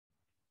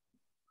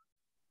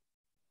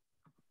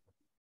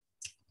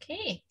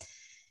Okay,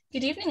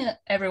 good evening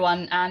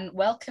everyone and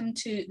welcome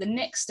to the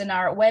next in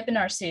our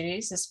webinar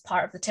series as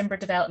part of the Timber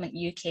Development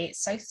UK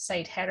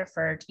Southside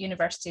Hereford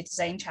University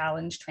Design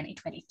Challenge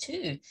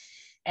 2022.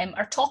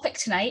 Our topic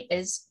tonight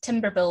is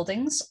timber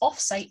buildings,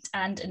 offsite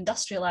and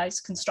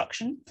industrialised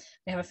construction.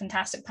 We have a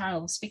fantastic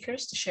panel of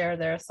speakers to share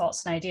their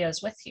thoughts and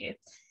ideas with you.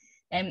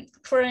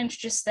 Before I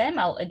introduce them,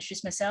 I'll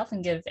introduce myself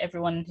and give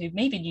everyone who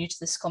may be new to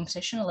this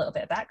competition a little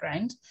bit of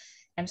background.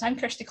 So I'm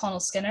Kirsty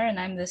Connell-Skinner and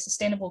I'm the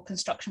Sustainable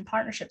Construction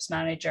Partnerships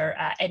Manager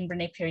at Edinburgh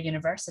Napier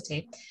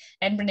University.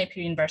 Edinburgh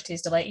Napier University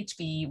is delighted to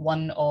be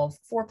one of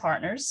 4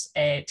 partners,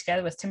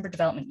 together with Timber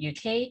Development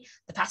UK,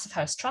 the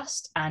Passivhaus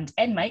Trust and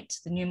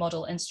NMITE, the New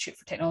Model Institute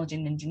for Technology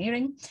and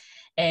Engineering,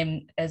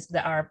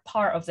 that are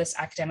part of this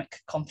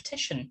academic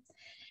competition.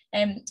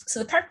 So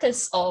the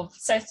purpose of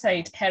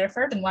Southside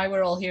Hereford and why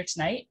we're all here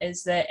tonight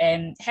is that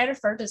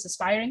Hereford is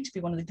aspiring to be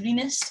one of the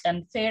greenest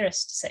and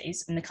fairest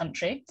cities in the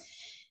country.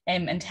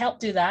 And to help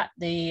do that,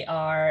 they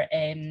are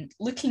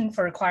looking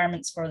for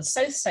requirements for the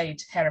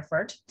Southside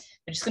Hereford,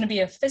 which is going to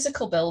be a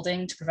physical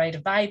building to provide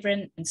a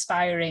vibrant,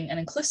 inspiring and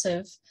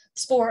inclusive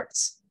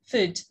sports,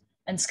 food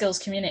and skills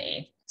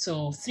community.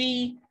 So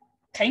 3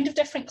 kind of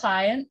different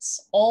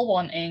clients, all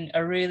wanting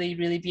a really,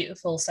 really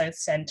beautiful South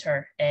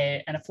Centre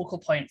and a focal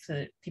point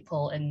for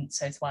people in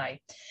South Y.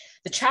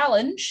 The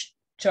challenge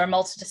to our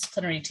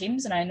multidisciplinary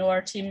teams, and I know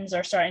our teams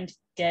are starting to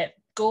get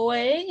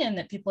going and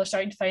that people are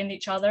starting to find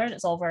each other, and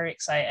it's all very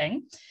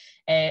exciting.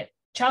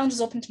 Challenge is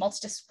open to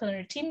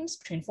multidisciplinary teams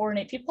between 4 and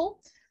 8 people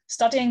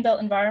studying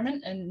built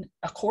environment in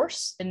a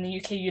course in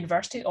the UK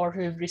university or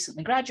who have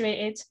recently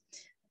graduated.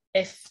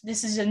 If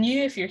this is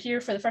if you're here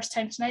for the first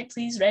time tonight,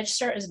 please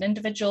register as an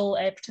individual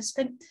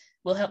participant.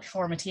 We'll help you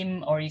form a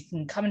team, or you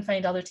can come and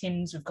find other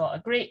teams. We've got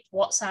a great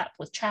WhatsApp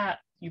with chat.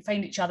 You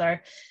find each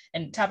other,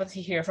 and Tabitha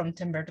here from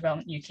Timber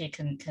Development UK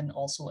can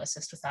also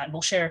assist with that, and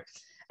we'll share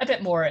a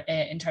bit more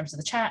in terms of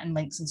the chat and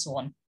links and so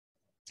on.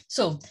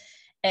 So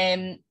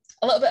a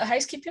little bit of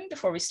housekeeping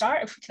before we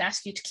start. If we can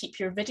ask you to keep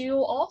your video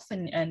off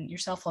and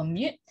yourself on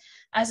mute.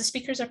 As the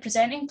speakers are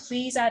presenting,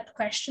 please add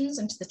questions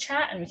into the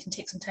chat and we can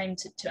take some time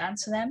to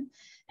answer them.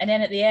 And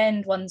then at the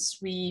end, once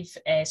we've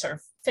sort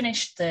of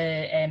finished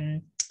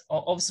the,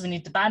 obviously we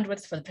need the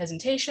bandwidth for the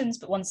presentations,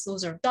 but once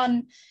those are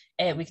done,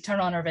 we can turn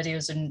on our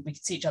videos and we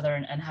can see each other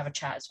and have a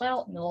chat as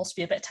well. And there'll also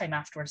be a bit of time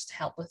afterwards to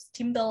help with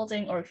team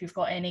building, or if you've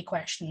got any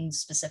questions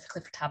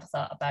specifically for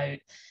Tabitha about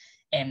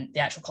the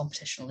actual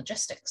competition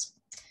logistics.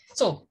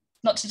 So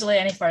not to delay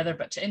any further,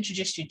 but to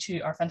introduce you to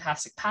our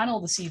fantastic panel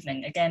this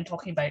evening, again,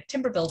 talking about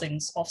timber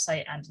buildings,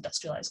 offsite and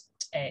industrialised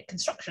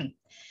construction.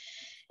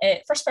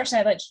 First person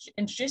I'd like to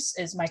introduce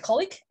is my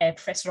colleague,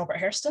 Professor Robert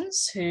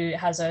Hurstons, who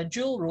has a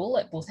dual role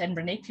at both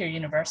Edinburgh Napier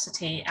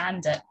University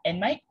and at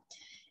NMITE.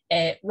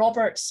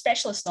 Robert's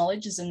specialist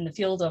knowledge is in the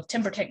field of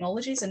timber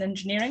technologies and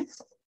engineering.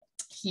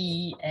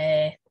 He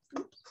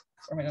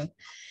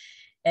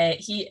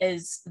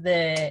is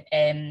the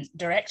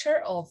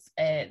director of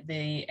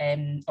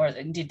or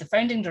indeed the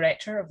founding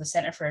director of the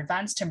Centre for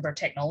Advanced Timber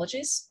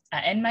Technologies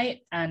at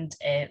NMITE, and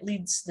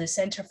leads the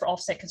Centre for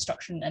Offsite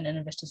Construction and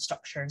Innovative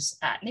Structures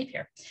at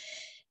Napier.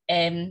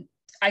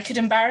 I could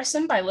embarrass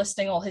him by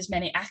listing all his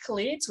many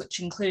accolades, which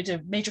include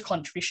a major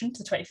contribution to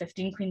the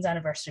 2015 Queen's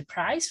Anniversary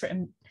Prize for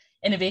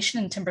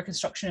Innovation in Timber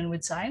Construction and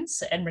Wood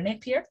Science at Edinburgh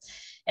Napier,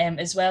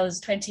 as well as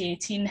the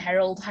 2018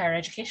 Herald Higher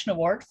Education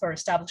Award for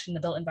establishing the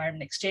Built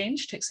Environment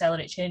Exchange to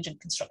accelerate change in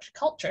construction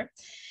culture.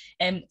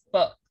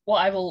 But what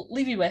I will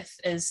leave you with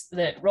is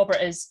that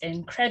Robert is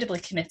incredibly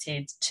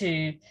committed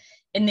to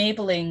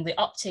enabling the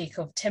uptake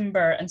of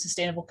timber and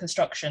sustainable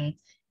construction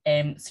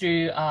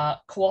through a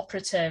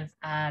cooperative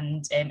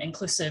and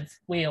inclusive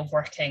way of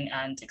working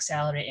and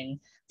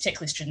accelerating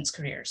particularly students'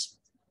 careers.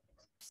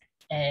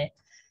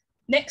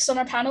 Next on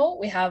our panel,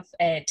 we have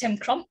Tim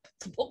Crump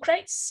from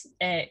Oakrights.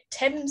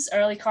 Tim's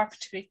early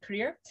carpentry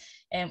career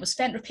was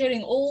spent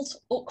repairing old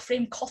oak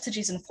frame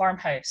cottages and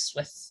farmhouse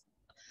with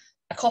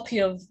a copy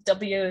of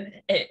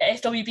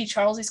FWB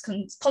Charles's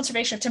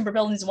Conservation of Timber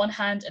Buildings in one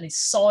hand and his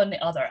saw in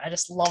the other. I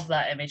just love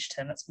that image,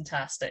 Tim, that's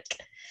fantastic.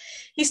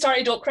 He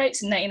started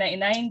Oakrights in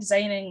 1999,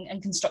 designing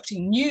and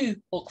constructing new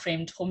oak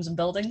framed homes and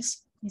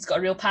buildings. He's got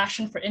a real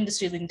passion for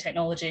industry-leading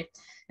technology, and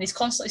he's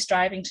constantly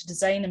striving to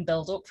design and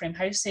build oak frame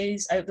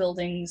houses,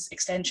 outbuildings,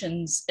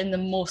 extensions in the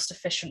most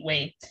efficient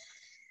way.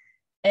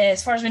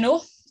 As far as we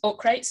know,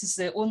 Oakrights is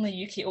the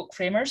only UK oak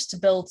framers to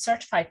build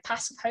certified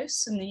passive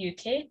house in the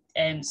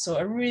UK. So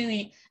a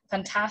really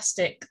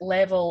fantastic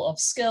level of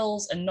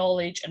skills and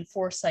knowledge and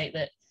foresight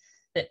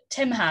that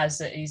Tim has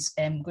that he's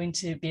going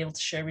to be able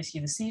to share with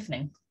you this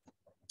evening.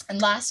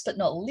 And last but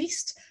not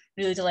least,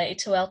 really delighted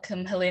to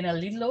welcome Helena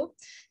Lidlo,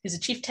 who's the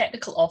Chief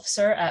Technical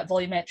Officer at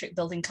Volumetric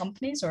Building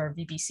Companies, or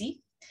VBC.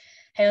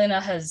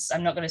 Helena has,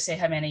 I'm not going to say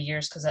how many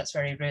years because that's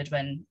very rude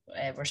when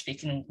we're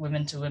speaking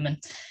women to women,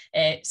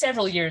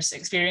 several years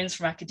experience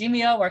from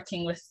academia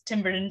working with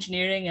timber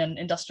engineering and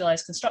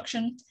industrialised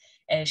construction.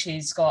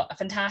 She's got a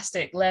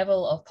fantastic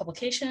level of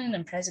publication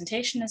and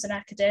presentation as an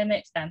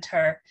academic, and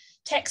her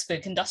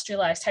textbook,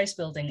 Industrialised House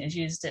Building, is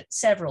used at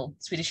several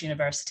Swedish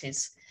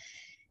universities.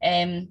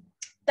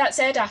 That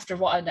said, after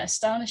what an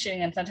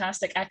astonishing and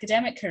fantastic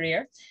academic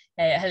career,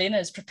 Helena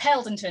is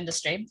propelled into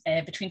industry.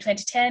 Between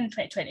 2010 and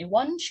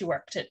 2021, she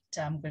worked at,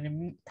 I'm going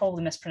to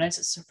probably mispronounce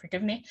it, so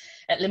forgive me,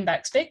 at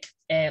Limbach-Spig,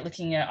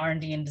 looking at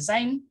R&D and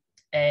design.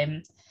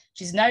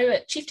 She's now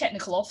a Chief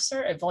Technical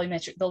Officer at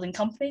Volumetric Building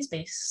Companies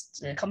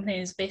based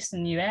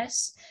in the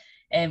US,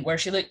 where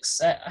she looks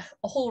at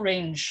a whole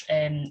range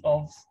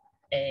of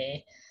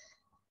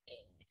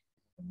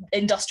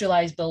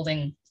industrialized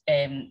building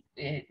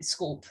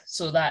scope.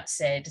 So that's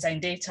design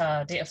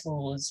data, data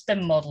flows,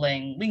 BIM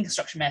modeling, lean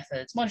construction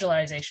methods,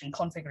 modularization,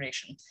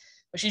 configuration.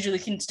 What she's really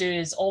keen to do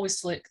is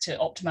always look to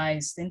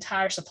optimize the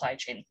entire supply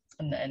chain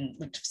and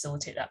look to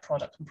facilitate that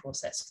product and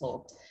process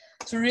flow.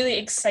 So really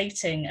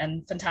exciting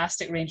and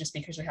fantastic range of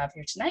speakers we have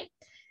here tonight.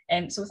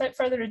 So without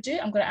further ado,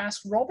 I'm going to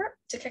ask Robert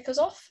to kick us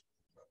off.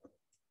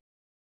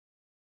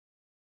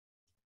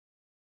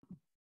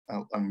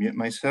 I'll unmute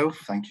myself.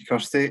 Thank you,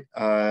 Kirsty.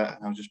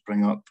 I'll just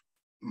bring up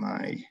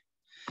my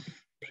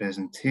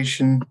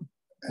presentation,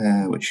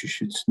 which you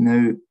should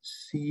now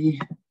see.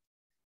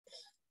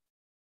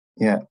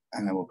 Yeah,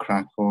 and I will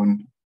crack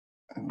on.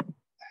 I'll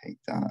hide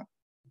that.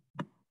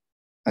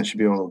 That should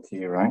be all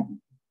okay, right?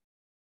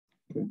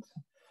 Good.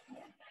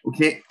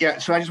 Okay, yeah,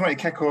 so I just want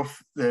to kick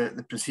off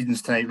the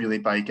proceedings tonight really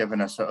by giving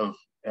a sort of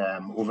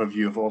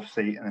overview of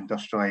offsite and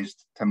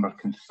industrialised timber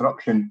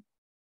construction.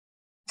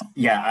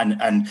 Yeah,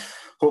 and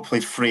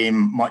hopefully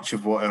frame much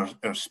of what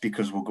our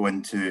speakers will go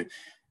into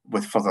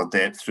with further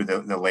depth through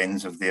the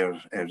lens of their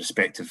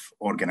respective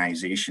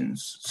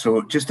organisations.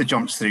 So just to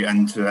jump straight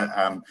into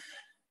it,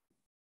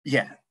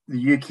 yeah,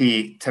 the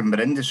UK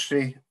timber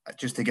industry,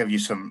 just to give you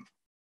some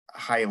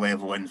high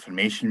level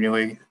information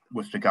really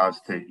with regards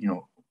to, you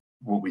know,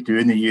 what we do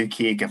in the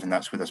UK, given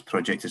that's where this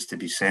project is to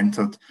be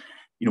centred.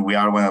 You know, we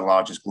are one of the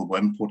largest global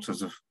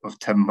importers of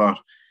timber,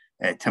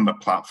 timber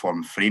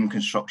platform frame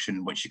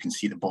construction, which you can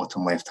see at the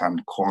bottom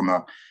left-hand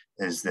corner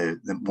is the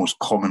most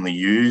commonly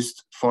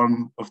used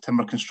form of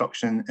timber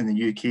construction in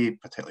the UK,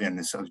 particularly in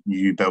the sort of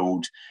new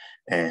build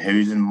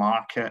housing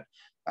market.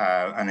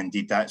 And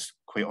indeed, that's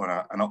quite on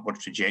an upward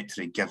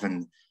trajectory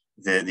given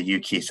the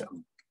UK sort of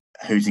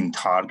housing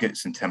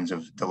targets in terms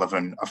of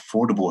delivering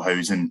affordable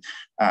housing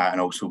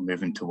and also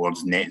moving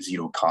towards net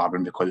zero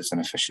carbon because it's an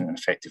efficient and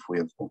effective way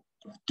of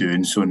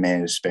doing so in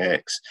many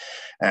respects.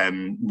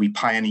 We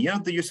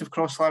pioneered the use of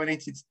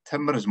cross-laminated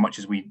timber as much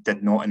as we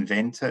did not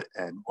invent it.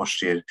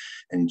 Austria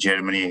and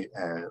Germany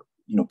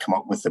you know, come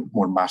up with the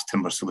more mass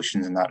timber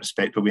solutions in that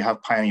respect, but we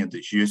have pioneered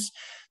its use.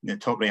 In the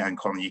top right-hand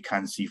corner, you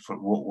can see for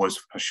what was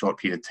for a short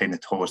period of time the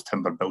tallest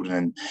timber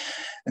building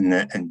in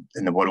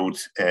the world,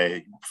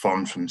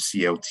 formed from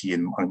CLT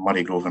in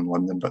Murray Grove in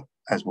London. But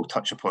as we'll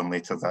touch upon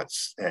later,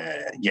 that's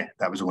yeah,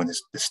 that was only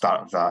the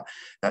start of that.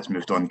 That's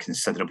moved on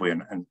considerably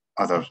in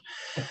other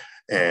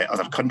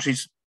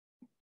countries.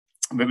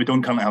 But we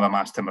don't currently have a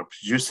mass timber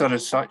producer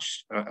as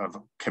such of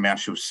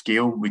commercial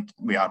scale.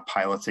 We are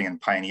piloting and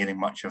pioneering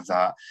much of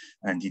that,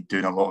 and indeed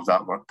doing a lot of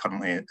that work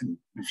currently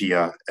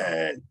via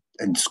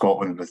in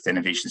Scotland with the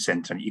Innovation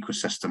Centre and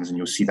Ecosystems, and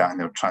you'll see that in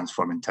their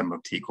Transforming Timber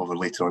takeover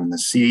later on in the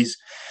series.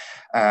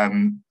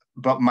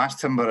 But mass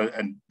timber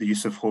and the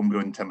use of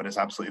homegrown timber is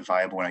absolutely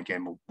viable, and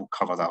again, we'll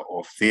cover that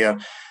off there.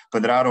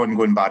 But there are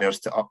ongoing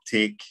barriers to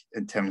uptake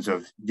in terms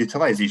of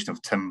utilisation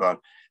of timber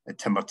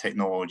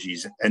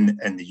technologies in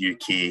the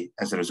UK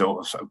as a result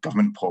of sort of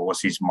government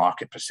policies,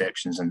 market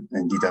perceptions, and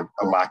indeed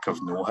a lack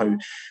of know-how.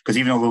 Because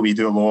even although we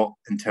do a lot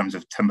in terms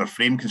of timber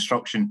frame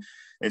construction,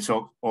 it's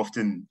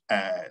often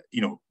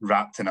you know,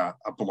 wrapped in a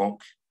block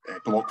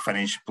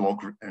finish,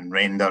 block and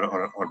render,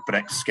 or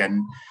brick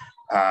skin.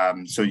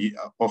 So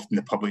often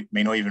the public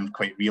may not even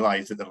quite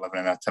realise that they're living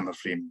in a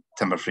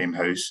timber frame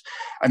house.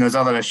 And there's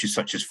other issues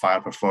such as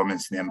fire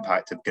performance and the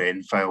impact of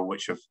Grenfell,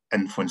 which have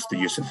influenced the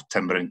use of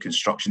timber in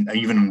construction,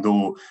 even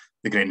though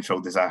the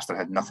Grenfell disaster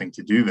had nothing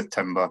to do with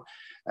timber,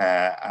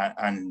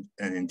 and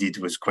indeed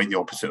was quite the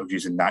opposite of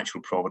using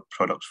natural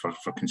products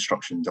for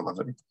construction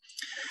delivery.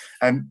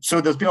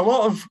 So there's been a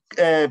lot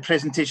of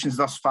presentations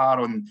thus far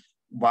on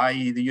why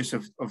the use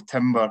of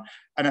timber,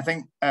 and I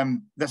think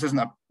this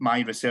isn't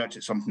my research.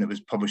 It's something that was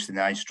published in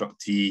the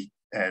iStruct, the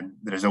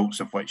results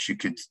of which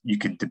you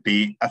could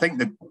debate. I think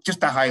that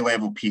just a high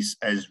level piece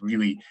is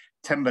really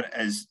timber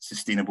is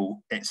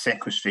sustainable. It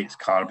sequestrates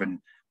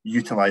carbon,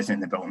 utilising it in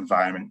the built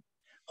environment,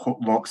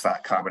 locks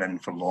that carbon in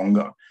for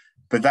longer.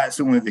 But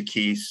that's only the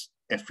case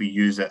if we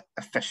use it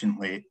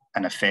efficiently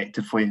and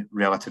effectively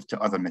relative to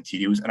other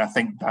materials. And I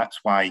think that's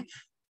why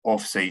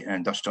offsite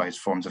and industrialised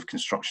forms of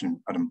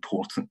construction are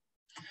important.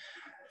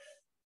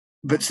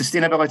 But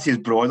sustainability is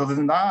broader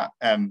than that.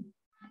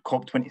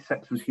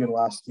 COP26 was here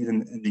last year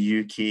in the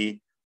UK.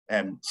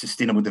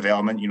 Sustainable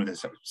development, you know,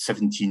 there's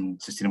 17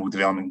 sustainable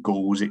development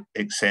goals,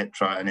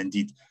 etc. And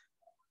indeed,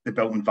 the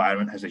built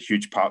environment has a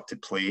huge part to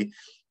play.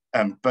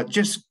 But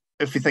just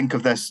if we think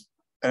of this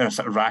in a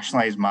sort of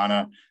rationalised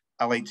manner,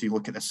 I like to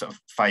look at this sort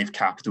of 5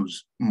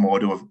 capitals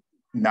model of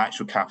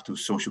natural capital,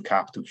 social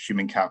capital,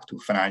 human capital,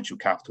 financial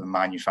capital, and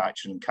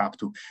manufacturing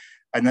capital.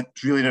 And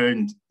that's really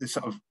around the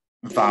sort of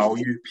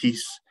value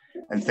piece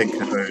and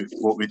thinking about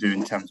what we do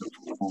in terms of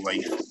whole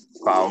life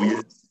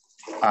value.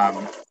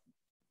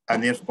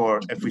 And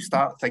therefore, if we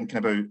start thinking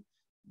about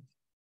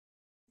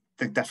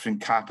the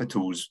different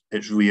capitals,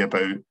 it's really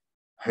about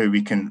how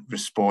we can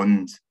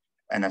respond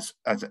in a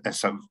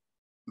sort of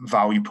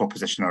value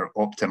proposition or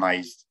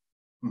optimized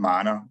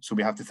manner. So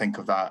we have to think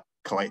of that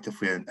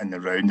collectively in the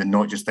round and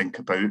not just think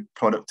about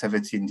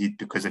productivity indeed,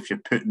 because if you're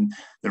putting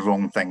the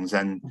wrong things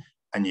in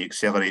and you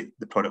accelerate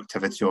the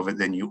productivity of it,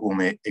 then you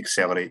only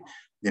accelerate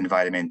the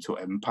environmental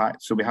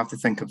impact. So we have to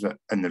think of it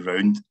in the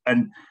round.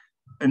 And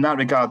in that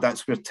regard,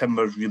 that's where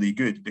timber is really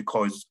good,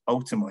 because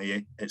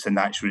ultimately it's a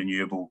naturally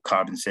renewable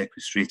carbon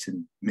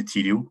sequestrating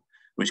material,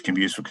 which can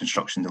be used for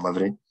construction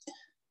delivery.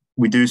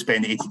 We do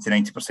spend 80 to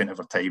 90% of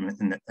our time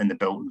in the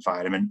built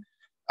environment,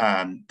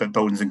 but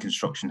buildings and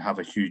construction have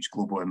a huge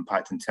global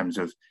impact in terms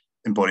of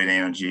embodied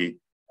energy,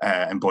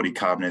 embodied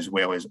carbon, as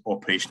well as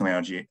operational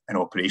energy and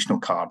operational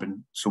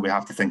carbon. So we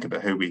have to think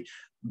about how we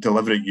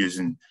deliver it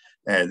using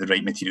the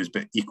right materials,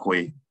 but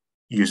equally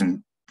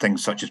using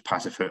things such as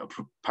passive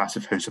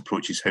house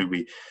approaches, how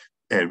we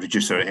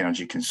reduce our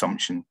energy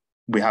consumption.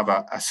 We have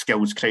a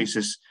skills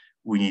crisis.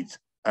 We need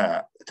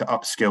to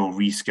upskill,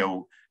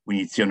 reskill. We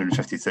need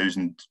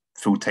 350,000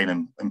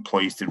 full-time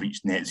employees to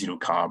reach net zero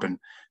carbon.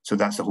 So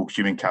that's the whole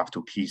human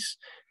capital piece.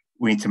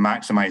 We need to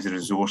maximise the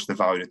resource, the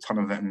value return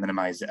of it, and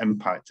minimise the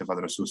impact of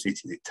other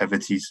associated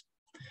activities.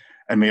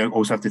 And we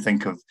also have to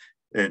think of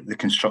the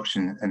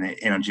construction and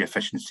the energy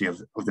efficiency of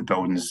the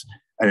buildings.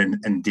 And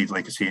indeed,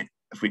 like I say,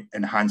 if we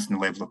enhance the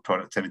level of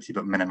productivity,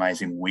 but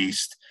minimising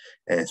waste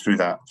through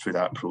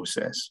that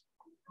process.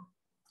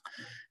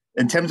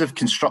 In terms of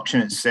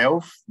construction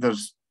itself,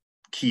 there's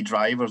key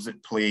drivers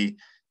at play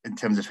in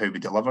terms of how we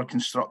deliver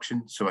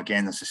construction. So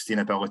again, the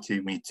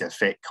sustainability, we need to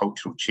affect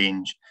cultural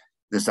change.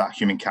 There's that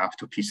human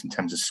capital piece in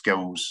terms of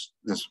skills.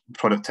 There's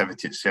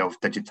productivity itself,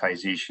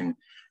 digitisation,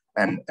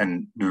 and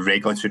the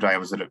regulatory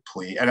drivers that are at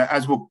play. And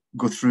as we'll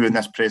go through in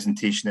this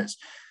presentation,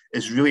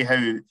 it's really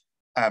how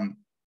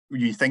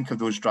you think of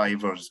those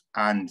drivers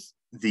and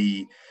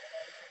the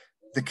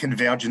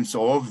convergence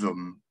of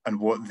them,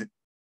 and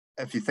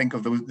if you think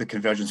of the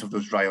convergence of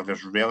those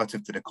drivers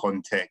relative to the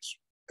context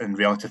and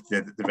relative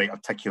to the right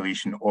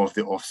articulation of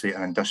the offsite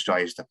and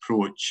industrialised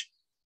approach,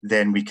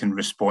 then we can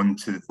respond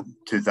to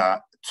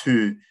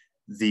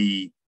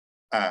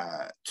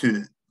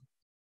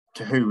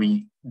how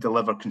we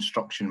deliver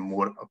construction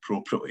more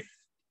appropriately.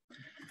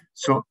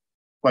 So,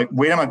 like,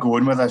 where am I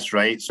going with this,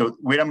 right? So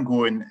where I'm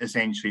going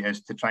essentially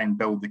is to try and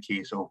build the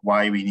case of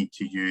why we need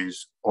to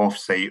use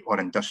offsite or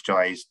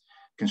industrialised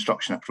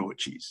construction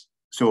approaches.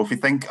 So if we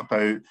think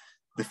about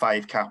the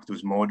 5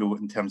 capitals model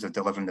in terms of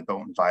delivering the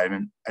built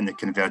environment and the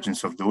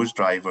convergence of those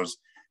drivers,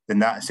 then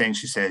that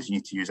essentially says you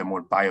need to use a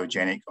more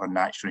biogenic or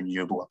naturally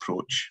renewable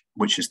approach,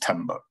 which is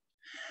timber.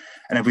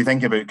 And if we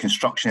think about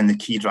construction and the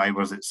key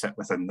drivers that sit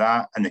within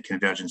that and the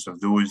convergence of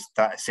those,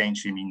 that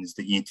essentially means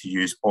that you need to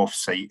use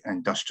offsite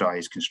and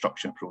industrialised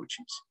construction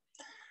approaches.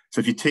 So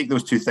if you take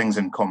those two things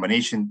in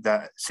combination,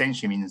 that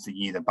essentially means that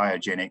you need a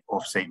biogenic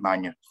offsite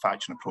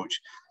manufacturing approach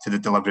to the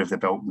delivery of the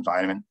built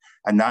environment.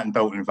 And that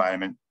built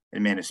environment,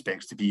 in many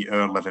respects, to be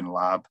our living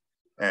lab,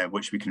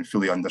 which we can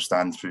fully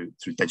understand through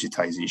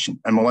digitisation.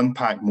 And we'll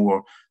unpack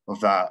more of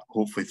that,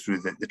 hopefully,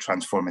 through the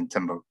Transforming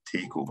Timber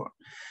takeover.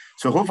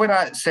 So hopefully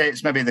that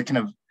sets maybe the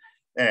kind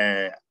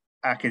of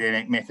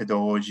academic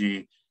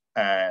methodology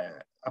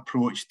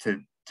approach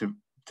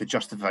to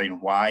justifying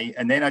why.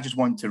 And then I just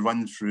want to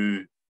run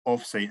through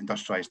offsite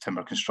industrialised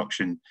timber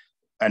construction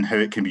and how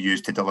it can be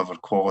used to deliver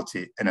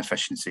quality and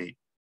efficiency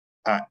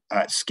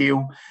at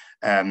scale.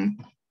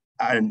 And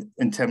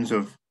in terms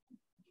of,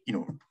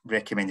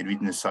 recommended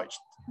reading as such,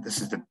 this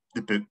is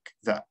the book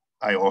that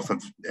I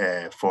authored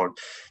for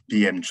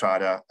BM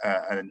TRADA,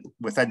 and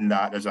within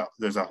that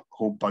there's a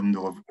whole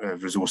bundle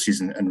of resources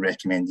and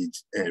recommended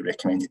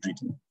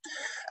reading.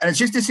 And it's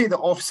just to say that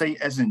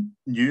offsite isn't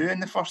new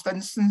in the first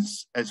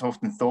instance. It's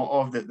often thought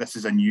of that this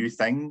is a new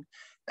thing.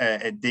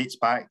 It dates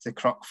back to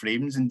cruck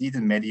frames, indeed,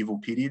 in medieval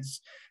periods,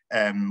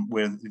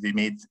 where they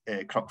made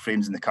cruck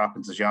frames in the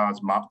carpenter's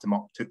yards, marked them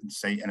up, took them to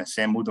site, and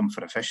assembled them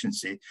for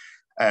efficiency.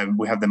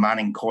 We have the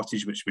Manning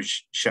cottage, which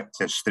was shipped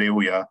to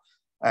Australia.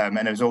 And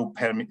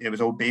it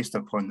was all based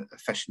upon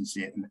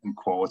efficiency and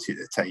quality at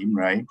the time,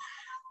 right?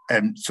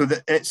 So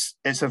that it's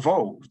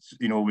evolved.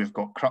 We've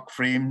got cruck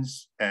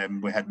frames,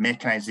 we had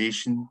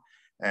mechanisation,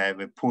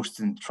 with post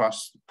and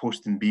truss,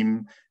 post and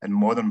beam, and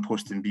modern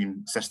post and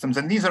beam systems,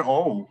 and these are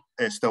all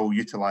still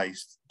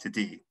utilised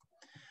today.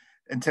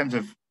 In terms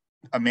of,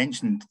 I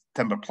mentioned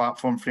timber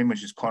platform frame,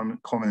 which is common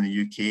in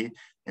the UK,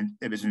 and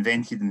it was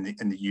invented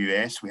in the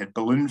US. We had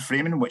balloon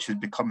framing, which is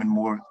becoming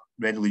more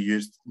readily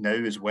used now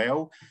as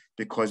well,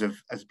 because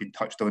of, as been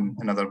touched on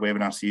in other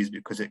webinar series,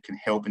 because it can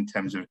help in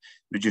terms of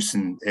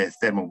reducing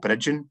thermal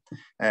bridging.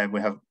 We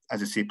have,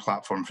 as I say,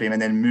 platform frame,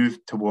 and then move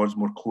towards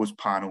more closed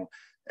panel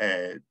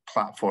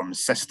platform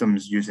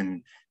systems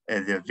using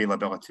the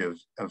availability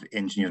of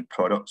engineered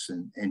products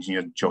and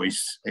engineered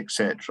joists,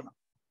 etc.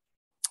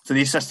 So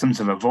these systems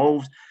have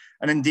evolved,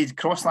 And indeed,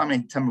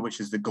 cross-laminated timber, which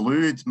is the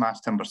glued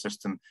mass timber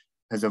system,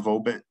 has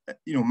evolved. But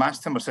mass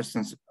timber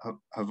systems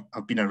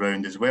have been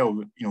around as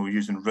well.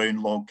 Using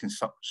round log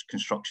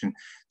construction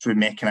through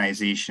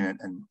mechanization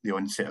and the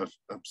onset of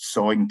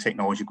sawing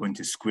technology going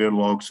to square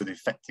logs, so they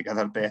fit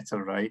together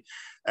better, right?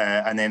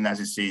 And then,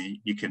 as I say,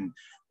 you can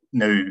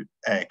now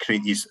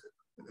create these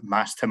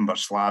mass timber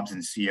slabs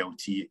and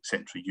CLT,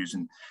 etc.,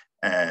 using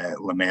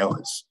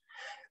lamellas.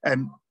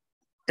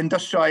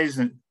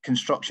 Industrialized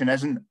construction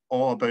isn't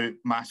all about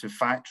massive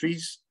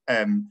factories.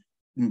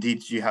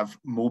 Indeed, you have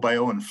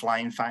mobile and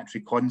flying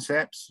factory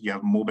concepts. You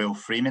have mobile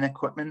framing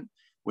equipment.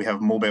 We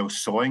have mobile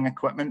sawing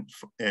equipment,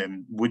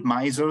 wood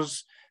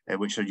misers,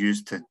 which are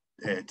used to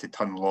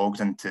turn logs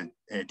into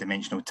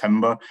dimensional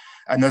timber.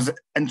 And there's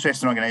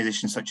interesting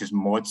organisations such as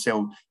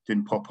ModCell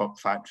doing pop-up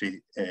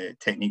factory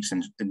techniques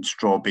in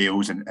straw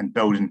bales and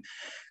building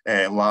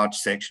large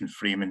section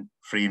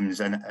frames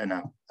in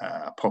a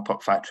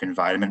pop-up factory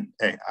environment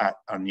at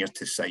or near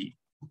to site.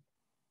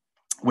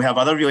 We have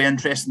other really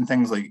interesting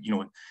things like,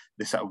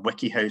 the sort of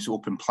WikiHouse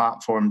open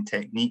platform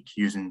technique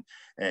using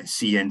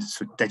CN,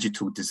 so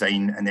digital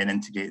design, and then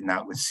integrating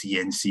that with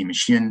CNC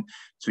machining,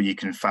 so you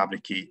can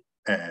fabricate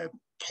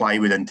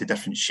plywood into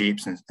different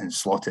shapes and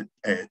slot it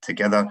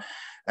together.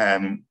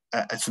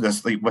 So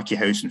there's like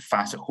WikiHouse and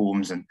Facet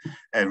Homes, and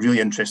really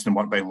interesting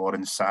work by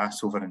Lauren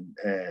Sass over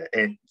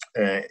in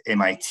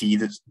MIT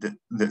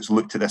that's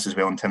looked at this as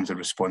well in terms of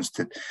response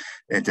to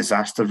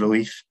disaster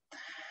relief.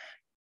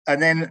 And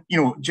then,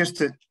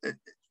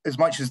 as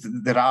much as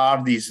there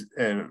are these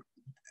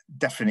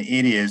different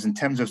areas in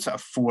terms of sort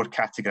of 4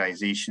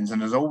 categorizations,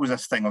 and there's always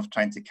this thing of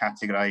trying to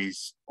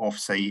categorize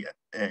offsite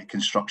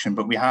construction,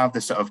 but we have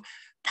this sort of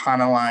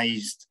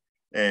panelized,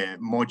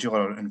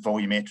 modular and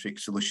volumetric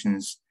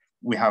solutions.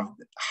 We have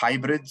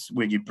hybrids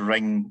where you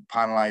bring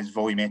panelized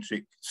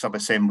volumetric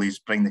sub-assemblies,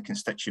 bring the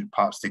constituent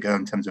parts together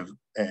in terms of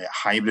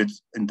hybrid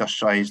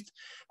industrialized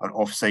or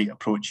offsite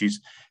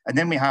approaches. And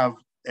then we have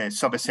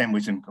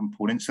sub-assemblies and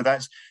components. So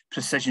that's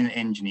precision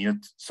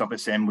engineered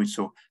sub-assemblies.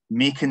 So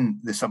making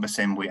the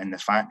sub-assembly in the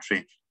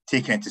factory,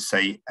 taking it to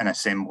site and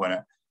assembling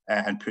it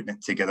and putting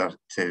it together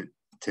to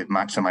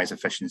maximize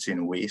efficiency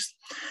and waste.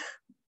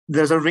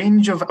 There's a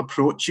range of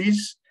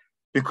approaches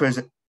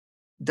because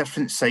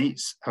different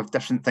sites have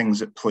different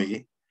things at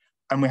play.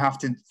 And we have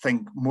to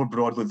think more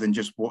broadly than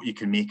just what you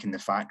can make in the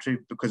factory,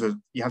 because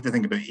you have to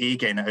think about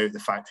getting it out the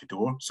factory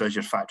door. So is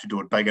your factory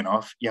door big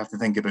enough? You have to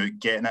think about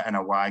getting it in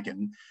a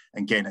wagon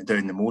and getting it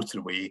down the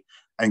motorway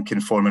and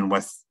conforming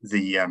with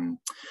the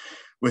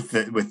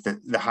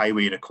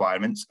highway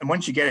requirements. And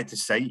once you get it to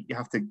site, you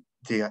have to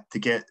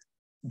get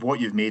what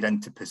you've made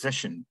into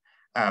position.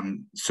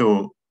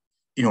 So,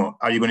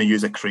 are you going to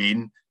use a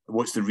crane?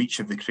 What's the reach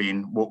of the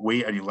crane? What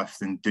weight are you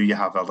lifting? Do you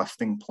have a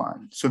lifting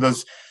plan? So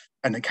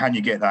and can you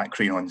get that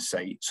crane on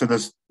site? So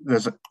there's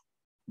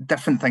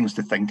different things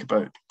to think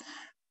about.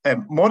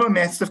 Modern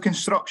methods of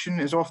construction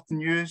is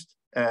often used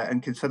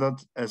and considered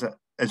as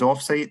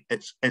offsite.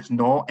 It's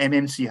not.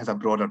 MMC has a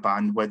broader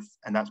bandwidth,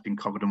 and that's been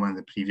covered in one of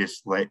the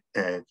previous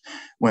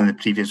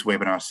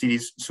webinar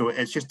series. So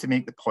it's just to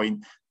make the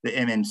point that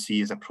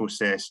MMC is a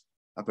process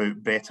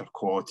about better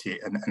quality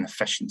and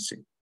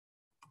efficiency.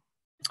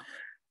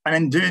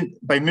 And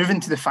by moving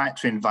to the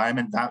factory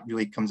environment, that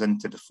really comes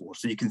into the fore.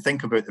 So you can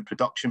think about the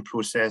production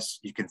process,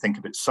 you can think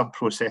about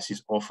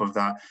sub-processes off of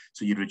that,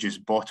 so you reduce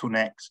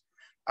bottlenecks.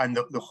 And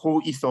the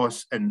whole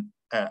ethos and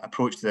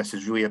approach to this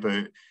is really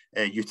about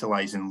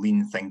utilising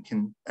lean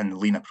thinking and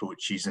lean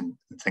approaches and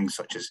things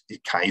such as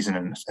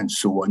Kaizen and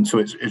so on. So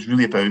it's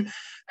really about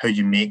how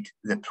you make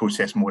the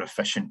process more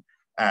efficient,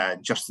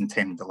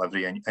 just-in-time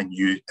delivery, and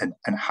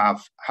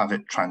have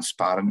it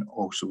transparent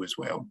also as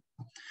well.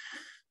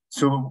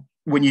 So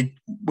when you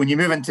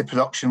move into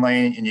production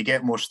line and you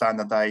get more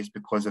standardized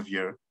because of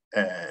the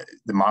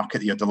market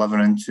that you're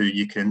delivering into,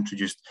 you can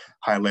introduce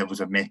higher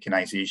levels of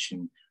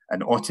mechanization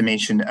and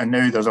automation. And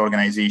now there's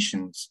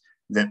organizations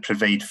that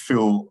provide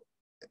full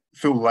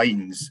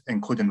lines,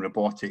 including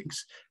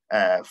robotics,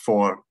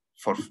 for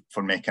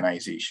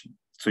mechanization.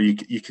 So you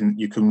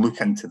can look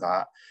into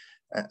that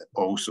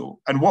also.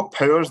 And what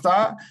powers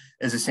that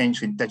is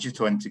essentially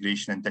digital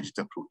integration and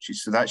digital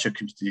approaches. So that's your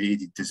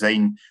computer-aided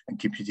design and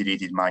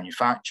computer-aided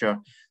manufacture,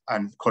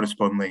 and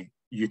correspondingly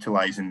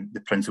utilizing the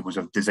principles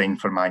of design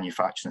for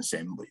manufacturing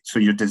assembly. So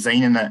you're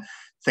designing it,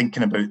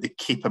 thinking about the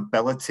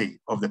capability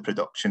of the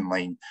production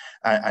line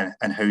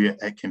and how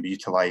it can be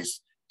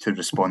utilized to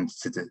respond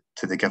to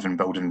the given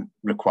building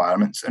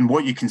requirements. And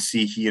what you can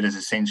see here is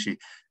essentially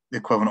the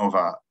equivalent of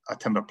a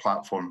timber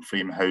platform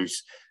frame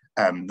house.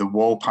 The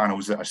wall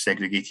panels that are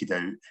segregated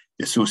out,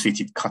 the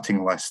associated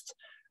cutting list,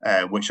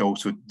 which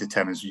also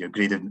determines your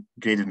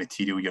graded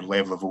material, your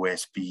level of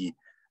OSB,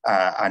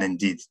 and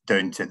indeed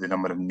down to the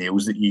number of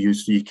nails that you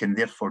use. So you can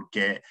therefore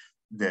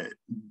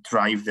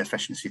drive the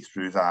efficiency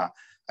through that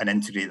and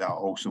integrate that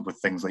also with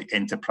things like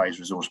enterprise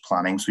resource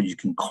planning. So you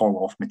can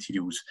call off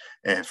materials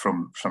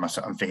from a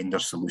sort of vendor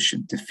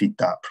solution to feed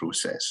that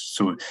process.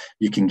 So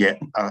you can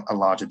get a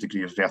larger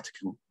degree of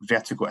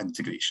vertical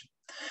integration.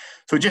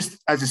 So just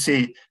as I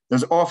say,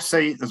 there's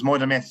offsite, there's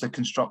modern methods of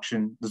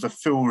construction, there's a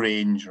full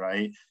range,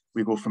 right?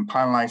 We go from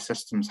panelised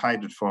systems,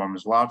 hybrid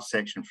forms, large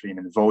section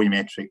framing,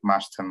 volumetric,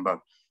 mass timber,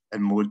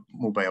 and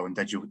mobile and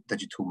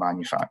digital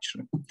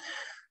manufacturing.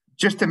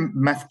 Just a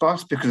myth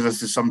bust, because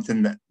this is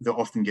something that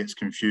often gets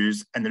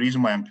confused. And the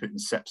reason why I'm putting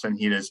SIPs in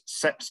here is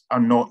SIPs are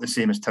not the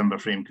same as timber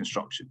frame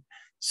construction.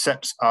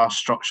 SIPs are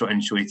structural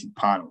insulated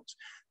panels.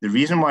 The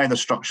reason why they're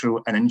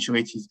structural and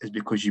insulated is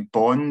because you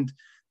bond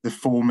the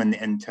foam in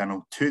the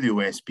internal to the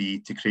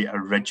OSB to create a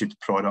rigid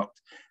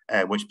product,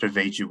 which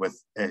provides you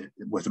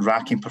with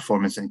racking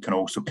performance and can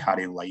also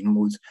carry line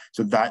loads.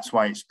 So that's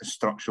why it's a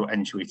structural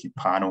insulated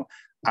panel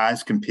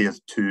as compared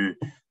to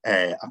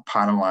a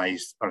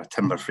panelised or a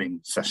timber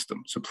frame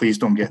system. So please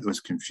don't get those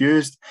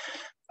confused.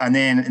 And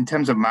then in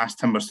terms of mass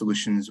timber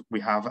solutions, we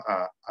have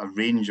a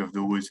range of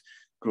those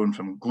grown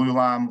from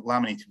glulam,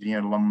 laminated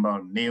veneer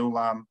lumber, nail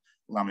lam,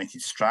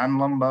 laminated strand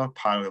lumber,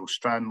 parallel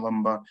strand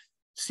lumber,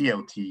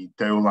 CLT,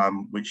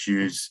 dowlam, which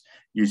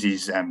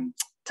uses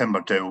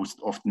timber dowels,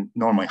 often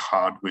normally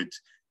hardwood.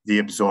 They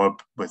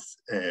absorb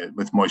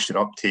with moisture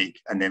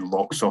uptake and then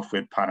lock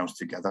softwood panels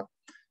together.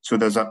 So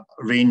there's a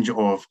range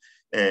of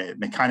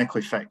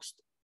mechanically fixed,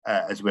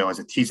 as well as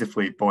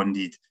adhesively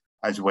bonded,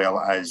 as well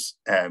as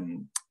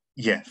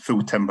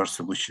full timber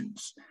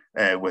solutions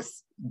with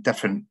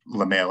different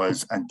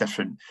lamellas and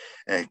different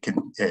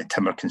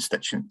timber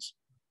constituents.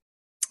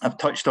 I've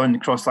touched on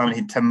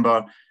cross-laminated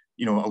timber.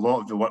 You know, a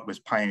lot of the work was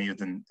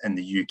pioneered in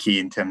the UK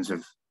in terms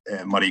of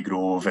Murray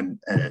Grove and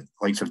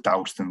likes of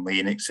Dalston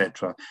Lane,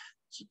 etc.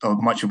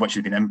 Much of which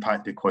has been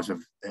impacted because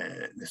of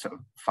the sort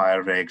of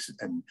fire regs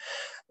and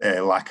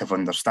lack of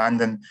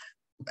understanding.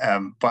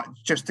 But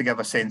just to give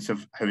a sense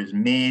of how it's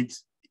made,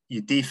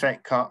 you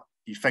defect cut,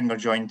 you finger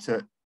joint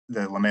it,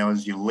 the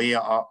lamellas, you lay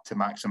it up to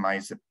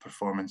maximise the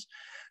performance,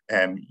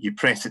 you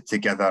press it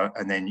together,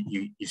 and then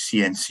you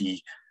CNC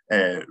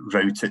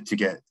route it to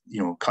get,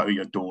 you know, cut out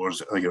your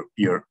doors or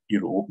your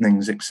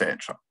openings,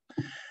 etc.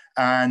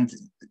 And,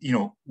 you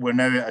know, we're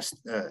now at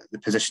the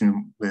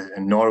position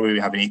in Norway, we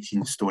have an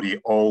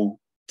 18-storey all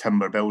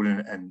timber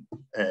building in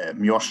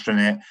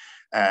Mjøsstranet,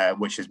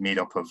 which is made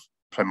up of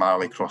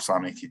primarily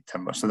cross-laminated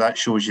timber. So that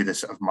shows you the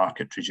sort of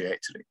market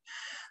trajectory.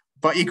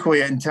 But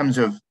equally, in terms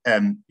of,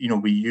 you know,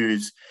 we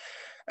use,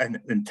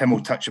 and Tim will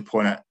touch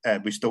upon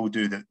it, we still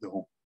do the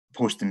whole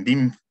post and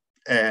beam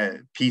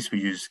piece.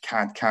 We use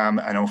CAD/CAM,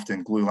 and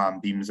often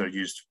glulam beams are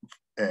used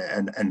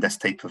in this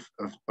type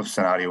of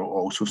scenario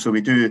also. So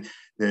we do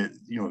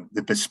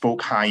the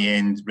bespoke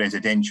high-end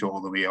residential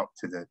all the way up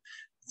to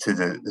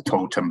the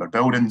tall timber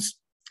buildings.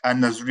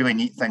 And there's really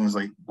neat things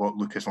like what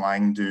Lucas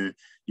Lang do,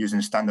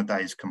 using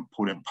standardized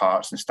component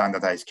parts and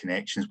standardized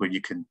connections, where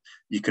you can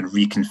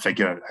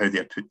reconfigure how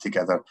they're put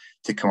together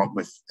to come up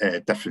with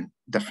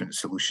different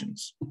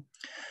solutions.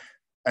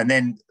 And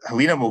then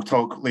Helena will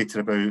talk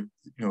later about, you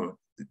know,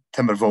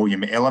 timber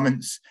volume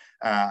elements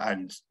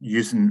and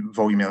using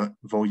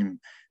volume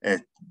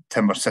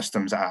timber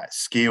systems at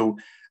scale.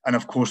 And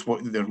of course,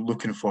 what they're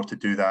looking for to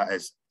do that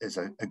is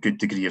a good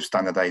degree of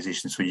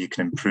standardization, so you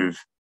can improve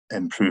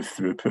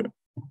throughput.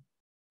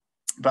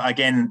 But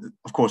again,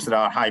 of course, there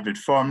are hybrid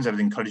forms. I would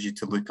encourage you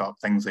to look up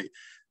things like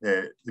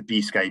the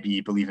B Sky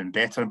B Believe in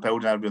Better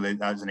building. I really,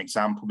 that's an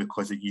example,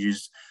 because it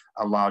used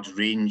a large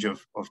range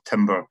of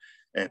timber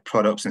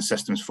products and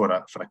systems for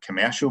a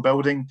commercial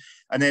building.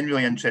 And then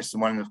really interesting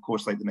one, of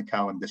course, like the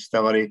Macallan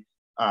Distillery,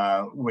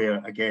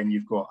 where again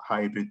you've got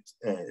hybrid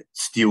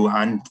steel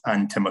and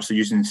timber, so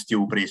using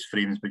steel brace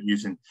frames, but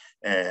using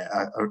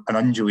an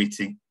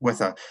undulating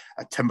with a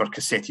timber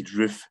cassetted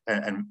roof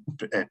and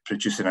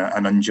producing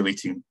an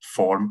undulating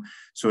form.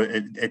 So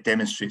it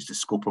demonstrates the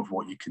scope of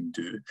what you can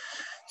do.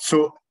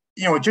 So,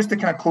 you know, just to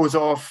kind of close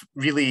off,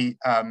 really,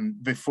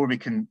 before we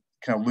can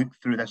kind of look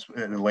through this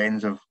the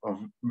lens of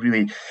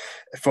really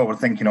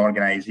forward-thinking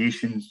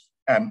organisations.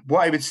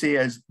 What I would say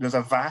is there's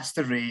a vast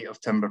array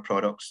of timber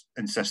products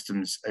and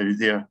systems out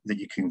there that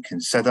you can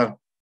consider.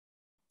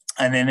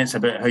 And then it's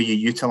about how you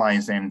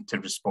utilise them to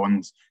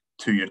respond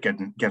to your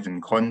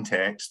given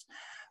context,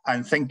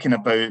 and thinking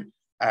about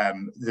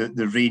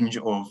the range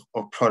of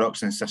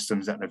products and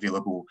systems that are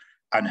available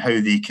and how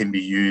they can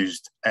be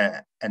used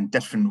in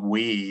different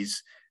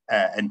ways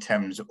in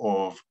terms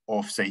of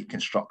off-site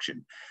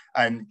construction.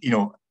 And, you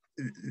know,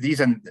 these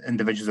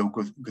individuals will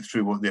go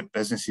through what their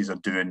businesses are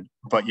doing,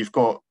 but you've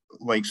got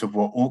likes of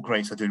what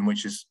Oakwrights are doing,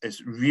 which is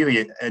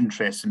really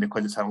interesting,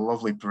 because it's a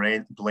lovely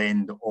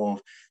blend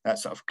of that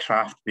sort of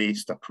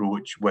craft-based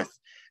approach with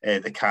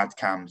the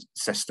CAD/CAM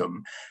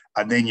system.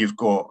 And then you've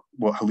got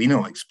what Helena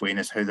will explain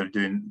is how they're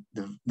doing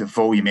the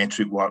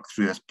volumetric work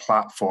through this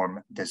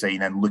platform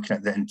design and looking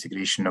at the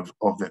integration of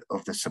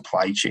the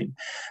supply chain.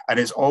 And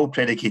it's all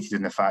predicated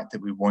on the fact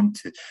that we want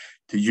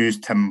to use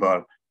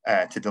timber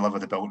to deliver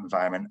the built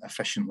environment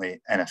efficiently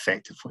and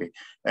effectively,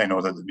 in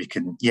order that we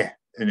can,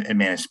 in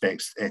many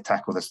respects,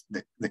 tackle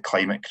the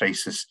climate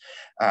crisis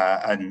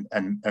and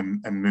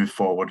move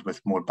forward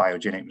with more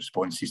biogenic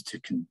responses to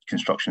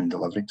construction and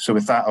delivery. So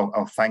with that,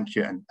 I'll thank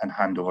you and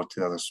hand over to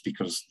the other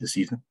speakers this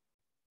evening.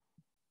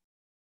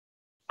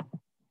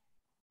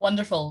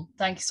 Wonderful.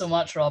 Thank you so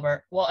much,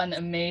 Robert. What an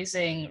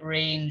amazing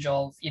range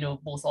of,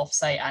 both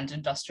offsite and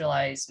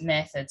industrialized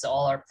methods that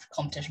all our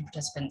competition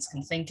participants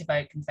can think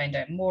about, can find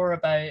out more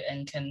about,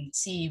 and can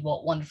see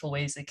what wonderful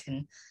ways they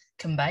can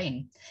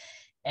combine.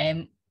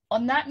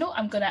 On that note,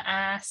 I'm going to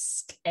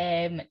ask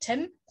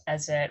Tim,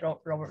 as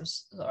Robert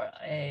was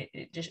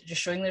just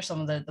showing there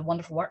some of the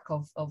wonderful work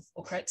of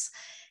Oakrights.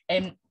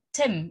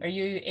 Tim, are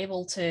you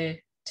able to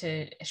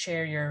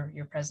share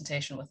your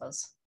presentation with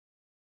us?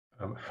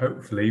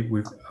 Hopefully,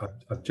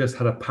 I've just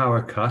had a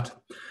power cut.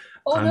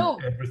 Oh, and no.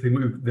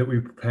 Everything that we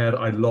prepared,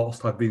 I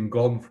lost. I've been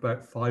gone for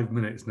about 5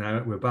 minutes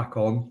now. We're back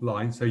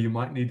online, so you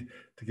might need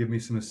to give me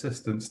some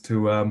assistance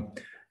to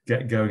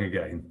get going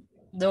again.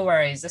 No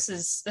worries. This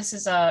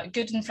is a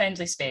good and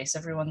friendly space.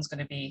 Everyone's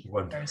going to be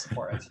very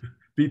supportive.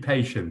 Be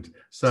patient.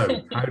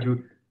 So how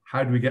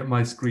do we get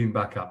my screen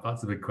back up?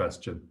 That's a big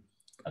question.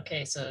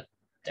 Okay, so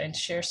down to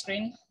share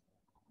screen.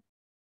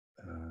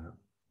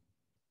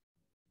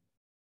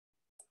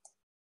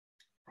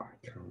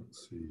 I can't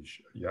see.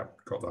 Yep,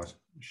 got that.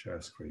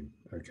 Share screen.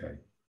 Okay.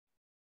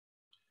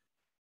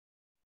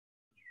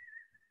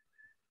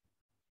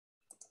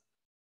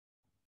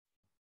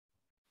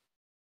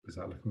 Is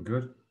that looking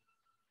good?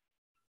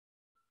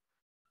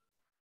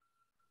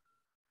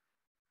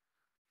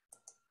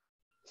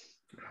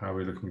 How are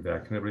we looking there?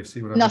 Can everybody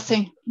see what I'm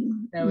Nothing.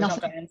 No, we've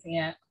not got anything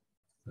yet.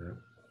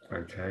 Yeah.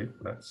 Okay,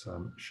 let's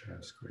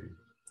share screen.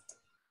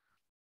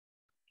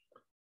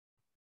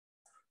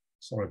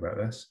 Sorry about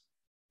this.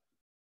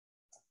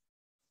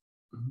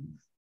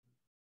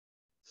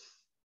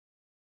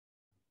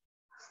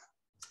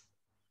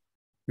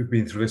 We've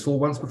been through this all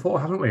once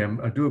before, haven't we?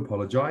 I do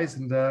apologise,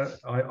 and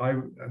I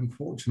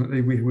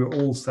unfortunately we're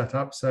all set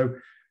up. So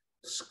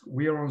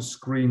we are on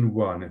screen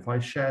 1. If I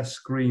share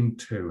screen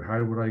 2,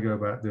 how would I go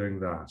about doing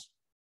that?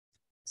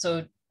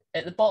 So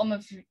at the bottom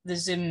of the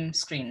Zoom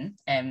screen,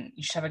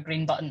 you should have a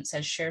green button that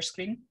says share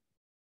screen.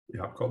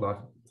 Yeah, I've got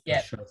that.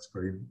 Yeah. Share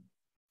screen.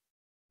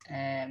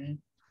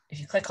 If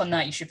you click on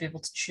that, you should be able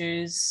to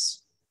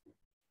choose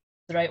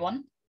the right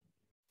one.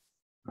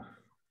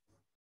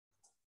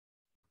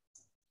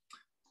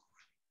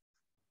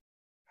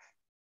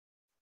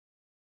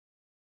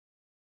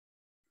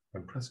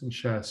 I'm pressing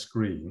share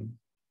screen.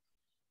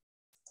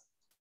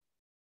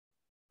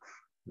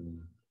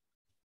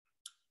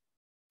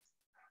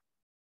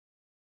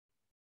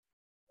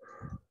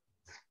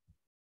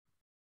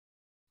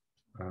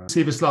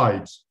 See the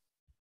slides?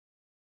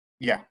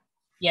 Yeah.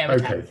 Yeah.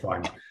 Okay,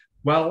 fine.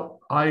 Well,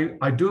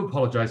 I do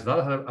apologise for that.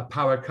 I had a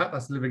power cut.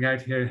 That's living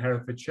out here in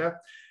Herefordshire.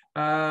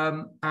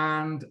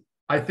 And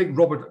I think,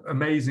 Robert,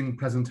 amazing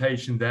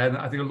presentation there. And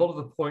I think a lot of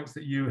the points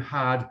that you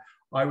had,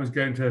 I was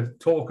going to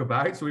talk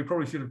about. So I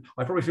probably should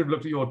have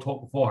looked at your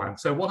talk beforehand.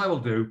 So what I will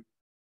do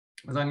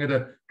is I'm going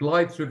to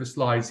glide through the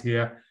slides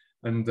here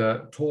and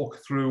talk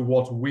through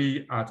what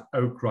we at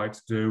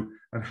Oakrights do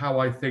and how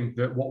I think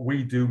that what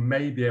we do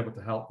may be able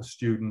to help the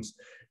students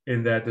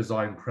in their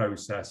design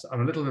process,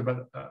 and a little bit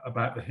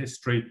about the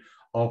history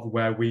of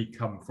where we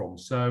come from.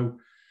 So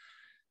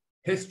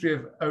history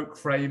of oak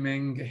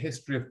framing,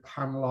 history of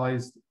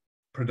panelised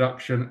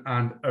production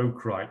and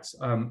Oakrights.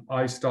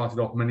 I started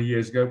off many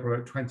years ago, probably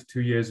about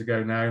 22 years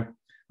ago now,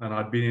 and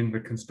I'd been in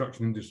the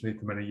construction industry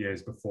for many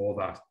years before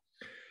that.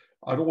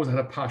 I'd always had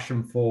a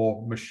passion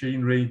for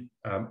machinery,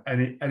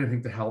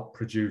 anything to help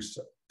produce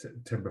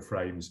timber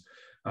frames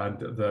and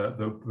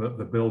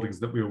the buildings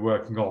that we were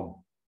working on.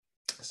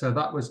 So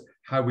that was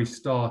how we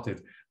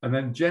started. And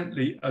then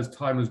gently, as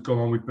time has gone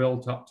on, we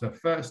built up to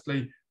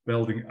firstly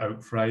building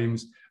oak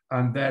frames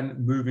and then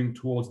moving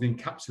towards the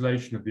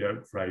encapsulation of the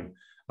oak frame.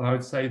 And I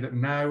would say that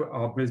now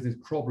our business,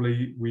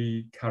 probably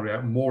we carry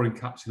out more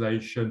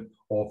encapsulation,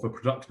 or for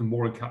production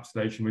more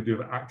encapsulation, we do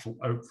of actual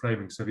oak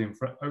framing. So the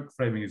oak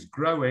framing is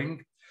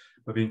growing,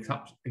 but the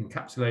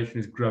encapsulation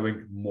is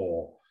growing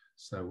more.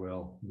 So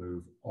we'll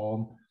move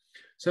on.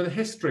 So the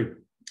history.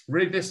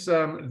 Really,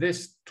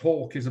 this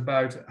talk is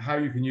about how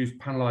you can use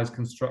panelised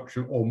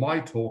construction, or my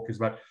talk is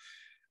about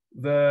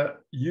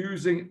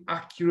using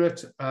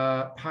accurate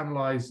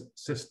panelised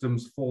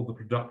systems for the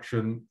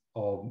production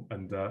of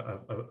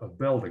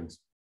buildings.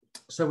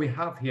 So we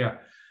have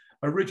here,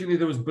 originally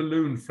there was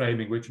balloon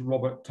framing, which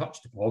Robert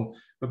touched upon,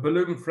 but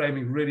balloon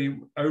framing really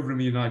over in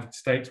the United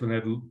States, when they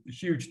had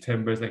huge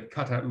timbers, they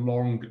cut out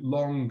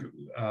long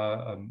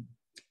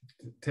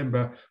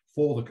timber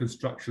for the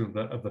construction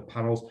of the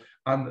panels,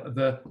 and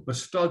the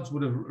studs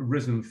would have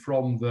risen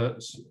from the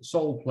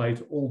sole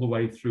plate all the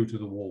way through to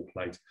the wall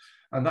plate.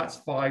 And that's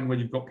fine when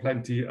you've got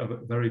plenty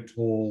of very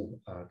tall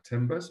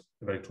timbers,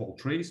 very tall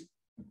trees.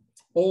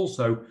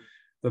 Also,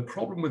 the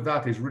problem with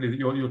that is really that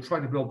you're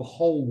trying to build the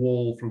whole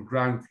wall from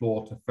ground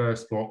floor to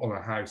first floor on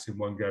a house in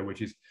one go,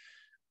 which is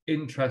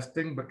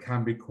interesting, but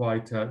can be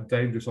quite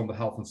dangerous on the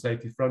health and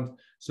safety front.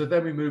 So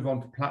then we move on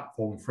to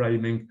platform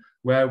framing,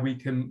 where we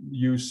can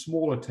use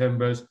smaller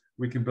timbers.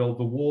 We can build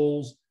the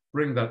walls,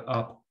 bring that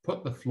up,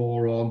 put the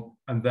floor on,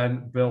 and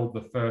then build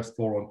the first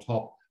floor on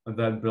top, and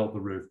then build the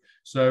roof.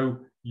 So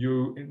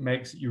you're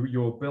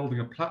building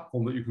a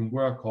platform that you can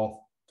work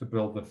off to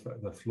build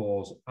the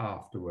floors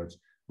afterwards,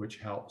 which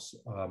helps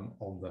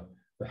on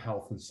the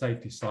health and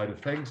safety side of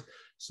things.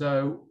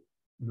 So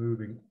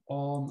moving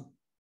on.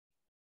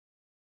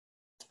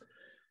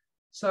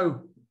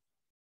 So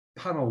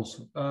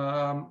panels,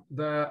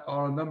 there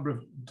are a number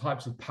of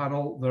types of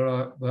panel. There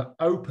are the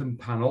open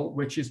panel,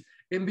 which is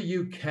in the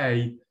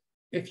UK,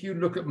 if you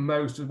look at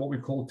most of what we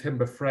call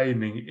timber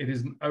framing, it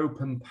is an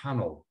open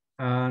panel.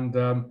 And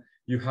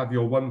you have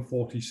your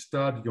 140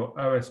 stud, your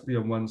OSB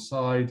on one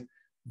side.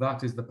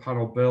 That is the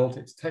panel built.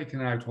 It's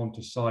taken out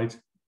onto site.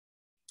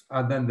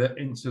 And then the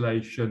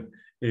insulation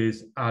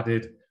is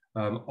added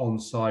on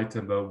site,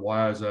 and the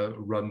wires are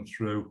run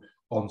through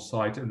on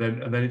site. And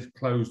then it's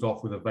closed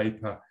off with a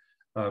vapor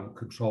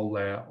control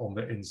layer on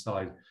the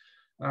inside.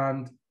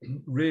 And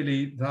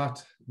really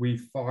that we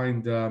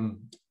find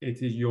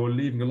it is you're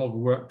leaving a lot of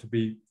work to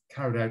be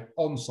carried out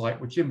on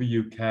site, which in the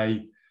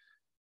UK,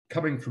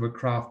 coming from a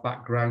craft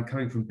background,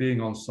 coming from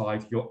being on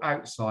site, you're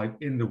outside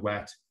in the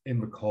wet, in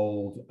the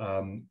cold,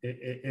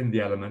 in the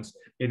elements.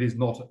 It is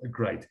not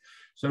great.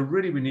 So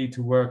really we need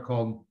to work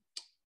on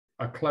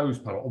a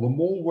closed panel. The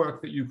more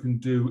work that you can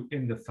do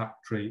in the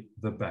factory,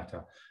 the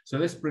better. So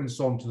this brings us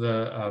on to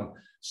the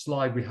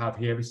slide we have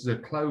here. This is a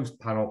closed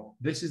panel.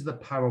 This is the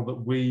panel that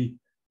we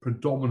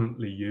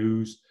predominantly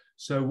use.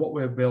 So what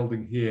we're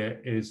building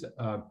here is,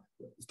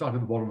 starting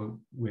at the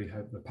bottom, we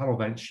have the panel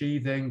vent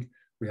sheathing,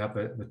 we have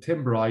the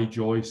timber eye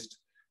joist,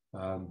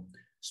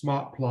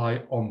 smart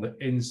ply on the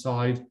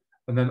inside,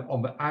 and then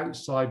on the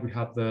outside we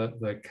have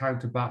the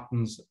counter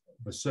battens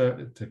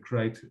to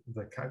create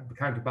the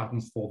counter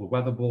battens for the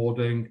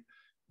weatherboarding,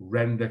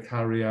 render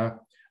carrier,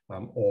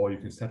 or you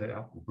can set it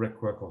up with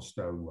brickwork or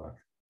stonework.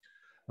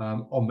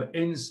 On the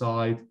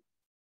inside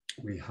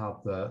we have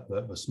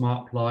the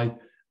smart ply.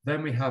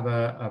 Then we have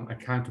a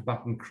counter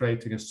batten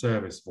creating a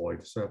service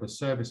void. So the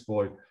service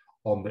void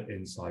on the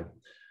inside.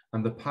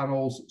 And the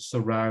panels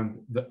surround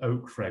the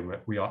oak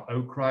framework. We are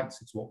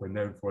Oakrites. It's what we're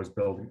known for, as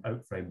building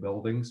oak frame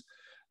buildings.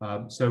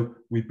 So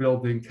we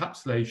build the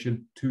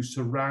encapsulation to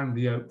surround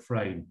the oak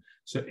frame.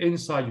 So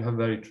inside you have a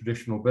very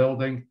traditional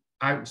building.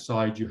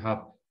 Outside you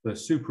have the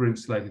super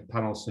insulated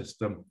panel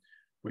system,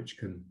 which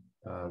can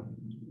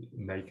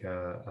make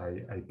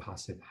a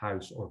passive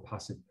house or a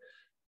passive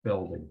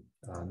building.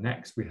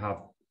 Next we have,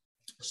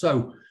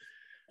 so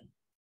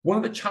one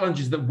of the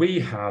challenges that we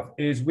have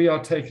is we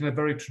are taking a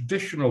very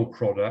traditional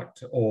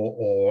product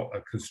or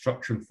a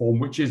construction form,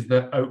 which is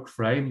the oak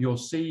frame. You'll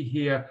see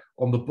here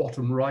on the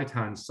bottom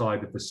right-hand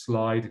side of the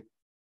slide,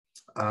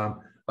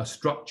 a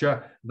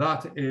structure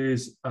that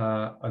is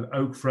an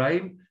oak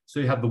frame. So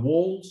you have the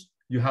walls,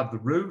 you have the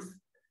roof.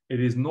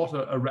 It is not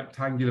a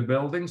rectangular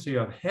building, so you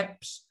have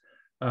hips.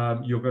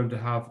 You're going to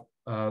have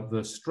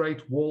the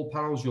straight wall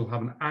panels. You'll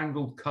have an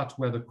angled cut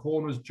where the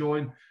corners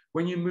join.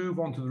 When you move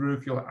onto the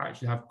roof, you'll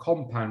actually have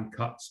compound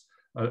cuts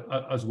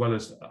as well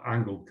as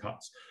angled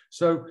cuts.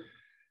 So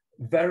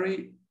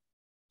very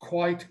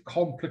quite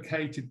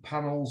complicated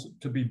panels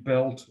to be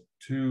built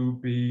to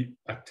be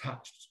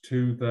attached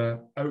to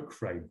the oak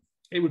frame.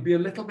 It would be a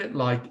little bit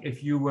like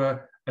if you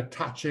were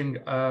attaching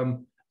a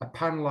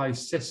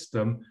panelized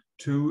system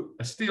to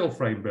a steel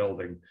frame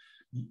building.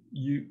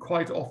 You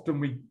quite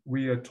often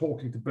we are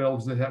talking to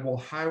builders that say, well,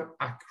 how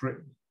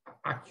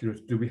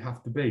accurate do we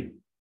have to be?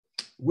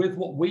 With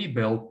what we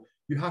build,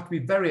 you have to be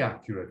very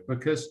accurate,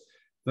 because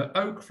the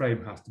oak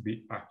frame has to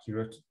be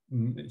accurate,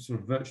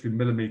 sort of virtually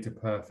millimeter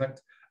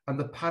perfect, and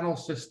the panel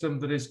system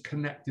that is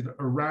connected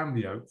around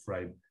the oak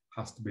frame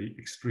has to be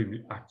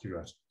extremely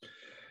accurate.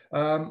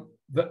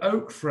 The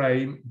oak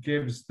frame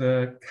gives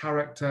the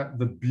character,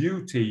 the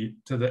beauty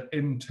to the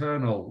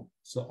internal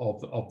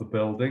of the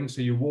building.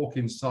 So you walk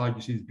inside,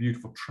 you see these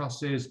beautiful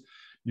trusses,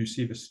 you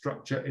see the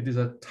structure. It is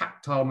a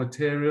tactile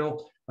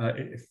material.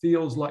 It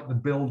feels like the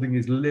building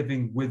is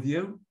living with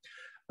you.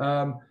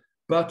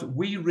 But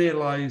we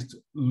realized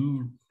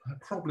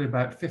probably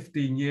about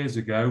 15 years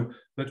ago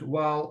that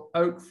while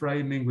oak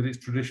framing with its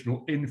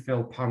traditional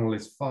infill panel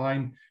is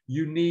fine,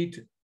 you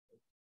need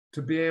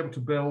to be able to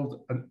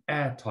build an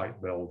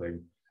airtight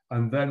building.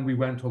 And then we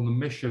went on the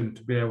mission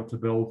to be able to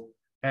build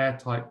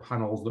airtight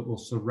panels that will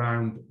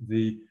surround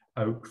the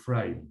oak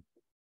frame.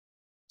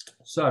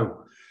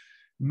 So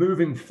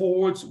moving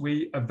forwards,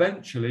 we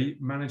eventually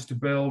managed to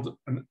build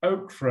an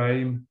oak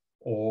frame,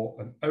 or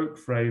an oak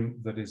frame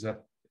that is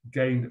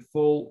gained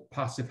full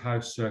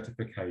Passivhaus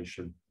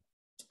certification.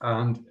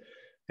 And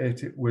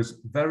it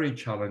was very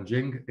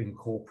challenging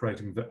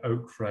incorporating the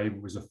oak frame.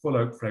 It was a full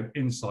oak frame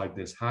inside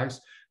this house.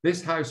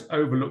 This house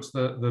overlooks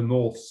the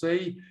North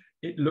Sea.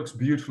 It looks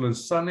beautiful and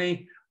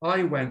sunny.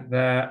 I went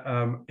there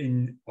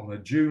on a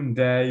June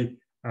day,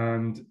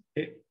 and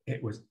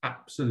it was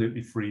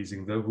absolutely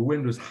freezing. The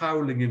wind was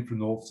howling in from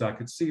the North Sea. I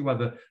could see where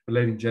the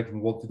lady and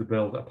gentleman wanted to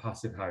build a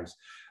passive house.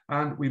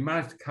 And we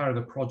managed to carry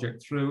the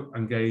project through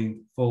and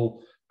gain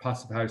full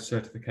Passivhaus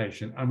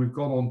certification. And we've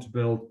gone on to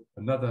build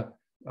another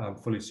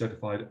fully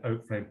certified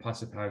oak frame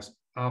passive house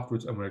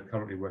afterwards. And we're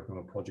currently working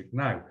on a project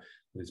now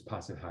that is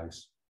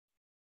Passivhaus.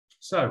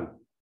 So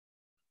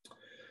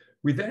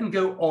We then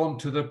go on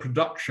to the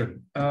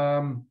production.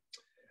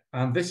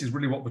 And this is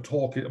really what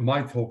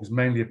my talk is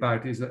mainly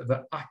about, is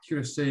the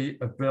accuracy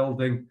of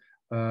building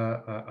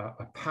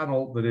a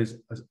panel that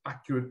is as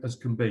accurate as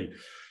can be.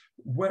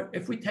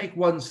 If we take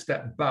one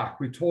step back,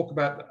 we talk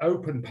about the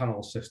open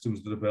panel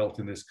systems that are built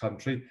in this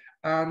country,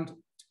 and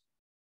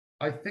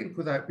I think,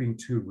 without being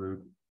too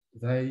rude,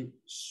 they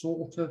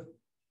sort of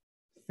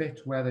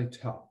fit where they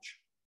touch.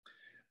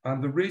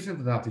 And the reason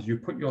for that is you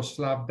put your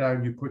slab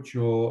down, you put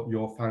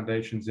your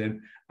foundations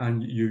in,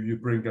 and you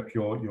bring up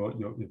your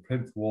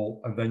plinth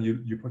wall, and then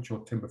you put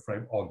your timber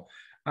frame on.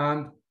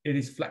 And it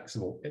is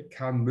flexible. It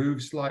can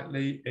move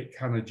slightly, it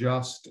can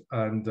adjust,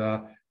 and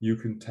you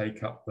can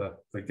take up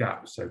the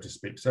gap, so to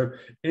speak. So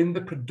in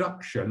the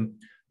production,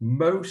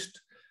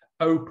 most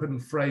open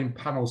frame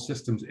panel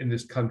systems in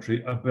this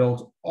country are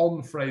built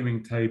on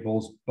framing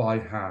tables by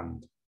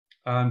hand.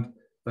 And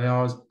they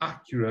are as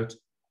accurate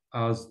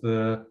as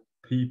the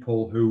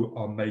people who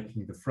are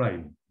making the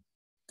frame.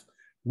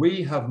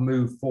 We have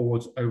moved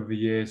forwards over the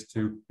years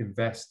to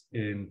invest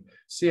in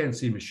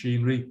CNC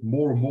machinery,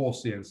 more and more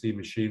CNC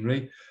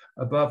machinery.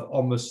 Above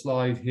on the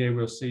slide here,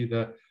 we'll see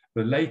the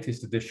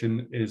latest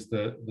addition is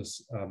the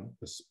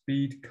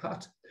speed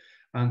cut,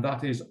 and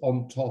that is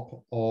on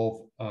top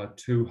of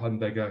two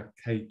Hundegger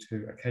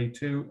K2, a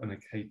K2 and a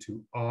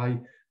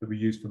K2i that we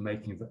use for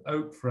making the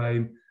oak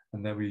frame,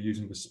 and then we're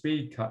using the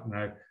speed cut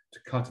now to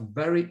cut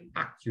very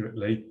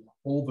accurately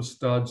all the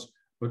studs,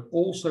 but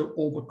also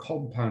all the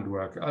compound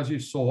work. As you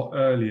saw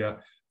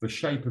earlier, the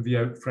shape of the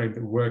oak frame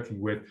that we're working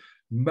with,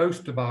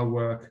 most of our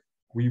work,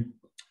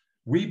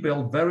 we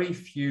build very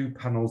few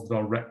panels that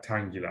are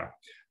rectangular.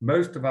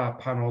 Most of our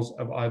panels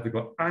have either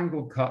got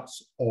angle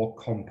cuts or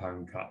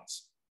compound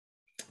cuts.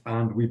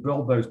 And we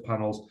build those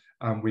panels,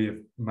 and we have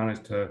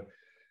managed to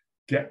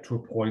get to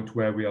a point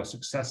where we are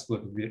successful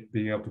at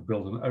being able to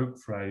build an oak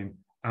frame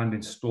and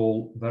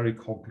install very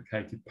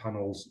complicated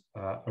panels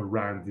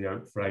around the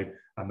oak frame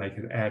and make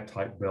an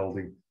airtight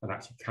building and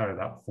actually carry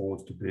that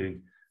forwards to being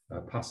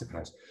a passive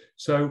house.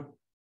 So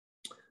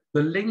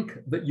the link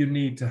that you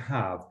need to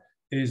have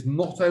is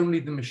not only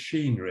the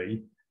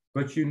machinery,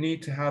 but you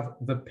need to have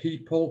the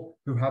people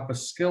who have the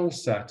skill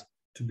set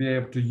to be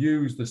able to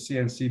use the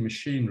CNC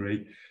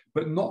machinery,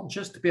 but not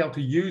just to be able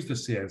to use the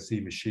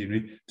CNC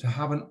machinery, to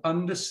have an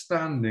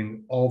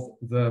understanding of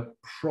the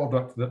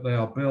product that they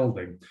are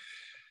building.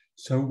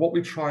 So what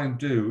we try and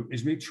do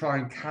is we try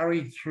and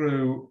carry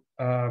through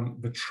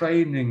the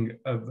training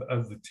of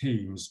the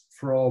teams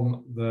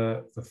from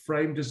the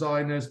frame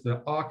designers,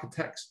 the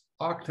architects.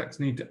 Architects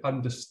need to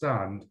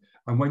understand,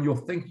 and when you're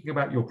thinking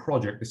about your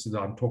project, this is,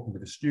 I'm talking to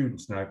the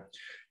students now,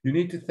 you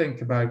need to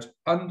think about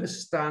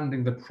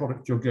understanding the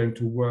product you're going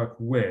to work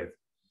with.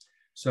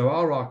 So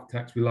our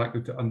architects, we like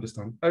them to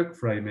understand oak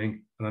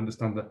framing and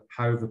understand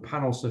how the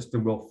panel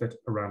system will fit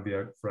around the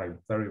oak frame.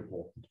 Very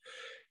important.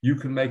 You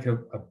can make a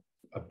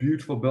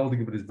beautiful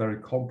building if it is very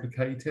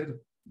complicated,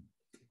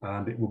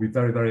 and it will be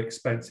very, very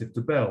expensive to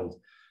build.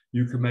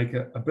 You can make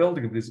a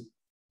building if it is,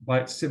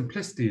 by its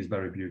simplicity, is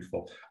very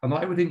beautiful. And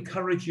I would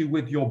encourage you,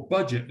 with your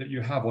budget that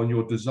you have on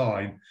your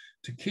design,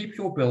 to keep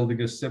your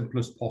building as simple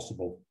as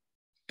possible.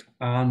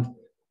 And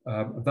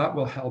that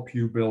will help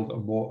you build a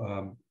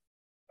more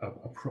a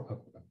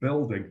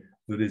building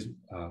that is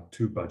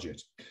to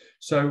budget.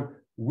 So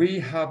we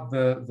have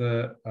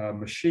the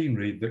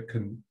machinery that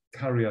can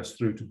carry us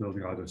through to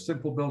building either a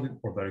simple building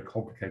or a very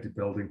complicated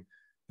building.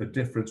 The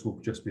difference will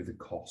just be the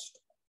cost.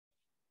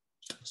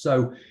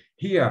 So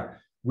here,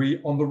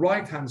 on the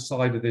right-hand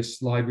side of this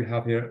slide, we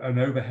have here an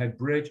overhead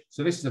bridge.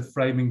 So this is a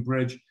framing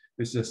bridge.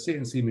 This is a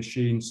CNC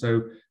machine.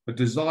 So the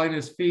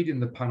designers feed in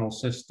the panel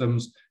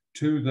systems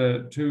to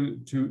the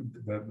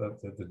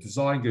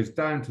design goes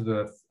down to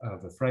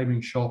the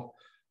framing shop.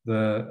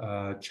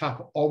 The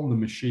chap on the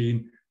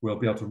machine will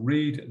be able to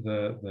read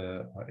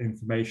the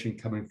information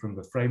coming from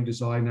the frame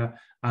designer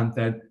and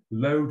then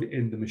load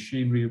in the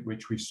machinery,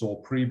 which we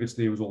saw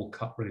previously was all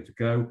cut ready to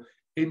go,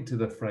 into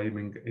the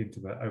framing, into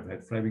the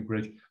overhead framing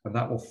bridge, and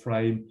that will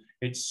frame.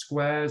 It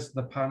squares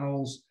the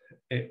panels.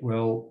 It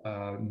will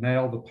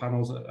nail the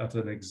panels at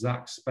an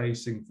exact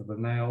spacing for the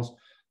nails.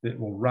 It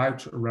will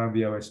route around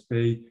the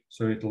OSB,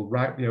 so it'll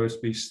route the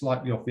OSB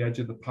slightly off the edge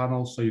of the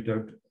panel, so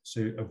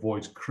it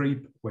avoids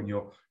creep when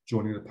you're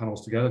joining the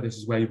panels together. This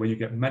is where when you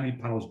get many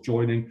panels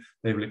joining,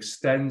 they will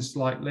extend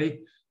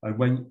slightly,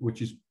 and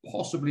which is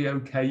possibly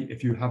okay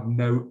if you have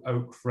no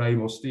oak frame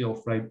or steel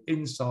frame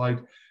inside.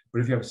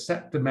 But if you have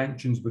set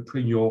dimensions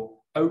between your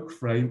oak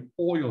frame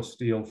or your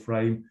steel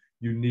frame,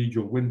 you need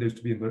your windows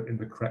to be in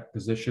the correct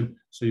position,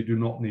 so you do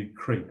not need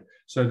creep.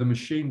 So the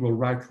machine will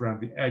route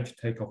around the edge,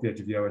 take off the edge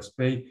of the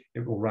OSB,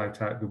 it will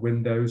route out the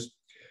windows.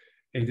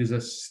 It is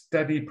a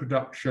steady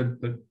production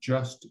that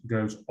just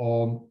goes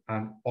on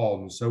and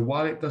on. So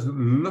while it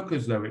doesn't look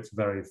as though it's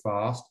very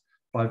fast,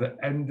 by the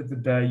end of the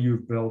day,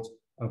 you've built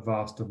a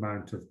vast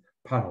amount of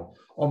panel.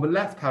 On the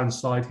left-hand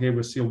side here,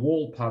 we'll see a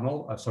wall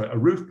panel, a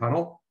roof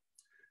panel.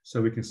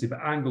 So we can see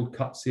the angled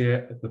cuts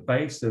here at the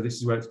base. So this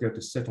is where it's going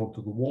to sit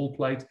onto the wall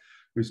plate.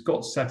 We've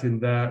got set in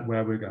there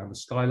where we're going to have a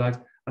skylight.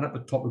 And at the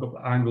top, we've got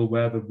the angle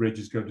where the ridge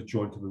is going to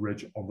join to the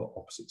ridge on the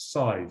opposite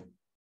side.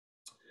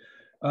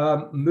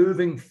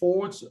 Moving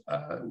forwards,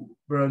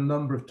 there are a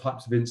number of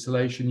types of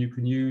insulation you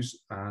can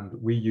use, and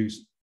we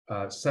use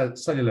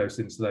cellulose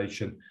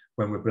insulation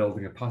when we're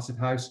building a passive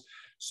house.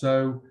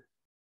 So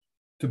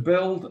to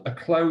build a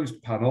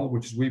closed panel,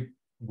 which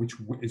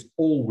is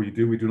all we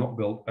do not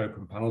build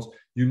open panels,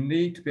 you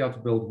need to be able to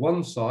build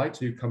one side,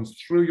 so it comes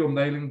through your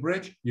nailing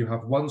bridge, you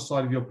have one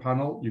side of your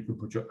panel, you can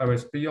put your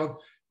OSB on,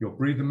 your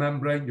breather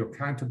membrane, your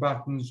counter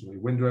battens, your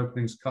window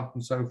openings cut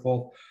and so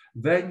forth.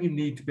 Then you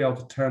need to be able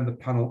to turn the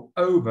panel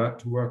over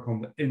to work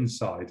on the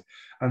inside.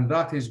 And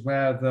that is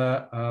where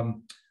the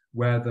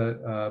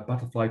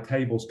butterfly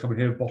tables come in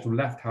here, bottom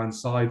left-hand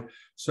side.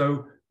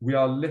 So we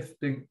are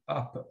lifting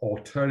up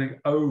or turning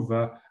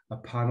over a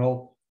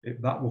panel.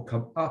 That will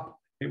come up,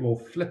 it will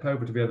flip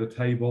over to the other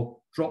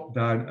table, drop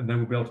down, and then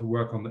we'll be able to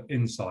work on the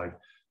inside.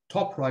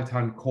 Top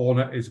right-hand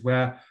corner is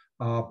where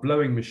our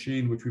blowing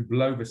machine, which we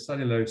blow the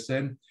cellulose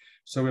in.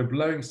 So we're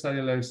blowing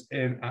cellulose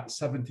in at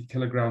 70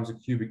 kilograms a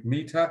cubic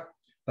meter.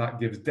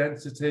 That gives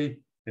density.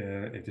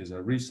 It is a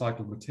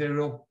recycled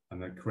material,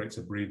 and it creates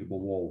a breathable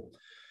wall.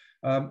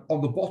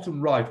 On the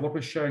bottom right, what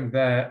we're showing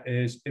there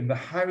is in the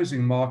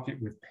housing market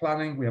with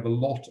planning, we have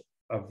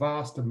a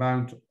vast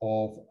amount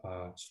of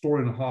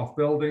story-and-a-half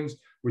buildings,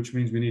 which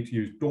means we need to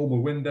use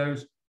dormer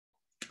windows.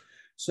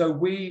 So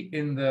we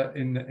in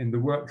the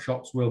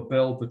workshops will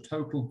build the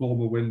total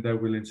dormer window,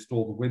 we'll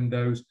install the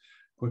windows,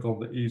 put on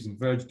the eaves and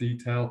verge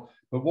detail.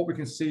 But what we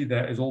can see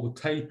there is all the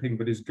taping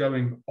that is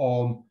going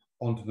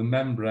onto the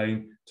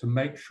membrane to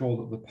make sure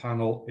that the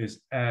panel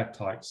is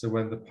airtight. So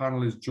when the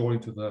panel is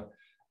joined to the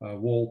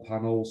wall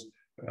panels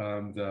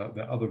and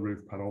the other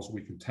roof panels,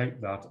 we can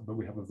tape that, but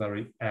we have a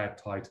very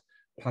airtight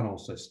panel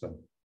system.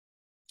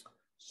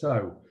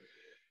 So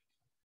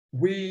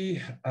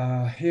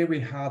here we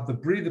have the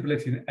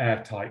breathability and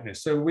airtightness.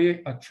 So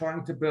we are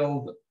trying to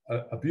build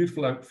a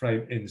beautiful oak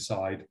frame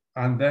inside,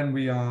 and then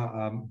we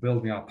are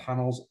building our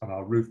panels and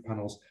our roof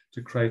panels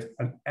to create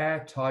an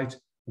airtight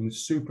and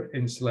super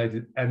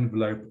insulated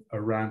envelope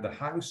around the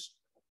house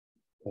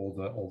or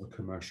the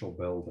commercial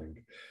building.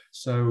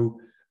 So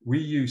we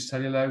use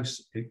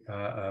cellulose,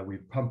 we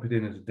pump it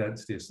in at a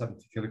density of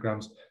 70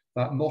 kilograms.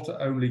 That not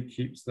only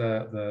keeps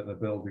the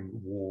building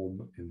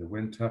warm in the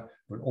winter,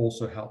 but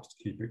also helps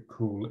to keep it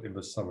cool in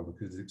the summer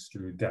because it's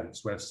extremely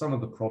dense, where some of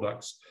the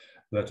products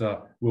that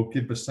will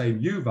give the same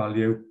U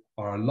value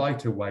are a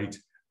lighter weight,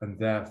 and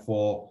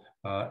therefore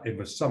in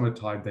the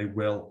summertime they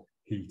will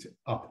heat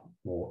up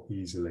more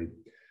easily.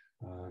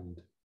 And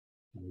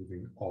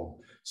moving on.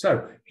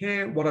 So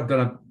here what I've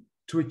done,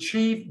 to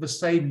achieve the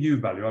same U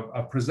value,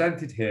 I've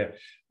presented here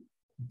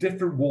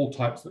different wall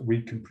types that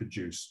we can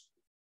produce.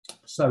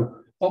 So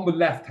on the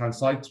left-hand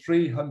side,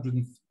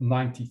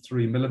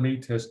 393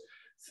 millimeters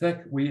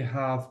thick, we've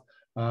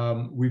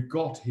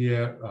got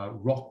here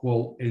rock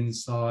wool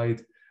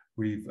inside.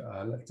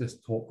 Let's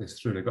just talk this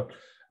through. They've got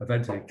a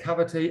ventilated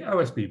cavity,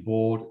 OSB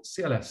board,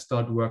 CLS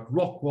stud work,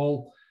 rock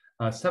wool,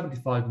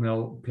 75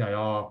 mil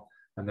PIR,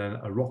 and then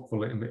a rock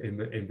wool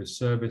in the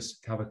service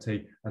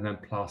cavity, and then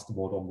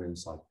plasterboard on the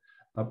inside.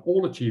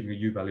 All achieving a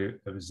U value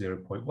of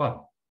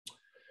 0.1.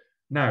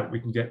 Now we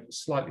can get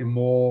slightly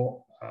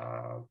more,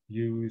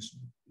 use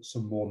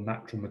some more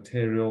natural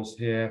materials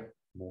here,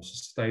 more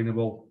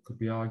sustainable, could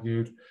be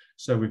argued.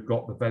 So we've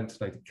got the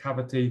ventilated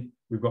cavity,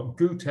 we've got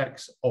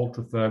Gutex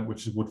Ultra Firm,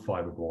 which is wood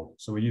fiber board.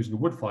 So we're using a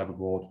wood fiber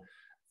board,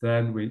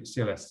 then we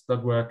CLS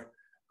stud-work,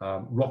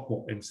 rock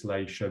wool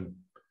insulation,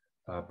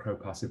 pro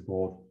passive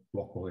board,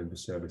 rock wool in the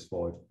service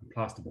void, and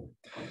plasterboard.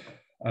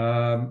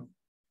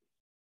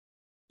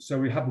 So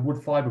we have a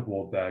wood fiber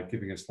board there,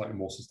 giving us slightly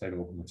more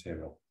sustainable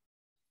material.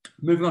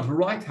 Moving on to the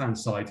right-hand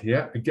side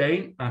here,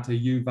 again at a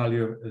U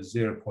value of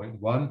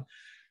 0.1,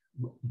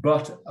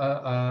 but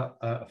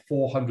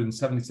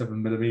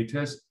 477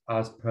 millimeters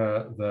as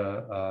per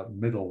the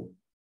middle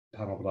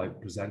panel that I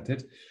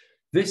presented.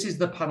 This is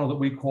the panel that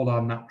we call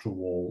our natural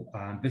wall,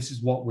 and this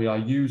is what we are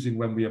using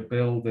when we are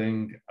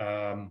building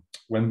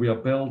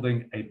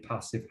a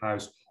passive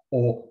house,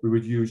 or we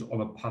would use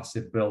on a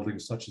passive building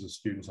such as the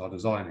students are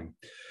designing.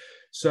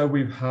 So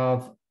we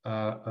have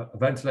a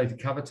ventilated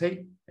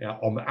cavity.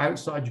 On the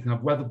outside, you can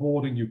have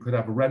weatherboarding, you could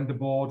have a render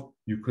board,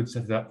 you could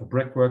set it up for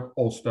brickwork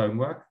or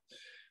stonework.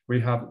 We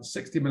have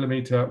 60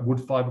 millimeter wood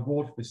fiber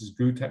board. This is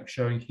Gutex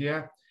showing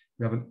here.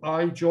 We have an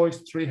I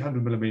joist,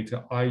 300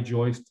 millimeter I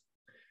joist.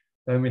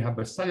 Then we have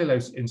a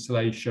cellulose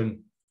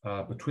insulation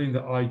between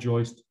the I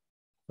joist,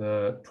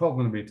 the 12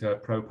 millimeter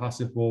pro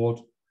passive board,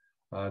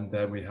 and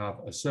then we have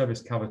a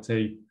service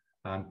cavity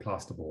and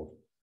plasterboard.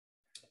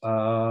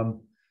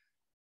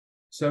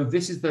 So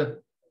this is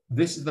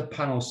the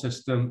panel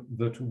system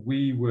that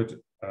we would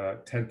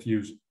tend to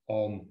use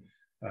on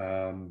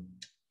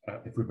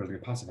if we're building a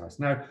passive house.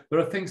 Now, there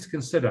are things to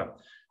consider.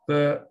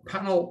 The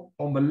panel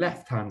on the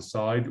left-hand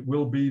side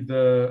will be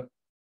the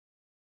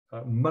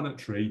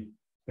monetary,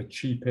 the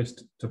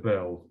cheapest to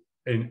build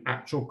in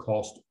actual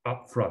cost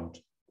up front.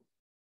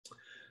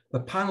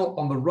 The panel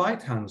on the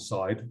right-hand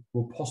side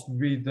will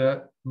possibly be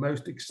the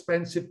most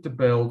expensive to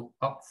build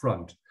up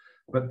front.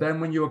 But then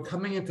when you are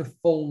coming into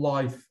full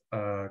life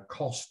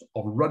cost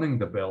of running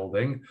the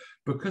building,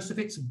 because of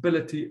its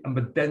ability and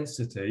the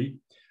density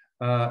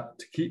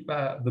to keep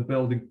the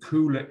building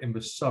cooler in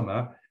the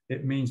summer,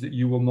 it means that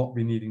you will not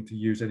be needing to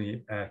use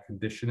any air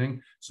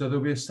conditioning. So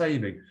there'll be a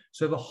saving.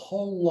 So the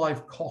whole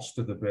life cost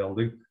of the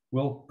building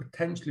will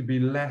potentially be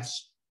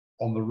less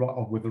on the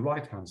right with the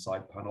right-hand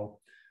side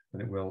panel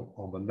than it will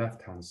on the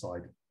left-hand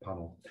side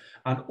panel.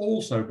 And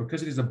also,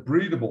 because it is a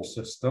breathable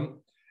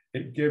system,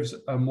 it gives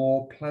a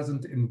more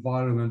pleasant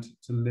environment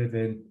to live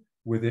in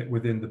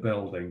within the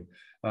building.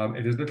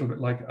 It is a little bit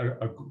like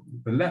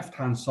the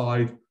left-hand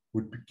side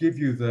would give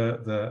you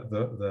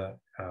the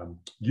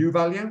U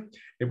value.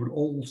 It would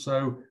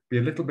also be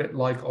a little bit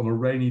like on a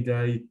rainy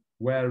day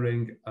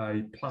wearing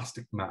a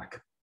plastic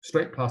Mac,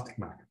 straight plastic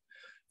Mac.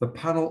 The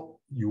panel,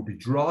 you'll be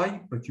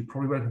dry, but you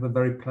probably won't have a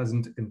very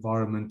pleasant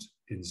environment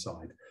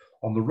inside.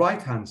 On the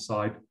right-hand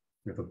side,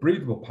 we have a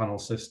breathable panel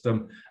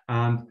system,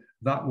 and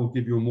that will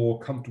give you a more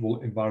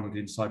comfortable environment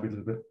inside,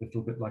 a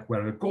little bit like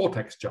wearing a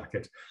Gore-Tex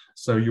jacket.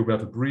 So you'll be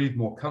able to breathe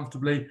more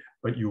comfortably,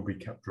 but you'll be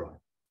kept dry.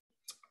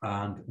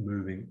 And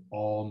moving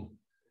on.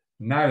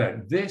 Now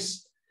then,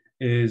 this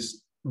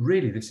is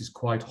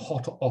quite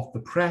hot off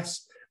the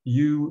press.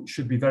 You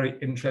should be very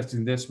interested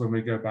in this when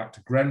we go back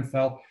to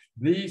Grenfell.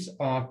 These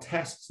are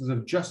tests that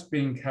have just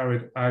been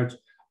carried out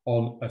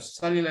on a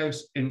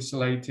cellulose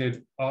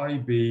insulated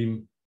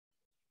I-beam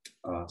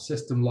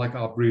system like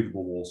our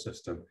breathable wall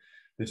system.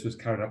 This was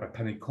carried out by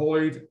Penny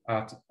Coyd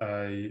at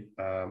a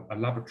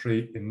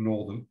laboratory in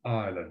Northern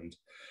Ireland.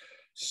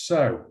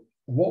 So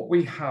what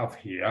we have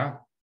here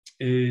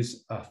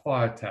is a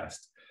fire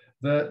test.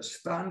 The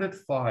standard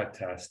fire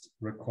test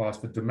requires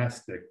for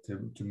domestic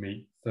to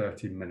meet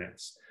 30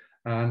 minutes.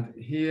 And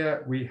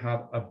here we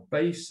have a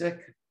basic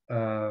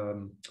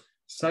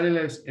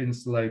cellulose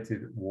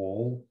insulated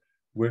wall,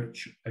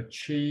 which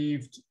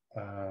achieved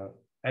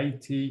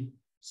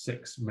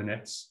 86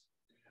 minutes,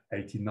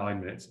 89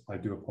 minutes, I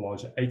do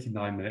apologize,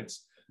 89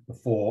 minutes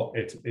before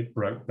it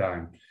broke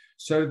down.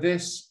 So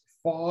this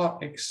far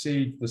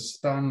exceeds the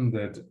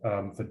standard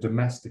for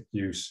domestic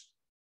use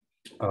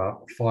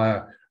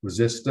fire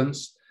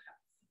resistance.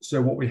 So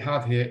what we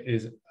have here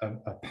is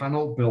a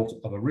panel built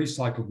of a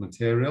recycled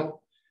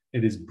material.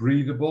 It is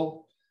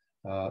breathable,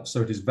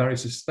 so it is very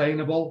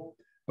sustainable,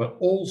 but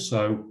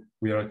also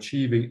we are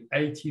achieving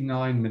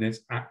 89 minutes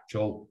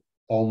actual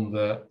on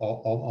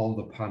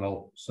the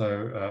panel,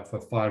 so for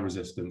fire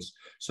resistance.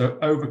 So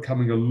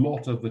overcoming a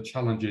lot of the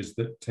challenges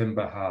that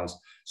timber has.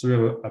 So we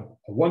have a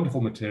wonderful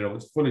material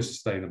that's fully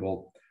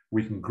sustainable.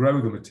 We can grow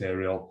the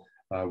material.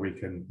 We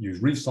can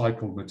use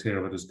recycled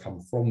material that has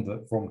come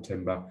from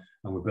timber,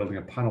 and we're building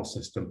a panel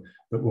system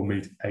that will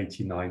meet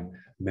 89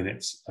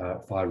 minutes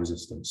fire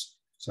resistance.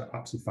 So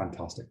absolutely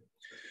fantastic.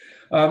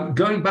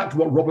 Going back to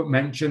what Robert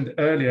mentioned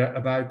earlier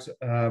about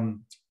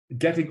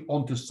getting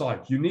onto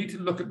site, you need to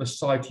look at the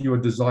site you are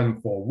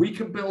designing for. We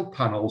can build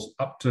panels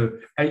up to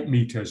 8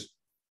 meters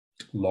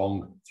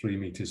long, 3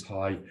 meters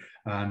high,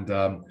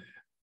 and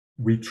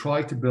we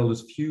try to build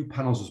as few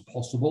panels as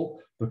possible,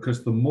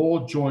 because the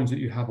more joins that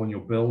you have on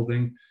your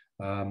building,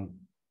 the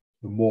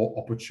more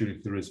opportunity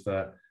there is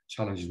for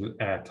challenges with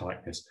air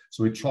tightness.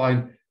 So we try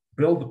and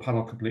build the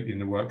panel completely in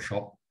the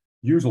workshop,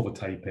 use all the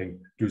taping,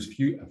 do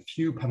a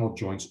few panel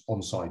joints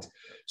on site.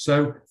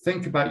 So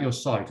think about your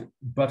site.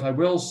 But I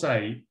will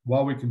say,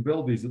 while we can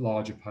build these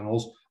larger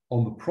panels,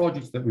 on the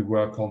projects that we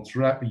work on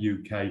throughout the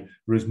UK,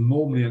 there is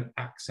normally an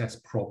access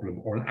problem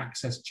or an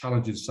access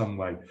challenge in some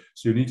way.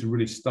 So you need to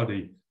really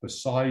study the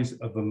size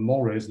of the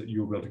lorries that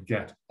you'll be able to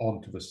get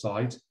onto the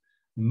site.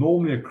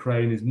 Normally a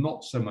crane is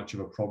not so much of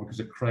a problem, because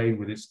a crane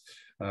with its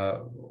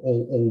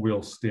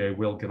all-wheel steer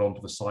will get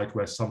onto the site,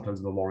 where sometimes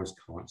the lorries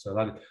can't. So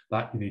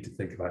that you need to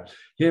think about.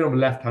 Here on the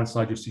left-hand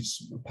side, you'll see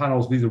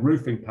panels. These are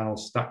roofing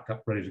panels stacked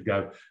up, ready to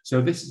go.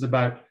 So this is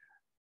about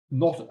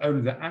not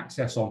only the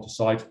access onto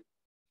site,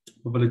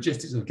 but the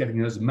logistics of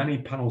getting as many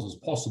panels as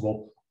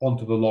possible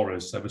onto the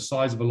lorries. So the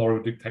size of a lorry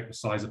will dictate the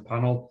size of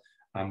panel,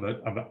 and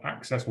the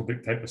access will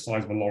dictate the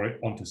size of a lorry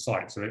onto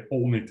site. So they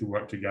all need to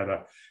work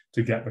together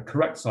to get the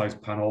correct size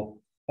panel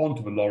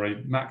onto the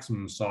lorry,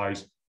 maximum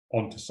size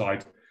onto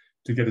site,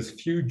 to get as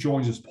few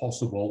joins as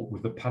possible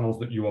with the panels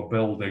that you are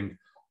building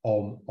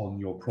on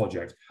your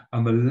project.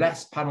 And the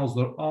less panels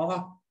there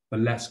are, the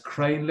less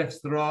crane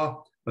lifts there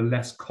are, the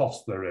less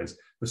cost there is,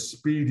 the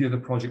speedier the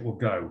project will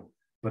go.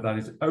 But that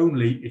is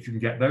only if you can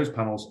get those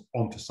panels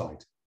onto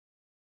site.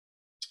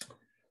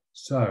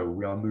 So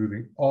we are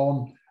moving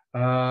on.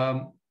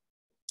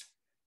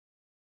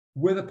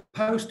 With a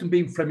post and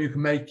beam frame, you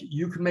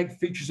can make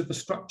features of the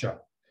structure.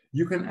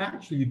 You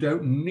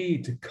don't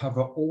need to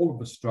cover all of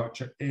the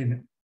structure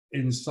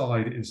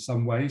inside in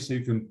some way. So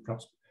you can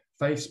perhaps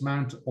face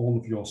mount all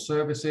of your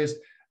services.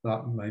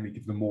 That maybe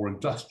give them a more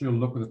industrial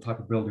look at the type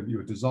of building that you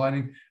are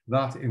designing.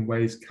 That in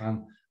ways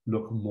can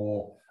look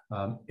more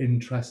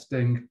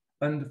interesting.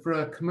 And for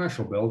a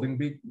commercial building,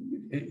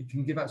 it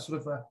can give that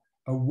sort of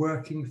a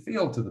working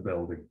feel to the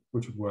building,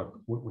 which would work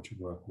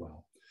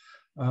well.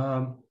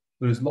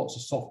 There's lots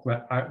of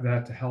software out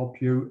there to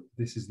help you.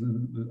 This is,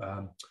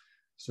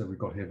 so we've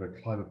got here the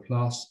Climate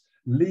Plus.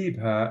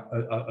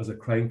 Liebherr, as a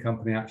crane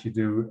company, actually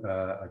do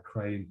a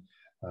crane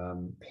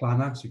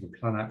planner, so you can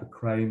plan out the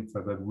crane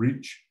for the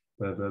reach,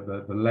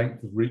 the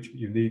length of reach that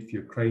you need for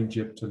your crane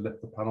jib to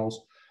lift the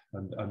panels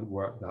and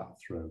work that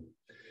through.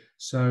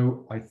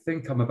 So I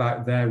think I'm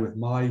about there with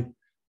my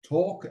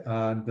talk,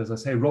 and as I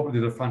say, Robert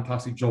did a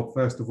fantastic job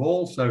first of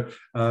all, so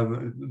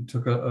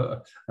took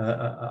up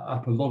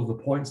a lot of the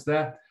points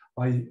there.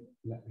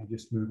 Let me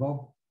just move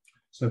on.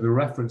 So the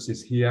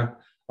references here,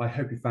 I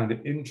hope you found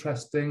it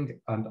interesting,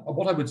 and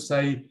what I would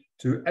say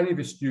to any of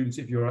the students,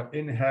 if you're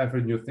in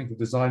Hereford and you're thinking of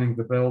designing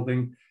the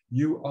building,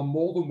 you are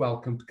more than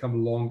welcome to come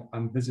along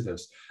and visit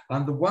us.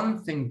 And the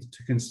one thing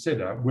to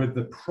consider with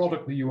the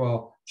product that you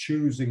are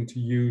choosing to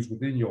use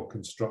within your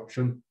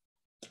construction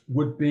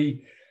would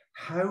be,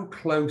 how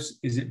close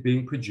is it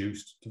being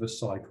produced to the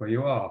site where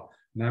you are?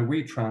 Now,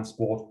 we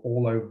transport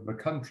all over the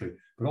country,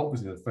 but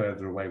obviously the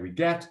further away we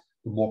get,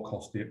 the more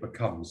costly it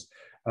becomes.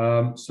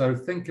 So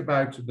think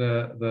about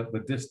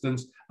the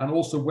distance and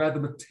also where the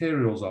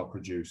materials are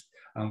produced.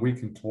 And we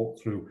can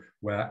talk through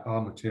where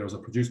our materials are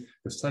produced.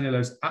 The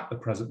cellulose at the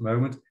present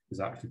moment is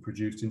actually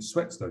produced in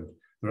Switzerland.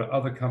 There are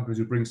other companies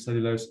who bring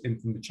cellulose in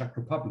from the Czech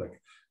Republic.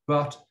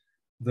 But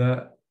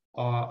there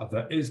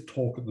is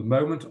talk at the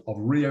moment of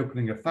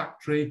reopening a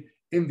factory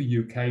in the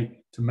UK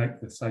to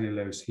make the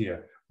cellulose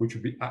here, which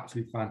would be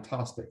absolutely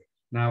fantastic.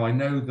 Now, I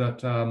know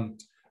that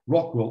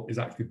Rockwool is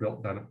actually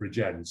built down at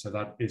Bridgend, so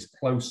that is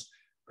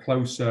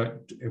closer,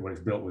 well,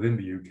 it's built within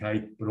the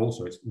UK, but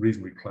also it's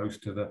reasonably close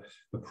to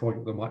the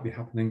project that might be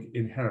happening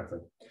in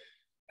Hereford.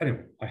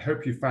 Anyway, I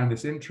hope you found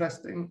this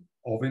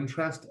of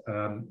interest.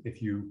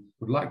 If you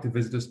would like to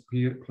visit us,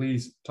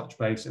 please touch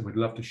base, and we'd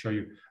love to show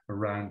you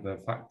around the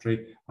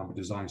factory and the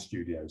design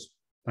studios.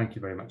 Thank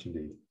you very much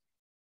indeed.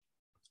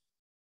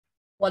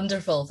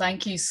 Wonderful.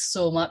 Thank you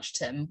so much,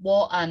 Tim.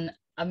 What an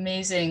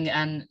amazing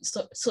and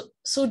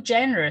so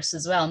generous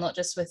as well, not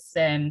just with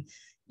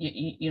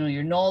you know,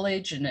 your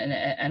knowledge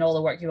and all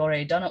the work you've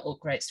already done at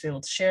Oakrights to be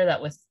able to share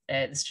that with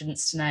the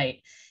students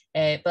tonight,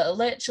 but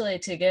literally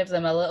to give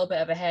them a little bit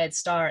of a head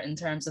start in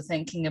terms of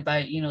thinking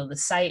about, you know, the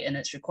site and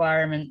its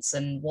requirements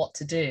and what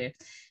to do.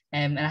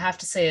 And I have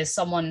to say, as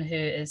someone who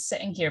is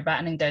sitting here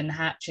battening down the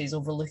hatches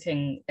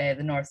overlooking the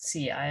North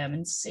Sea, I am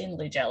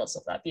insanely jealous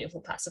of that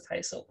beautiful passive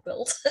house Oak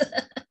built.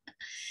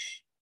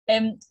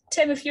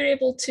 Tim, if you're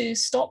able to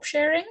stop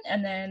sharing,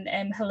 and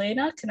then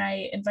Helena, can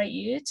I invite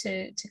you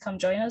to come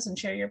join us and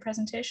share your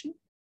presentation?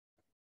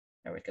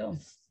 There we go.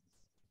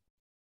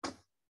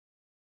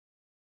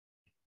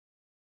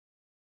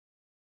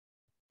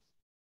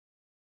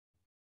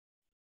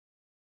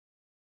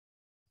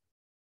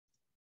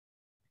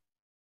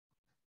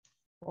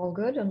 All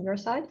good on your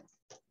side?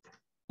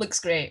 Looks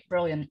great,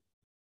 brilliant.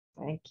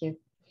 Thank you.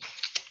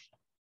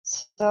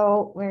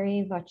 So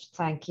very much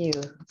thank you.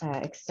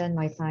 Extend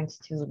my thanks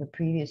to the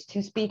previous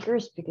two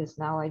speakers, because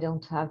now I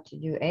don't have to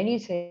do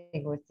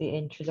anything with the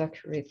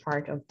introductory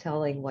part of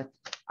telling what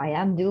I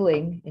am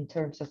doing in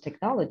terms of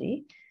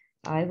technology.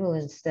 I will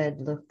instead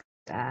look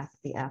at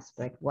the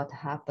aspect, what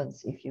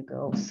happens if you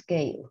go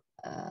scale,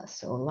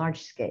 so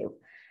large scale,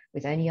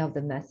 with any of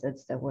the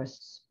methods that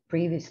was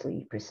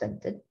previously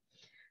presented.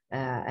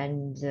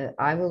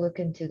 I will look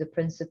into the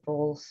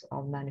principles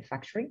of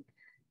manufacturing,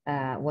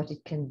 what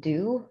it can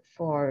do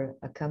for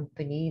a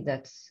company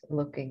that's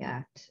looking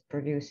at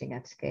producing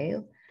at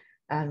scale,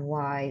 and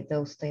why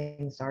those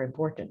things are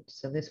important.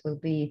 So this will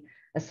be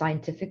a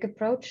scientific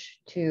approach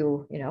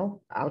to, you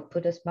know,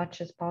 output as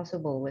much as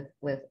possible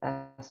with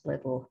as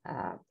little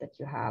that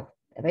you have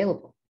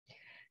available.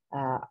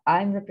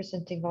 I'm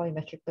representing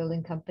volumetric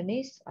building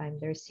companies. I'm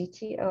their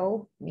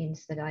CTO,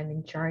 means that I'm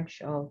in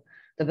charge of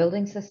the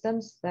building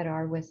systems that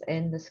are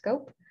within the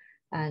scope.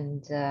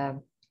 And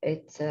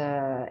it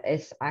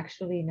is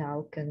actually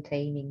now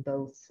containing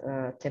both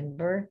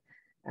timber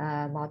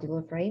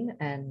modular frame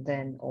and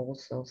then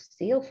also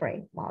steel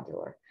frame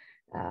modular.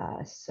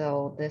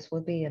 So this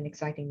will be an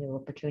exciting new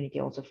opportunity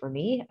also for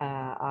me.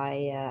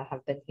 I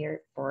have been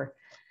here for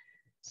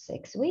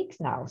 6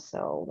 weeks now,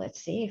 so let's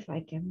see if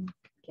I can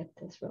get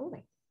this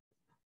rolling.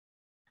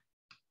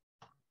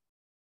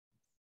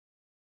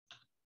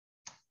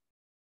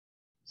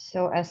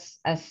 So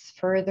as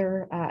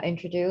further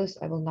introduced,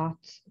 I will not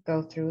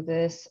go through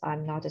this.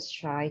 I'm not as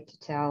shy to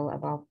tell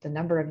about the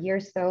number of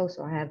years though.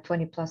 So I have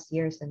 20+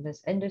 years in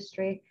this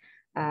industry.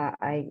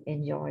 I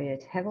enjoy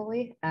it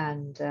heavily,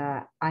 and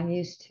I'm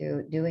used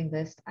to doing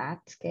this at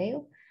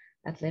scale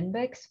at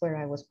Lindbäcks, where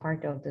I was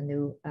part of the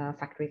new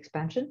factory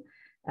expansion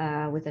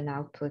with an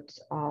output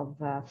of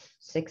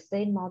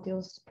 16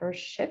 modules per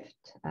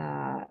shift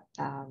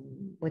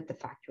with the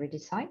factory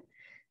design.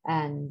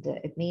 And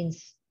it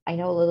means I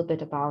know a little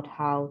bit about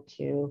how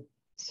to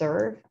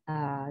serve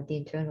the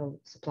internal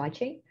supply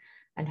chain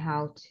and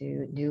how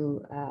to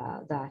do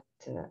that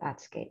at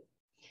scale.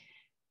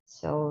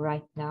 So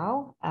right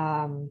now,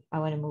 I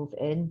want to move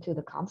into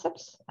the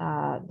concepts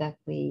that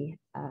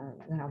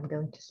I'm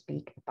going to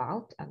speak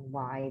about and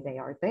why they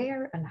are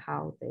there and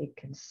how they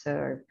can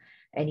serve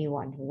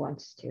anyone who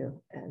wants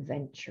to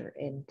venture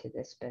into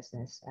this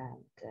business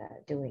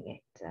and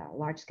doing it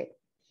large scale.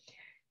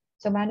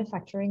 So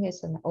manufacturing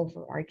is an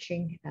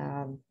overarching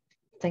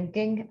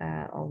thinking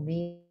of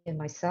me and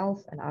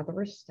myself and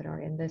others that are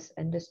in this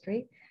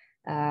industry.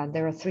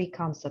 There are three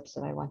concepts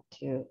that I want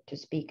to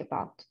speak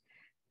about.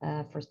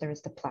 First, there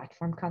is the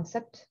platform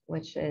concept,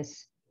 which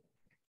is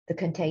the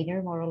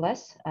container, more or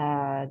less,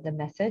 the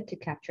method to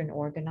capture and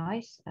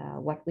organize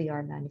what we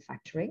are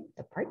manufacturing,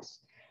 the parts.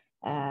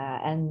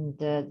 And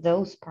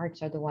those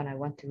parts are the one I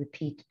want to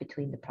repeat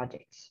between the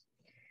projects.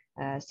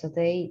 So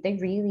they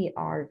really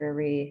are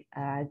very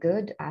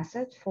good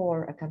asset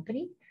for a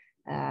company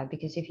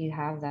because if you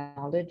have that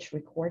knowledge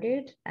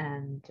recorded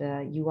and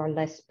you are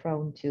less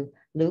prone to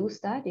lose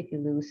that if you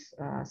lose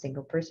a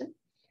single person.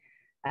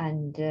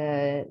 And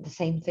the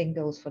same thing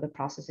goes for the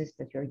processes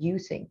that you're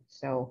using.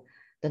 So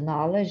the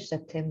knowledge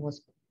that Tim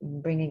was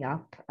bringing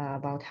up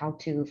about how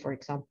to, for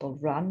example,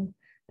 run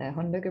a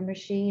Hunberger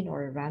machine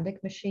or a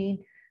Randic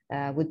machine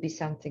would be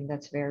something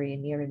that's very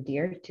near and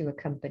dear to a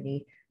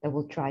company that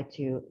will try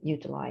to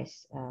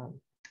utilize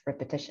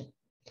repetition.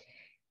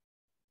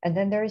 And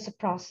then there is a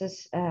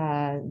process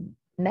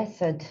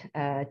method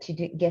to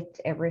get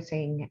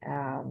everything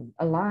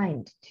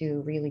aligned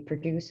to really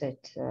produce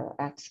it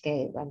at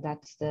scale. And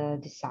that's the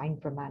design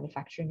for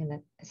manufacturing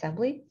and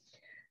assembly.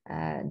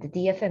 The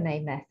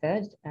DFMA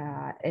method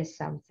is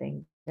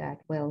something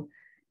that will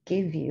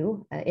give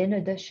you, in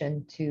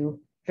addition to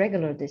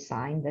regular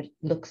design that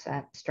looks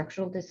at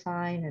structural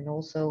design and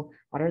also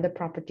what are the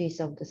properties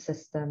of the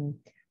system,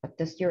 what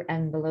does your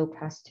envelope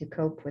has to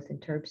cope with in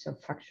terms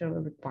of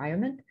functional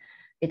requirement.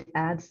 It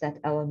adds that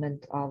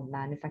element of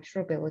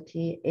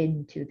manufacturability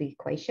into the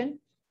equation.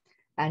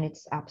 And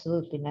it's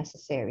absolutely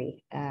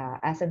necessary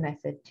as a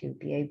method to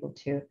be able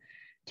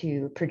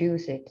to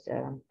produce it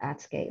at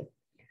scale.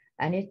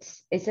 And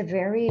it's a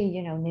very,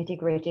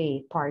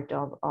 nitty-gritty part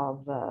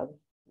of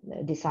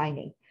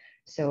designing.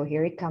 So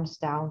here it comes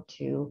down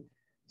to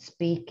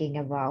speaking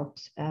about,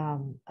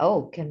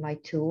 can my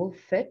tool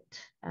fit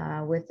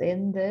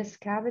within this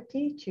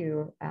cavity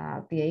to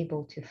be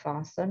able to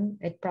fasten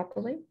it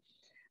properly?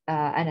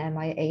 And am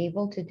I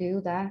able to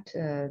do that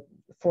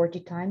 40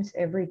 times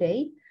every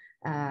day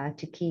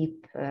to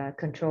keep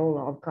control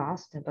of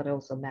cost, but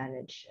also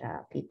manage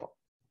people?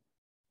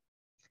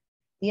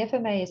 The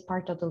FMA is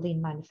part of the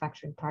lean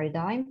manufacturing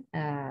paradigm,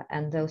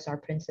 and those are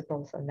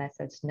principles and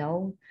methods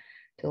known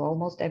to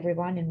almost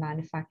everyone in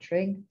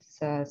manufacturing.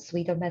 It's a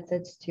suite of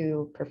methods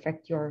to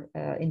perfect your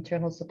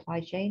internal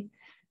supply chain.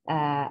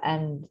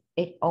 And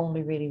it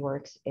only really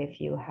works if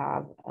you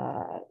have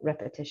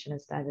repetition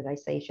and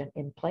standardization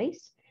in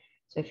place.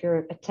 So if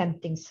you're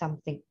attempting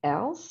something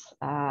else,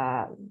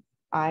 I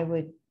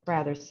would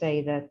rather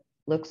say that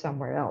look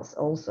somewhere else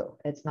also.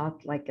 It's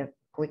not like a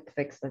quick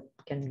fix that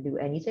can do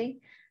anything.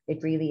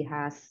 It really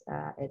has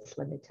its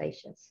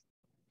limitations.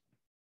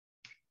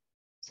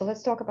 So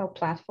let's talk about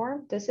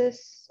platform. This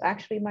is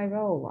actually my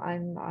role.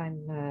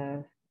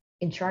 I'm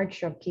in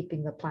charge of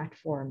keeping the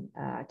platform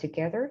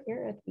together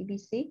here at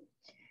BBC.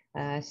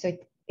 So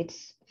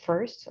it's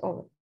first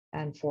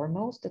and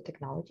foremost the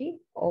technology,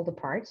 all the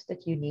parts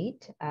that you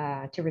need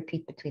to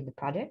repeat between the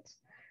projects.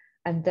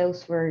 And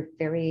those were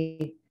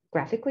very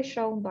graphically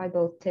shown by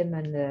both Tim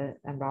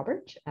and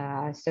Robert.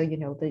 So,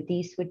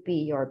 these would be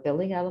your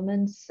building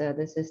elements.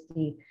 This is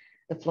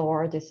the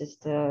floor, this is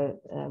the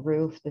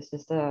roof, this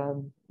is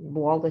the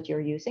wall that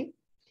you're using.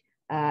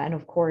 And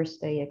of course,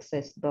 they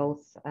exist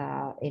both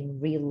in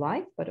real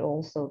life, but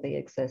also they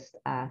exist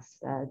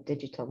as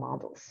digital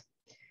models.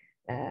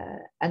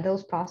 And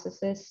those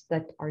processes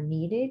that are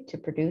needed to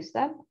produce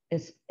them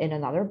is in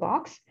another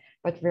box,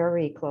 but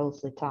very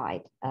closely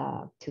tied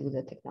to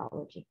the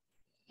technology.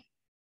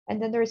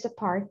 And then there is a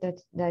part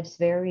that's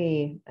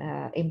very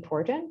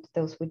important.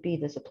 Those would be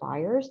the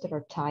suppliers that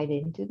are tied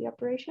into the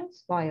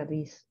operations via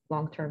these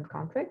long-term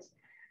contracts,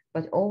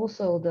 but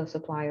also the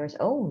supplier's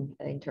own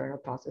internal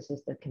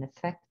processes that can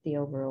affect the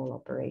overall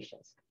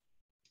operations.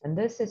 And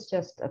this is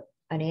just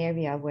an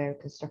area where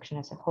construction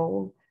as a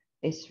whole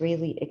is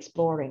really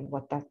exploring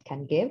what that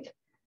can give.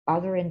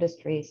 Other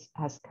industries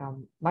has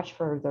come much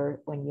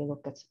further when you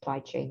look at supply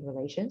chain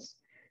relations.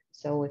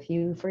 So if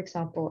you, for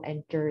example,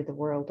 enter the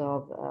world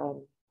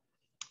of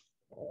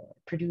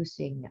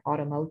producing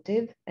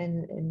automotive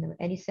in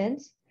any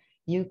sense,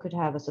 you could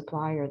have a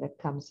supplier that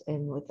comes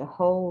in with a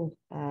whole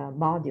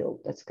module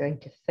that's going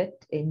to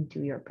fit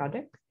into your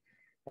product.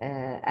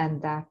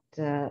 And that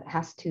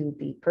has to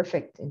be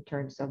perfect in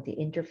terms of the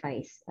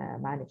interface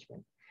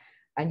management.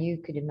 And you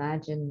could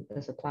imagine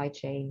the supply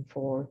chain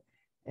for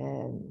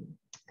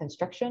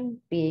construction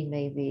being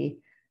maybe,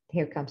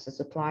 here comes a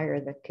supplier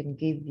that can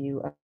give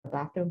you a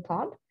bathroom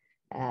pod.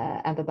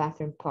 And the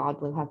bathroom pod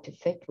will have to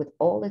fit with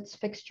all its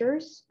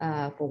fixtures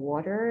for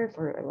water,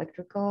 for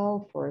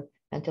electrical, for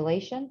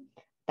ventilation.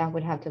 that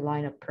would have to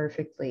line up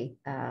perfectly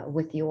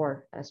with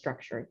your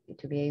structure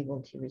to be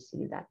able to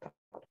receive that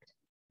product.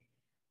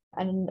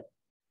 And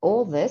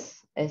all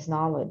this is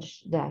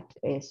knowledge that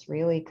is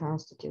really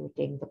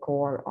constituting the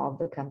core of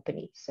the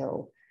company.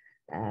 So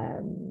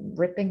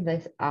ripping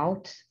this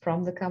out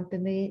from the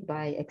company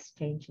by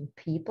exchanging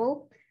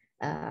people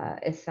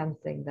is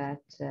something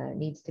that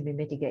needs to be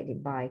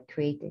mitigated by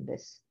creating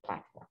this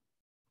platform.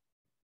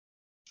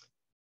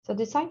 So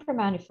design for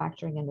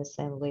manufacturing and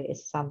assembly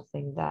is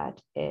something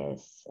that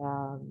is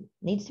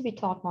needs to be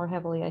taught more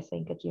heavily, I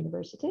think, at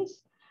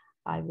universities.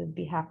 I would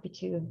be happy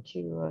to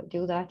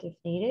do that if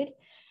needed.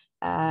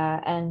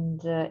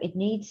 It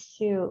needs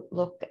to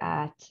look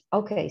at,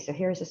 okay, so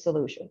here's a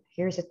solution.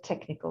 Here's a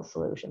technical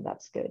solution,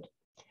 that's good.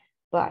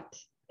 But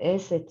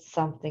is it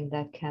something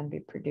that can be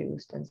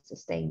produced and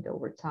sustained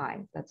over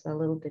time? That's a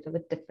little bit of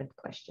a different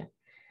question.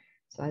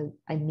 So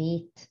I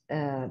meet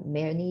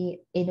many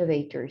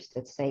innovators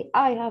that say,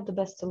 I have the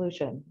best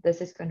solution.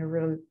 This is going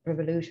to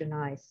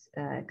revolutionize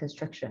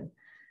construction.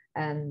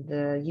 And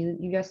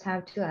you just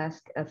have to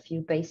ask a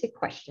few basic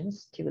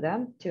questions to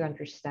them to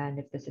understand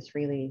if this is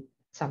really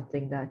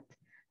something that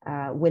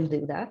will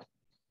do that.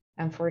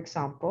 And for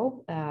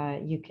example,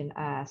 you can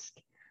ask,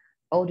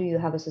 oh, do you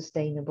have a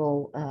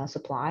sustainable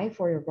supply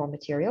for your raw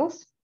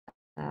materials?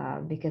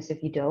 Because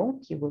if you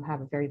don't, you will have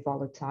a very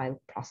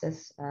volatile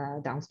process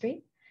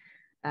downstream.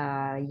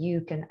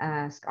 You can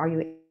ask, are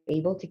you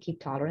able to keep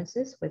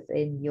tolerances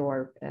within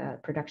your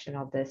production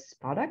of this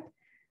product?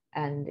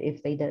 And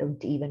if they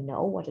don't even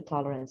know what a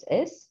tolerance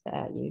is,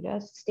 you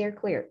just steer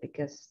clear,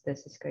 because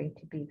this is going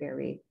to be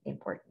very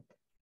important.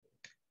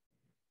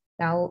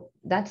 Now,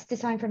 that's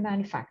design for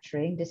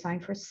manufacturing. Design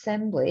for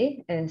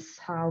assembly is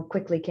how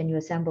quickly can you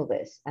assemble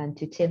this? And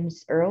to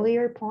Tim's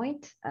earlier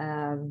point,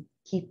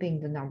 keeping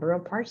the number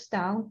of parts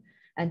down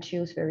and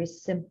choose very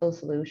simple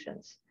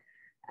solutions.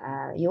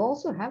 You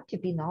also have to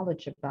be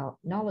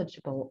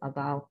knowledgeable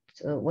about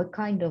what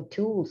kind of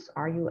tools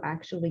are you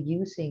actually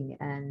using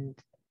and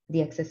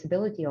the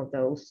accessibility of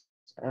those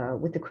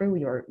with the crew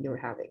you're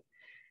having.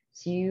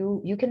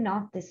 So you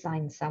cannot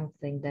design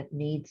something that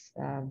needs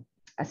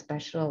a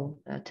special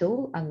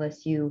tool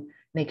unless you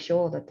make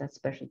sure that that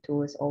special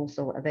tool is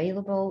also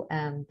available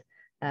and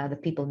the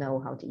people know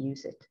how to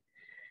use it.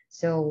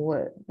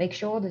 So make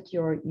sure that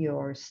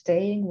you're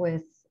staying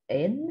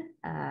within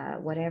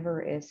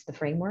whatever is the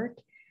framework,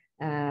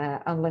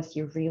 unless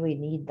you really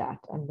need that,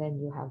 and then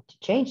you have to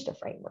change the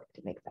framework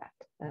to make that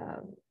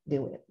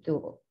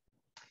doable.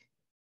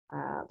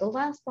 The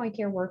last point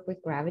here, work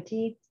with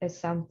gravity, is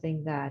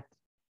something that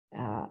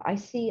I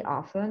see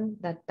often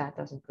that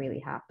doesn't really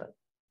happen.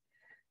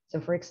 So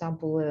for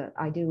example,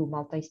 I do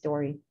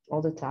multi-story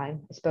all the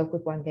time. I spoke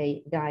with one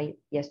guy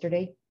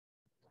yesterday,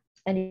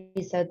 and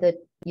he said that,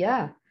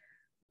 yeah,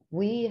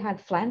 we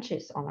had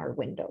flanges on our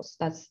windows.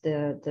 That's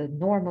the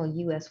normal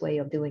US way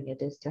of doing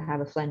it, is to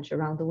have a flange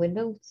around the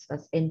windows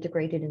that's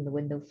integrated in the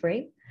window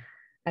frame.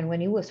 And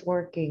when he was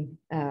working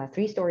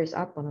 3 stories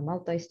up on a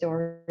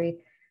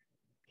multi-story,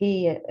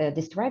 he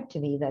described to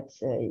me that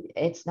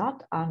it's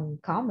not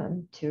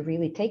uncommon to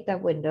really take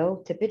that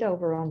window, tip it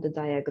over on the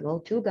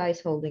diagonal, 2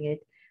 guys holding it,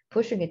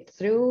 pushing it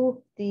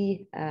through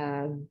the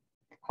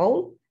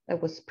hole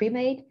that was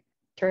pre-made,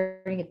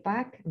 turning it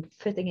back and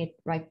fitting it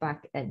right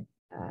back in.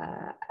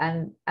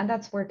 And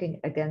that's working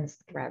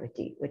against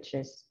gravity, which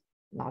is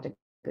not a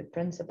good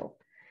principle.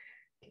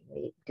 Can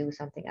we do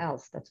something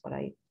else? That's what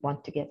I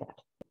want to get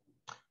at.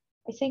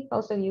 I think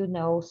most of you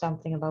know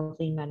something about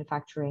lean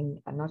manufacturing.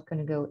 I'm not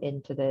going to go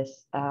into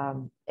this.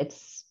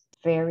 It's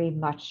very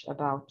much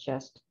about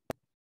just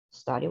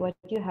study what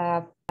you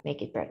have,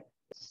 make it better.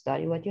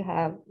 Study what you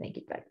have, make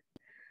it better.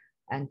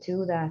 And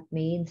 2, that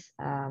means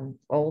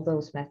all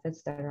those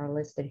methods that are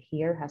listed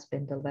here has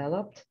been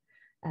developed.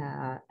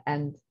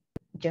 And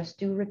just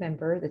do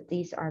remember that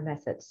these are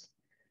methods.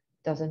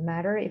 Doesn't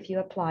matter if you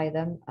apply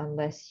them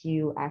unless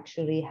you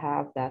actually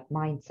have that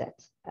mindset.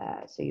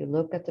 So you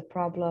look at the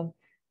problem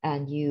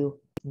and you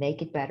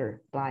make it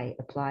better by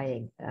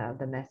applying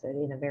the method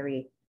in a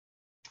very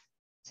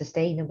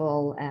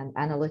sustainable and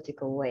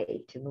analytical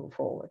way to move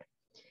forward.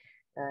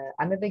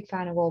 I'm a big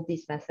fan of all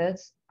these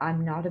methods.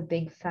 I'm not a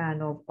big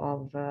fan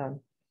of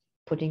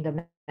putting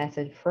the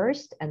method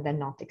first and then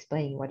not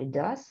explaining what it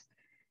does.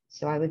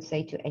 So I would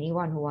say to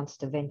anyone who wants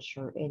to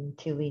venture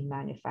into lean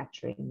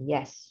manufacturing,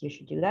 yes, you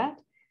should do that.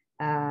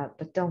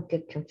 But don't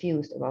get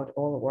confused about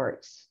all the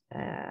words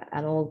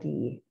and all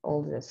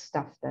the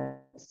stuff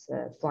that's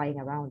flying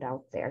around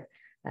out there,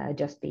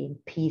 just being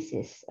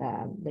pieces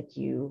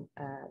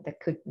that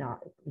could not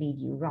lead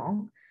you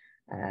wrong.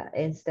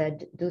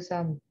 Instead, do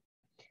some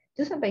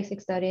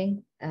basic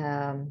studying.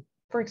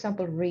 For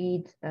example,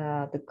 read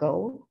The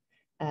Goal,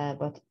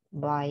 but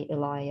by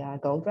Elijah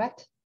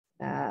Goldratt,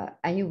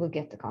 and you will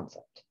get the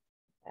concept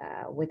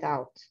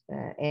without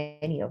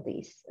any of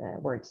these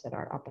words that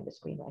are up on the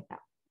screen right now.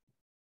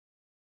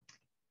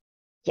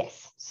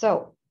 Yes,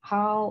 so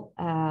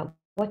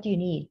what do you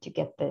need to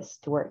get this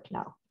to work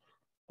now?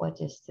 What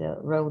is the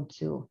road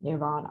to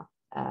nirvana?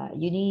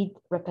 You need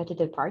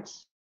repetitive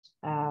parts.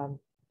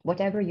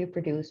 whatever you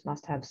produce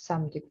must have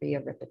some degree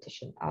of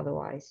repetition.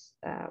 Otherwise,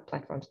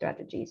 platform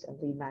strategies and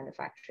lean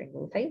manufacturing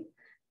will fail.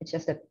 It's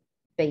just a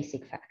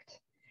basic fact.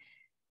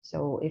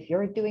 So if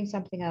you're doing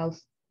something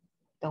else,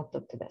 don't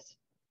look to this.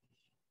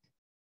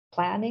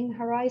 Planning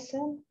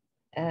horizon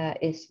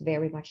is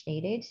very much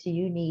needed. So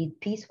you need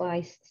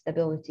piecewise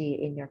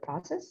stability in your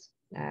process.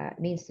 It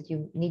means that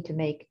you need to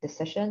make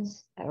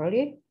decisions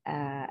early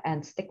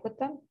and stick with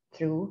them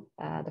through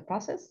the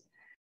process.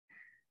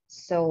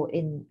 So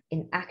in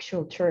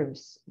actual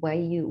terms,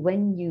 when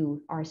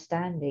you are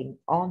standing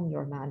on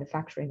your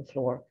manufacturing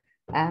floor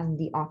and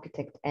the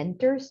architect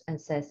enters and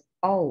says,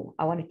 oh,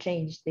 I want to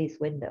change these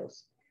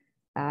windows,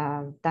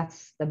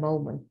 that's the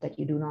moment that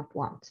you do not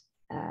want.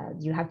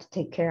 You have to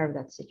take care of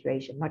that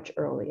situation much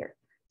earlier.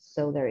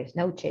 So there is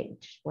no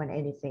change when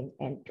anything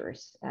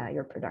enters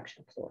your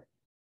production floor.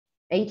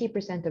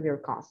 80% of your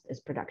cost is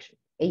production,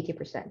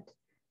 80%,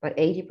 but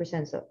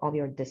 80% of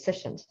your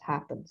decisions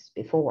happens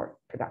before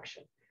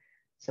production.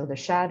 So the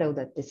shadow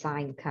that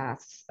design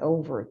casts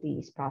over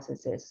these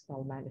processes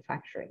of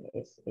manufacturing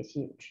is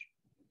huge.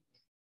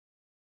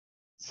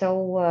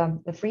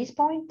 So the freeze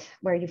point,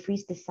 where you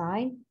freeze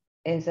design,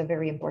 is a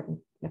very important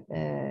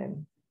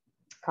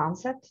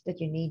concept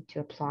that you need to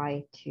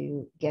apply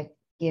to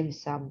give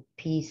some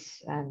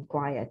peace and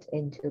quiet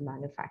into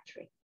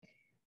manufacturing.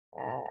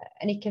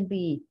 And it can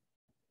be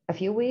a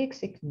few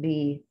weeks, it can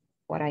be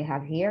what I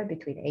have here,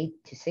 between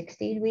 8 to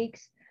 16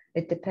 weeks.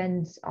 It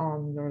depends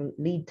on your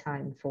lead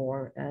time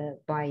for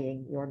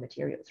buying your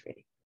materials,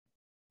 really.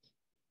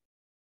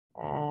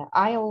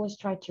 I always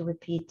try to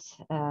repeat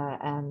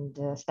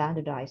and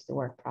standardize the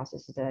work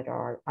processes that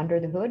are under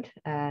the hood,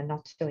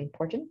 not so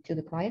important to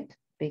the client,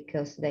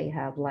 because they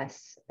have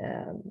less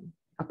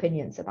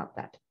opinions about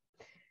that.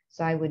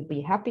 So I would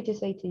be happy to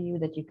say to you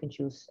that you can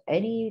choose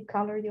any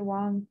color you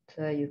want,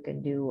 you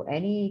can do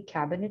any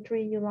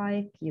cabinetry you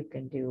like, you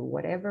can do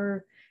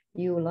whatever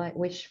you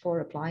wish for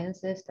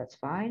appliances, that's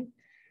fine.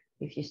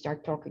 If you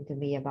start talking to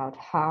me about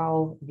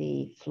how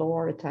the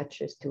floor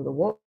attaches to the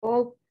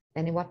wall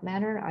and in what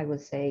manner, I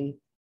would say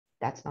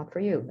that's not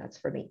for you, that's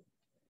for me.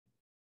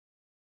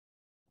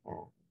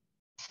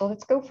 So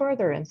let's go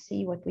further and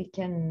see what we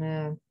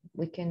can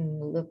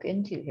look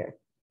into here.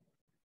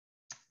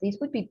 These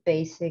would be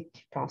basic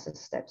process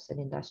steps in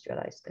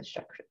industrialized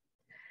construction.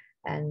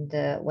 And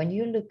when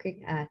you're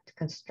looking at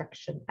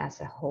construction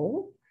as a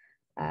whole,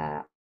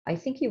 I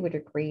think you would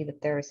agree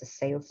that there is a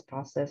sales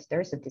process,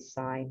 there is a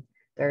design,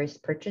 there is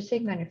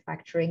purchasing,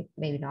 manufacturing,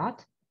 maybe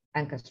not,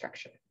 and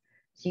construction.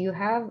 So you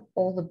have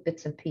all the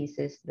bits and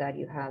pieces that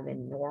you have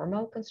in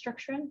normal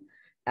construction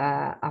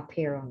up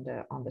here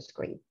on the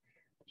screen.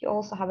 You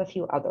also have a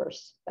few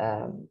others.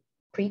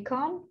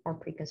 Pre-con or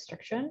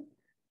pre-construction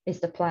is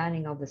the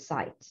planning of the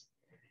site.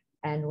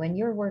 And when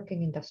you're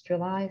working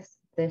industrialized,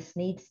 this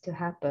needs to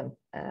happen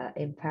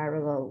in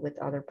parallel with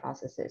other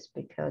processes,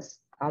 because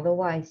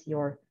otherwise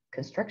your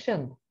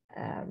construction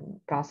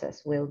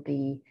process will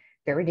be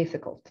very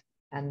difficult.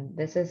 And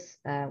this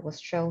was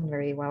shown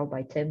very well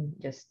by Tim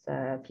just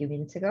a few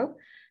minutes ago,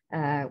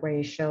 where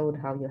he showed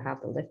how you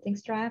have the lifting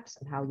straps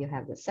and how you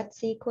have the set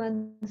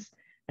sequence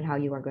and how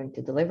you are going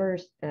to deliver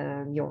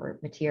your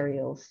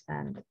materials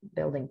and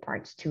building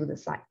parts to the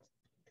site.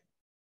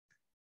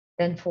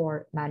 Then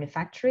for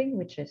manufacturing,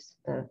 which is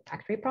the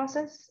factory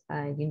process,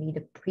 you need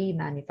a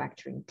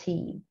pre-manufacturing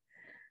team.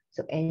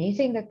 So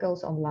anything that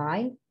goes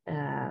online,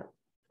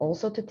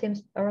 also to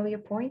Tim's earlier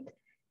point,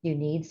 you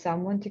need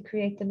someone to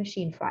create the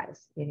machine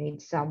files. You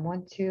need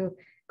someone to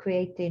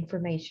create the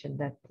information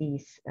that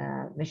these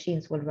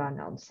machines will run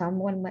on.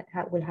 Someone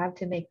will have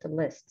to make the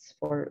lists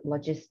for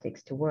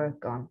logistics to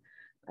work on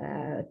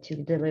to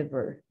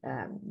deliver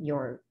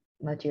your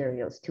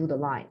materials to the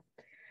line.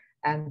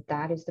 And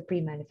that is the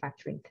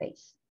pre-manufacturing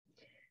phase.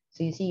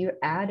 So you see, you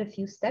add a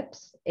few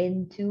steps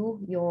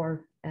into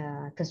your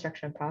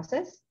construction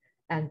process,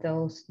 and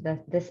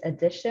this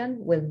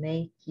addition will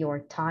make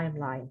your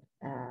timeline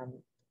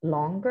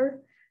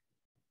longer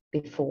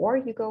before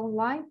you go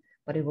online,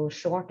 but it will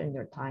shorten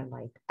your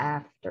timeline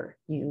after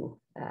you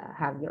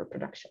have your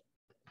production.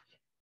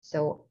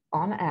 So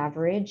on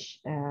average,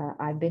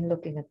 I've been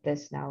looking at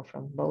this now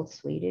from both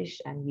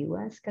Swedish and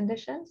US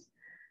conditions.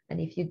 And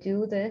if you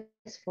do this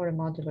for a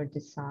modular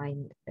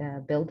design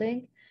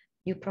building,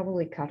 you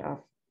probably cut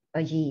off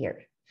a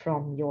year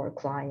from your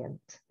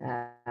client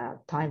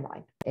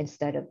timeline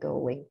instead of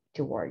going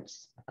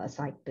towards a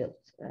site-built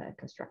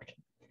construction.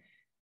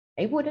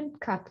 It wouldn't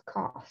cut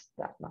cost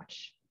that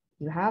much.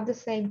 You have the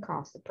same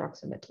cost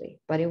approximately,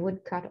 but it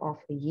would cut off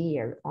a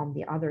year on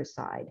the other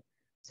side.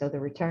 So the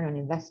return on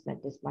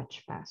investment is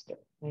much faster.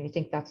 And I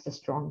think that's the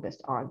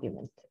strongest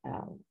argument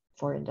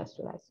for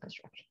industrialized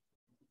construction.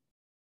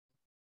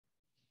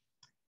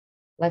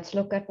 Let's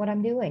look at what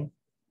I'm doing.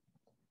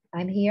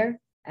 I'm here.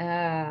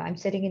 I'm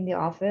sitting in the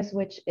office,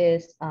 which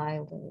is, I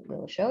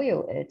will show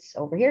you, it's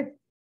over here.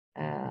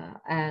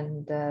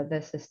 And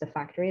this is the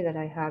factory that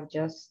I have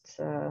just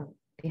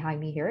behind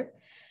me here.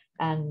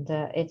 And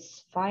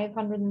it's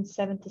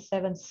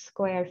 577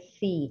 square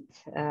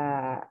feet.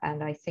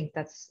 And I think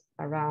that's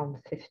around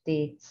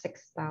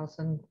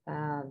 56,000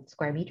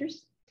 square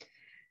meters.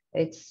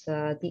 It's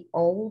the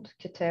old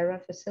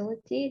TRADA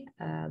facility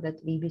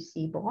that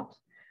BBC bought.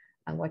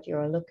 And what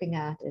you're looking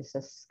at is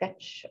a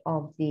sketch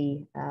of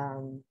the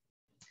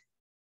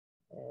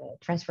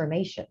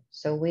transformation.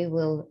 So we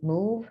will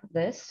move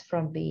this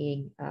from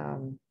being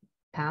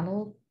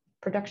panel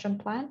production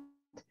plant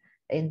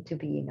into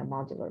being a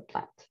modular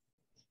plant.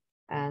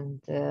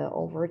 And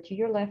over to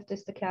your left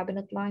is the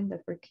cabinet line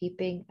that we're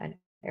keeping, and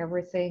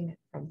everything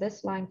from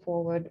this line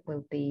forward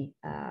will be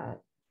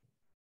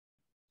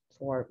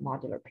for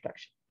modular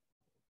production.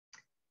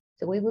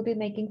 So we will be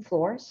making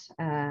floors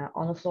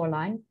on a floor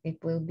line.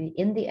 It will be,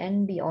 in the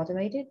end, be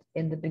automated.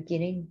 In the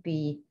beginning,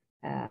 be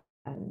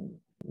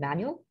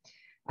manual.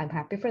 I'm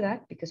happy for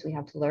that because we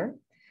have to learn.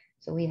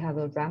 So we have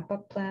a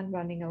ramp-up plan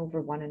running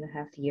over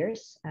 1.5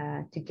 years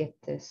to get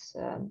this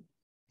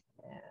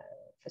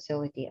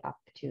facility up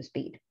to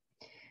speed.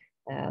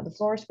 The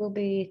floors will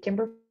be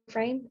timber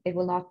frame. It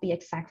will not be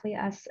exactly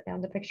as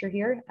on the picture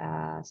here.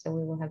 So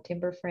we will have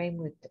timber frame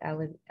with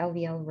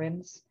LVL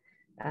rims.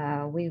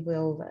 We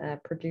will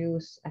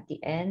produce at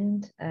the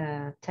end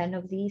 10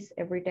 of these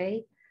every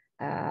day,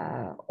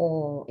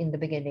 or in the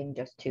beginning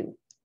just 2.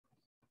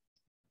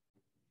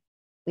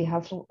 We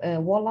have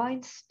wall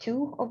lines,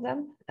 2 of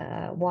them.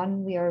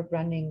 One we are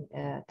running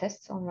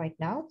tests on right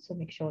now, so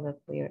make sure that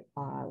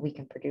we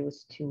can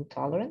produce 2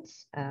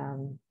 tolerance.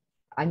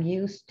 I'm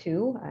used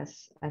to,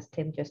 as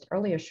Tim just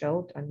earlier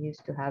showed, I'm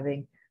used to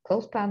having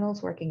closed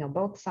panels working on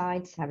both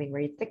sides, having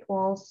very thick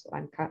walls.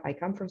 I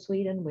come from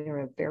Sweden. We are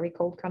a very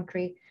cold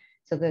country,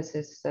 so this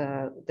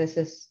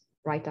is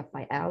right up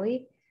my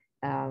alley.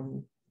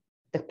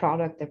 The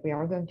product that we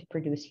are going to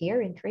produce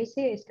here in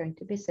Tracy is going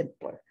to be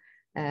simpler.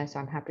 So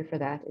I'm happy for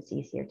that. It's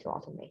easier to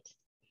automate.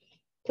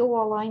 2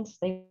 wall lines,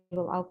 they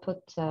will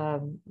output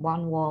 1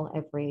 wall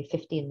every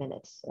 15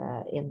 minutes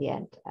in the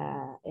end.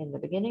 In the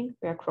beginning,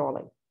 we are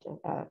crawling,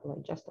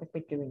 just like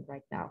we're doing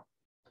right now.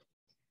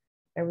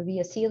 There will be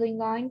a ceiling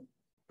line,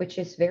 which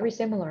is very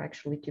similar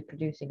actually to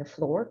producing a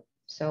floor.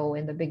 So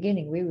in the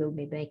beginning, we will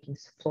be making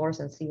floors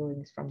and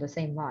ceilings from the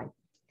same line.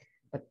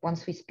 But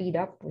once we speed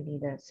up, we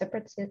need a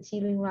separate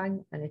ceiling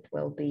line, and it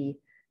will be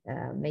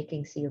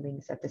making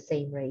ceilings at the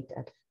same rate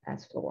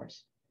as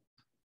floors.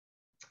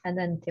 And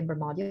then timber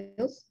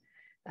modules.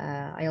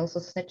 I also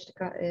snatched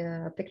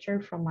a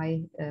picture from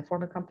my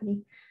former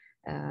company.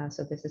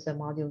 So this is a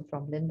module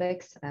from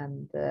Lindbäck's,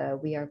 and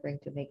we are going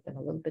to make them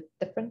a little bit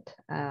different.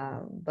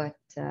 But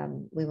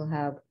we will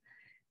have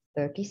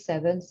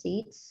 37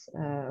 seats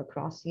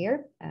across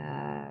here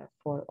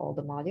for all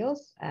the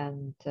modules,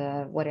 and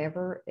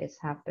whatever is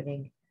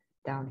happening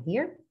down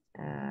here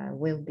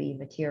will be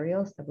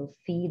materials that will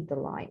feed the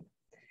line.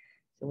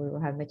 So we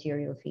will have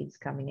material feeds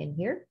coming in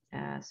here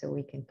so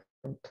we can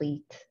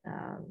complete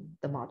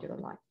the modular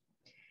line.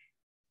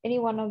 Any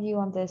one of you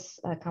on this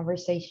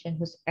conversation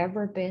who's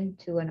ever been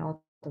to an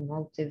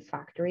automotive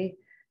factory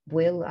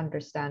will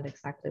understand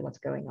exactly what's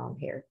going on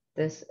here.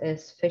 This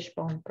is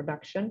fishbone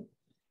production.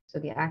 So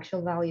the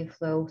actual value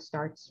flow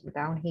starts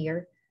down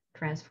here,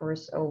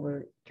 transfers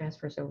over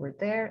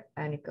there,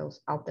 and it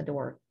goes out the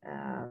door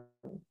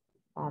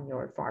on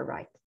your far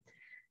right.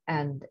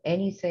 And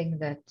anything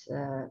that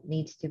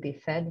needs to be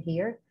fed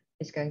here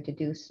is going to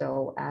do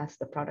so as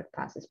the product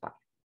passes by.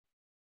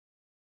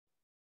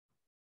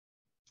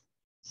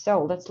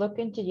 So let's look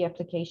into the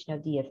application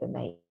of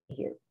DFMA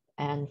here.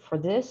 And for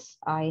this,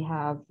 I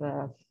have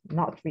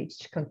not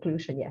reached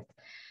conclusion yet,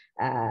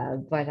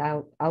 but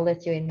I'll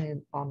let you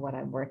in on what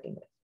I'm working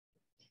with.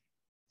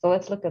 So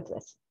let's look at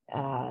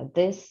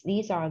this.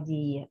 These are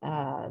the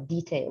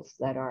details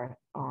that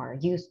are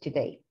used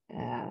today,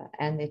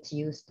 and it's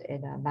used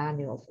in a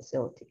manual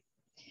facility.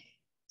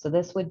 So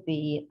this would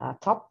be a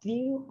top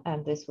view,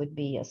 and this would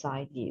be a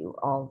side view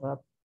of a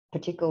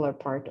particular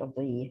part of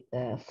the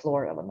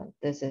floor element.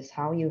 This is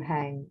how you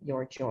hang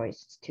your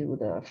joists to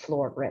the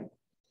floor rim.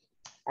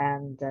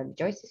 And the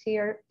joist is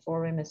here,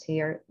 floor rim is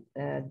here,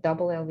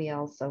 double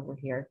LVLs over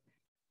here.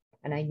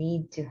 And I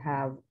need to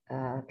have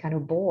kind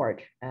of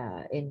board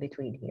in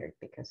between here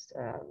because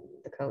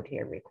the code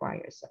here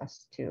requires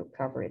us to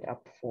cover it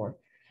up for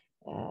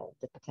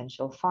the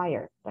potential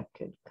fire that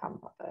could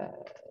come,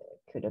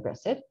 could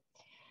address it.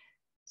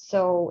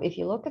 So if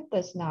you look at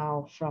this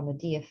now from a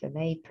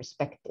DFMA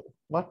perspective,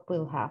 what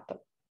will happen?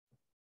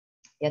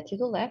 Yeah, to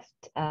the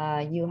left,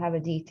 you have a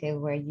detail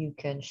where you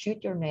can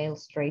shoot your nail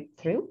straight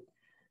through.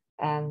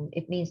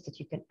 It means that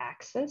you can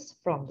access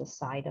from the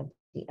side of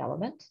the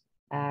element,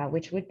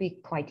 which would be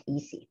quite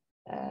easy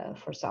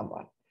for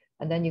someone.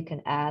 And then you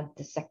can add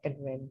the second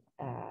rim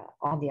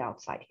on the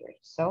outside here.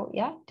 So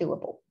yeah,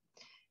 doable.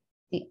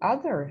 The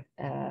other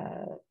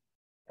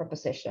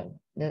proposition,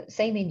 the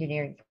same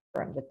engineering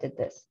firm that did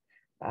this,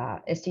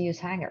 is to use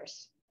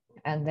hangers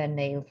and then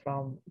nail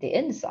from the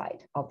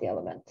inside of the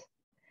element.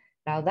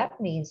 Now that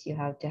means you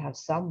have to have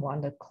someone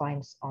that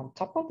climbs on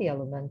top of the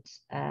element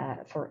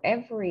for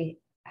every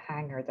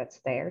hanger that's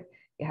there.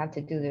 You have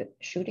to do the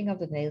shooting of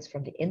the nails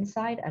from the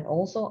inside and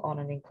also on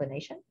an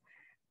inclination,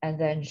 and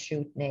then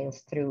shoot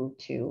nails through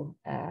to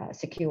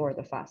secure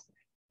the fastener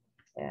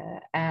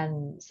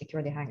and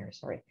secure the hanger,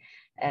 sorry.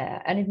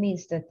 And it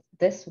means that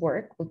this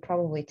work will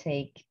probably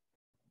take,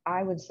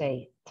 I would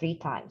say, 3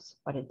 times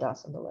what it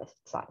does on the left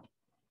side.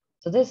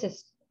 So this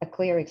is a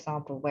clear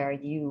example where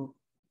you,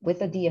 with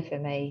the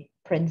DFMA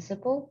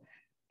principle,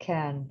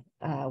 can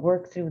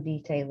work through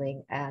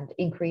detailing and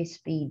increase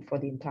speed for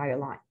the entire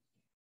line.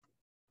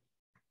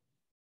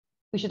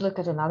 We should look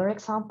at another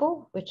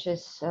example, which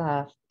is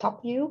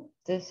top view.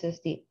 This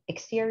is the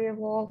exterior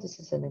wall. This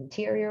is an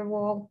interior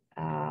wall.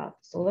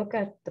 So look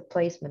at the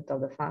placement of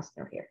the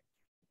fastener here.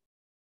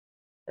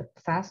 The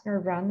fastener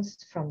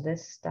runs from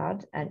this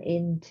stud and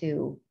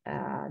into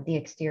the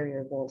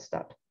exterior wall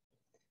stud.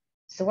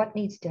 So what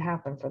needs to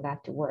happen for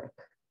that to work?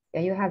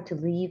 You have to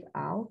leave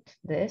out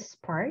this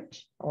part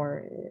or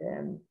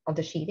of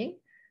the sheeting.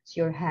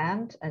 So your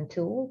hand and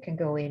tool can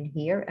go in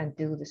here and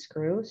do the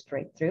screw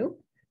straight through.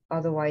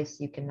 Otherwise,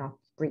 you cannot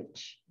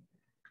breach.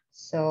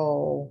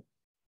 So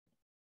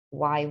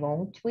why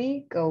won't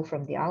we go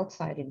from the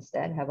outside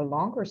instead, have a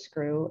longer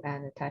screw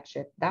and attach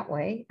it that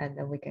way, and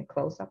then we can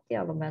close up the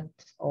element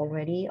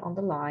already on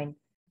the line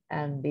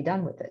and be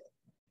done with it.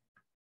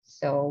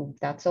 So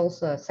that's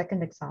also a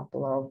second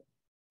example of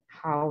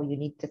how you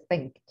need to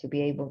think to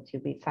be able to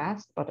be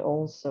fast, but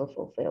also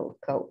fulfill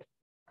code.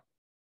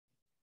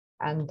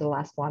 And the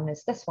last one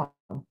is this one,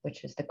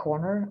 which is the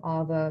corner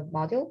of a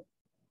module,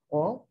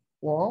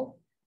 wall,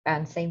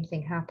 and same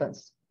thing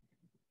happens.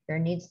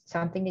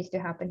 Something needs to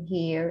happen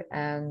here,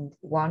 and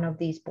one of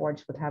these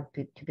boards would have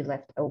to be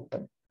left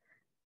open,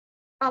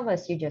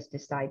 unless you just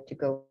decide to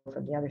go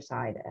from the other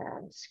side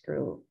and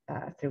screw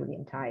through the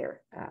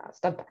entire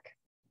stud pack.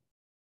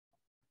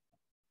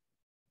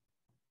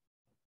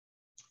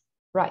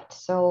 Right,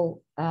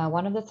 so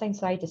one of the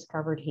things I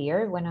discovered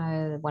here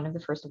one of the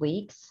first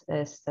weeks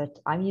is that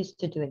I'm used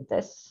to doing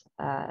this,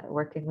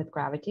 working with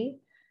gravity.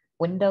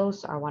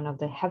 Windows are one of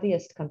the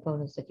heaviest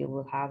components that you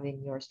will have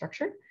in your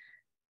structure,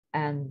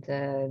 and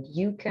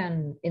you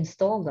can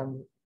install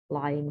them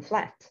lying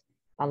flat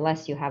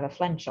unless you have a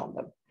flange on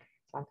them.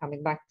 So I'm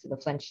coming back to the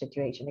flange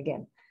situation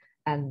again.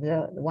 And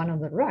the one on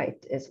the right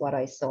is what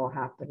I saw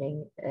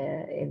happening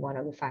in one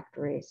of the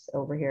factories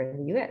over here in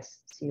the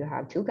US. So you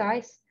have 2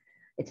 guys,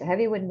 it's a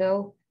heavy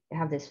window, you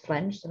have this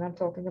flange that I'm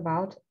talking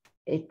about.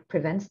 It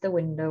prevents the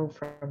window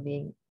from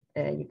being,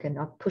 you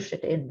cannot push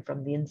it in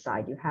from the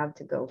inside, you have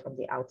to go from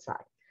the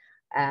outside.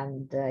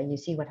 And you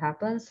see what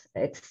happens.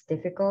 It's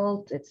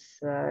difficult.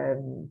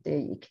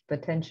 You could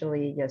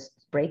potentially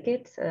just break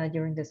it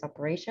during this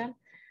operation.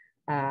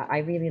 I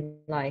really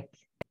like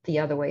the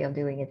other way of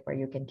doing it where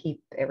you can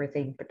keep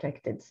everything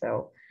protected.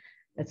 So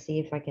let's see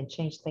if I can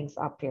change things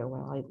up here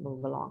while I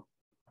move along.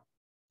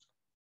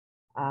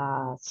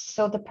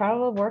 So the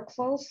parallel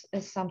workflows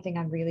is something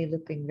I'm really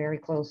looking very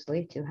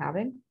closely to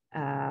having.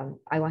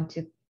 I want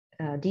to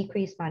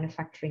decrease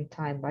manufacturing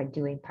time by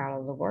doing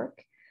parallel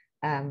work.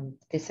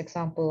 This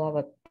example of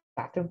a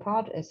bathroom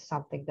pod is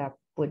something that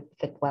would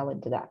fit well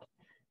into that.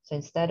 So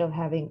instead of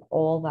having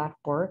all that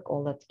work,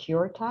 all that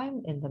cure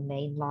time in the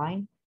main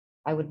line,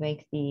 I would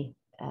make the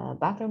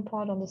bathroom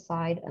pod on the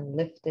side and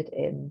lift it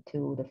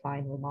into the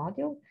final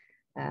module.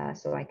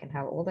 So I can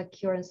have all that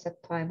cure and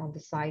set time on the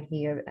side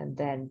here, and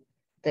then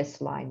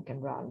this line can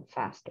run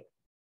faster.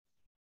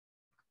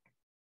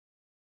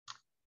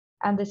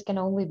 And this can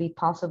only be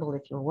possible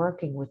if you're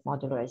working with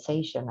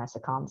modularization as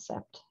a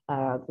concept,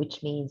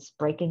 which means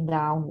breaking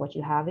down what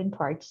you have in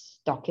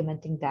parts,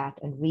 documenting that,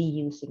 and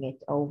reusing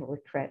it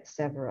over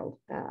several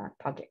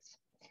projects.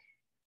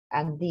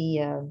 And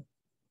the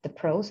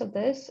pros of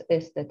this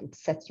is that it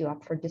sets you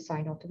up for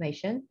design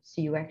automation,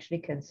 so you actually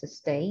can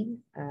sustain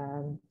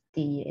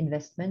the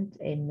investment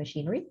in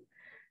machinery.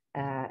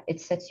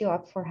 It sets you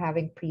up for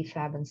having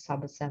prefab and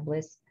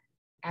sub-assemblies,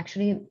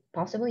 actually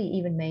possibly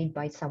even made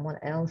by someone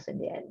else in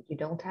the end. You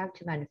don't have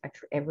to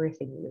manufacture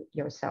everything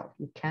yourself.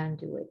 You can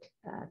do it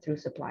through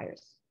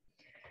suppliers.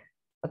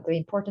 But the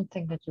important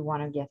thing that you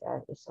want to get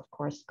at is, of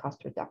course,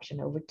 cost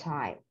reduction over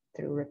time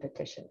through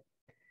repetition.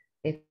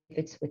 If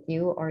it's with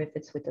you or if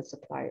it's with the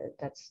supplier,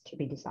 that's to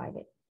be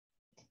decided.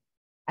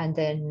 And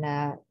then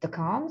the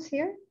cons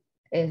here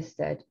is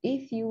that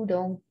if you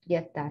don't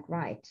get that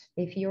right,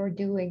 if you're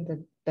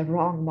doing the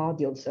wrong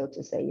module, so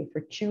to say, if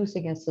you're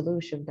choosing a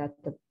solution that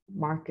the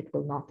market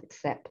will not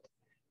accept,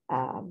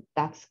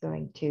 that's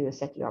going to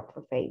set you up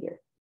for failure.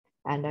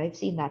 And I've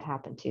seen that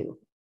happen too,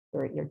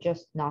 where you're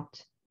just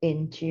not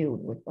in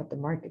tune with what the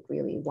market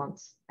really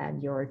wants,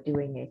 and you're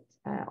doing it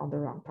on the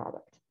wrong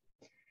product.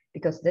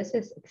 Because this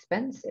is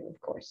expensive, of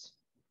course.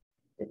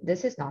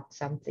 This is not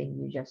something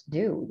you just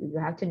do. You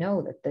have to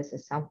know that this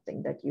is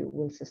something that you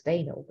will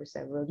sustain over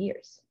several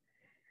years.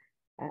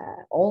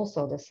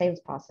 Also, the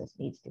sales process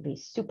needs to be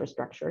super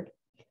structured.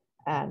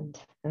 And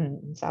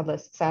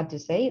sad to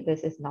say,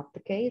 this is not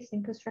the case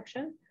in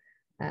construction.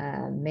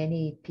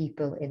 Many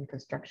people in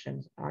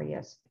construction are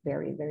just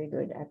very, very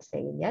good at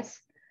saying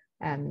yes,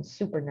 and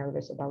super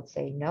nervous about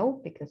saying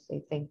no because they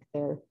think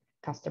their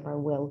customer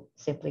will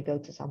simply go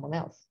to someone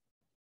else.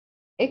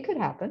 It could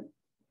happen,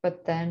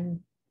 but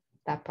then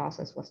that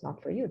process was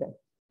not for you then.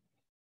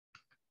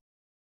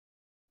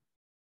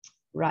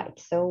 Right,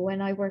 so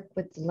when I work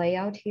with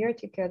layout here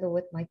together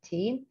with my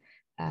team,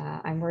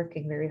 I'm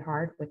working very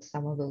hard with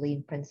some of the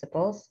lean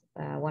principles,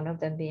 one of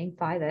them being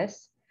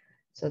 5S.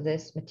 So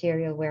this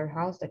material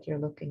warehouse that you're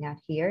looking at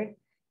here,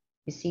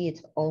 you see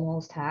it's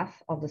almost half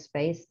of the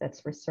space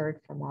that's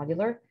reserved for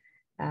modular.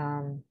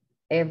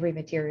 Every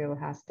material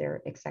has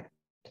their exact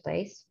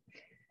place.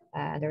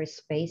 There is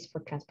space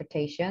for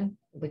transportation,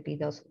 would be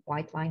those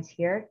white lines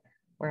here,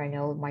 where I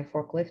know my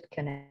forklift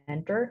can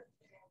enter.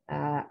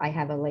 I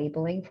have a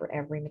labeling for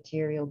every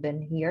material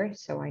bin here,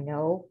 so I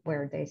know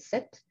where they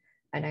sit.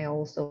 And I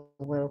also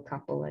will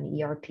couple an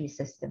ERP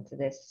system to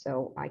this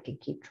so I can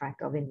keep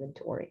track of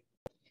inventory.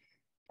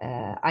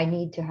 I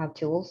need to have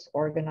tools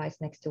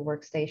organized next to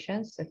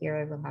workstations. So here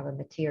I will have a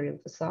material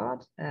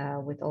facade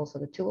with also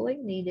the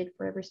tooling needed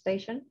for every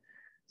station.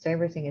 So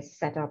everything is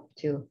set up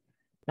to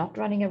not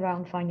running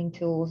around finding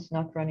tools,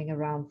 not running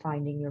around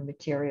finding your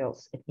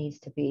materials. It needs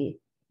to be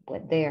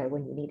there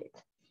when you need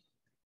it.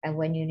 And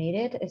when you need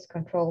it, it's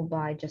controlled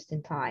by just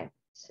in time.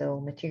 So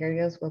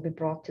materials will be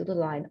brought to the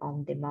line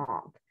on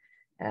demand.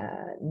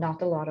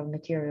 Not a lot of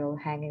material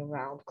hanging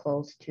around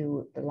close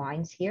to the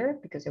lines here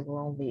because it will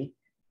only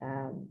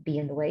be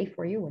in the way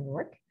for you when you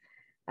work.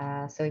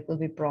 So it will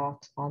be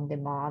brought on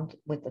demand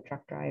with the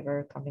truck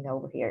driver coming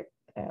over here,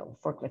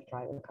 forklift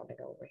driver coming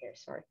over here,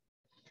 sorry.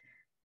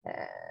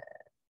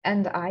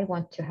 And I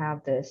want to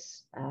have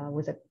this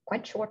with a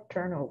quite short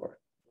turnover,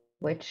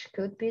 which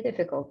could be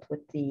difficult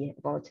with the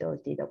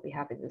volatility that we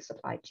have in the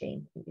supply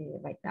chain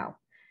right now.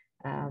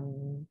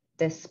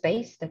 The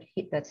space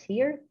that's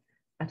here,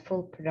 at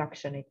full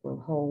production, it will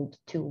hold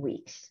 2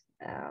 weeks.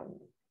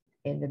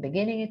 In the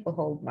beginning, it will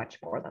hold much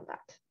more than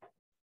that.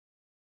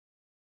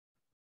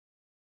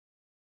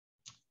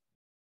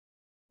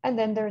 And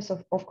then there's,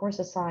 of course,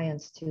 a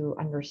science to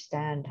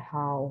understand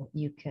how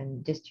you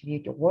can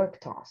distribute your work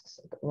tasks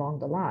along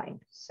the line.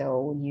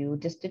 So you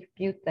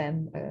distribute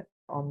them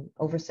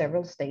over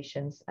several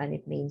stations, and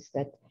it means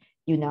that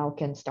you now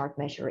can start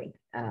measuring.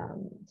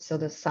 So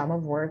the sum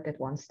of work at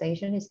one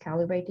station is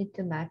calibrated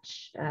to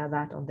match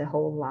that on the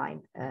whole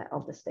line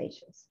of the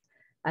stations.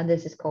 And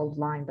this is called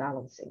line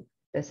balancing.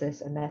 This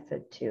is a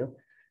method to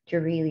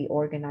really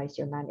organize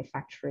your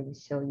manufacturing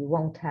so you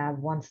won't have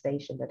one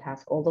station that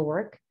has all the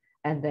work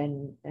and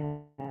then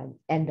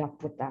end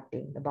up with that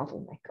being the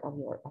bottleneck of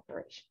your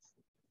operations.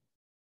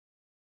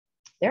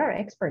 There are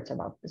experts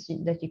about this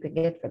that you could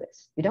get for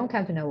this. You don't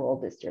have to know all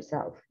this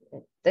yourself.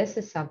 This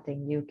is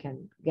something you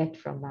can get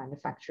from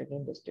manufacturing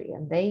industry,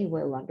 and they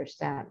will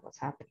understand what's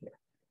happening here.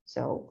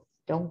 So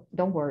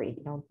don't worry,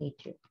 you don't need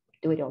to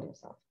do it all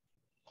yourself.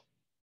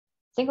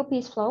 Single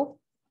piece flow.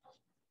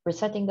 We're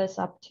setting this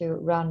up to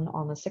run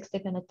on a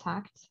 60-minute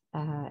takt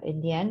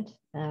in the end,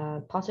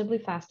 possibly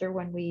faster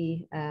when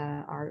we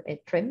are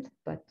trimmed,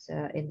 but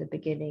in the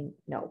beginning,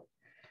 no.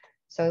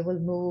 So it will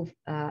move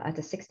at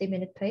a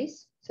 60-minute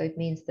pace. So it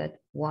means that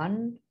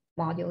one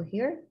module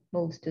here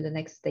moves to the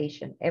next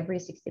station every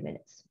 60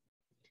 minutes.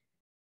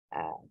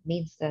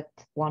 Means that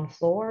one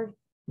floor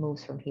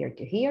moves from here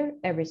to here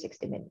every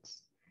 60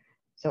 minutes.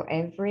 So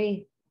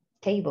every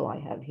table I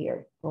have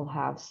here will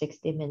have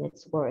 60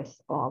 minutes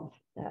worth of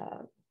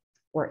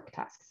work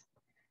tasks.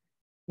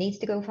 Needs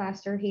to go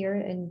faster here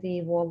in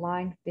the wall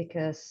line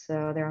because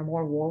there are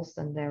more walls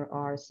than there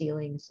are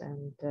ceilings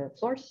and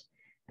floors.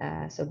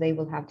 So they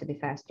will have to be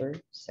faster.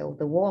 So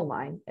the wall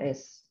line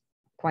is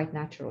quite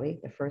naturally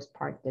the first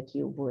part that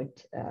you would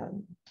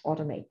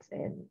automate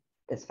in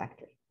this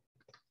factory.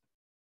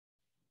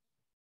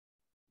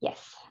 Yes,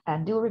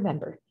 and do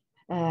remember,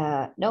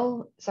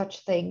 no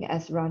such thing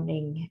as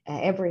running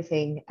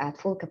everything at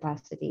full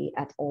capacity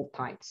at all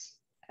times.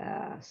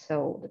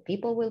 So the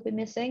people will be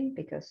missing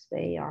because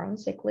they are on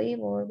sick leave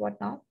or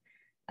whatnot.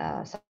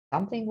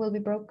 Something will be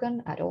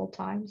broken at all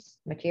times.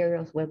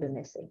 Materials will be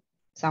missing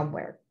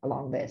somewhere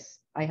along this.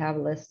 I have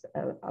a list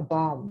of a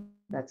BOM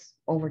that's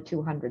over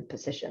 200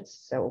 positions.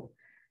 So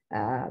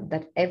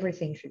that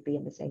everything should be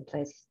in the same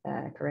place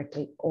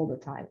correctly all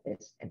the time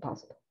is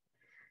impossible.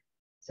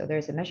 So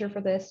there's a measure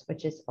for this,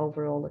 which is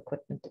overall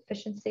equipment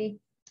efficiency,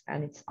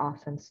 and it's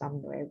often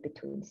somewhere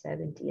between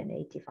 70 and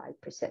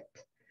 85%.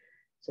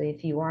 So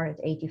if you are at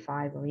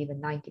 85 or even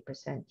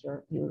 90%,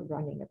 you're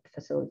running a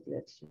facility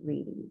that's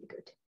really, really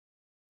good.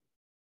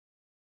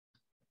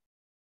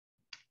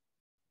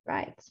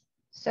 Right.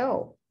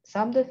 So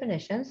some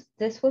definitions.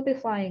 This will be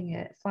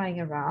flying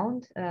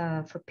around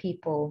for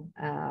people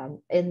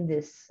in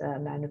this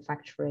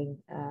manufacturing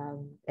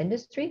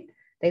industry.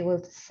 They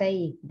will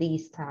say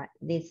these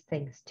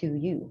things to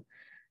you.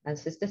 And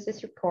since this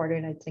is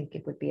recorded, I think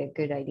it would be a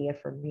good idea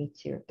for me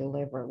to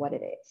deliver what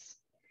it is.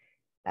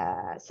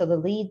 So the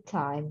lead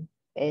time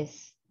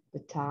is the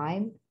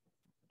time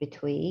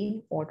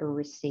between order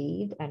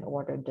received and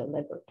order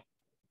delivered.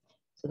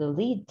 So the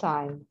lead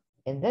time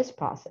in this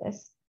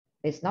process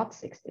is not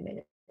 60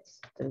 minutes,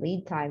 The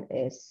lead time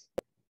is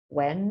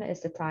when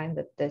is the time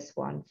that this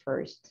one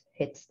first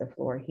hits the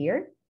floor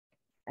here,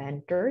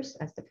 enters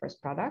as the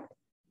first product,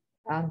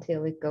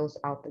 until it goes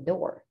out the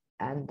door.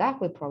 And that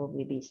would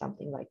probably be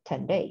something like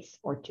 10 days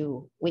or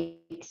 2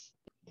 weeks.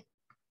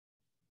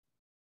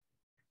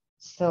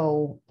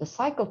 So the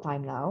cycle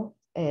time now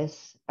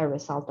is a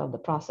result of the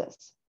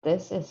process.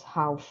 This is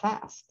how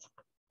fast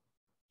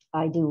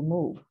I do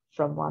move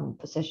from one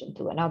position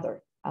to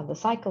another. And the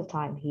cycle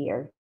time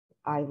here,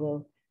 I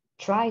will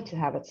try to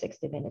have at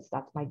 60 minutes.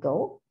 That's my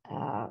goal.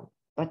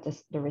 But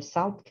the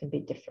result can be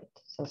different.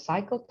 So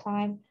cycle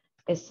time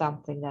is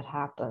something that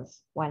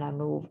happens when I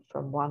move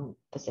from one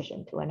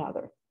position to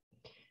another.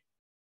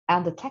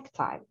 And the tech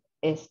time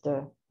is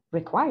the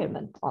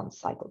requirement on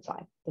cycle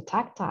time. The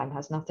tech time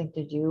has nothing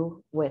to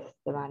do with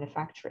the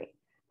manufacturing.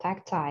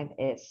 Tech time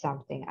is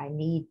something I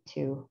need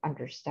to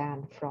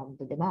understand from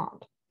the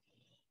demand.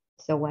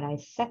 So when I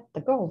set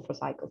the goal for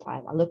cycle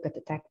time, I look at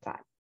the tech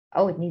time.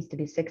 Oh, it needs to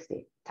be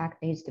 60. Tech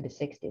needs to be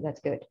 60.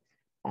 That's good,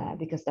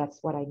 because that's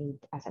what I need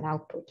as an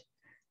output.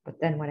 But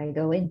then when I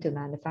go into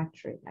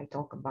manufacturing, I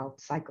talk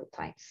about cycle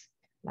times.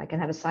 I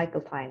can have a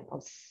cycle time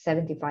of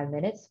 75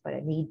 minutes, but I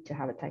need to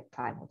have a tech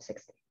time of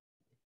 60.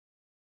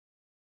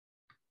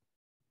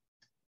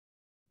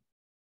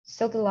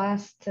 So the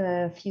last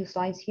few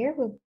slides here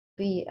will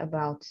be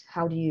about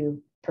how do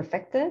you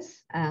perfect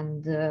this.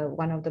 And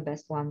one of the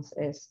best ones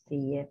is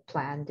the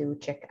plan, do,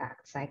 check,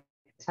 act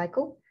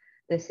cycle.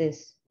 This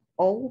is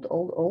old,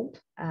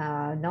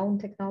 known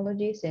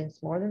technology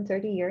since more than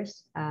 30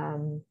 years.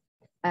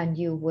 And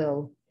you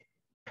will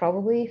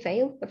probably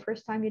fail the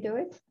first time you do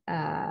it.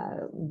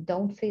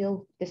 Don't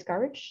feel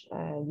discouraged.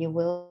 You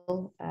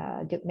will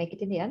make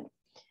it in the end.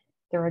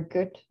 There are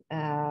good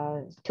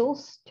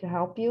tools to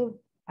help you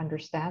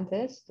understand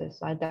this.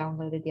 I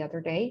downloaded the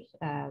other day.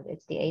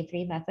 It's the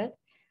A3 method.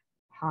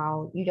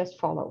 How you just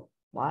follow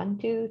 1,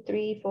 2,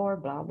 3, 4,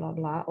 blah, blah,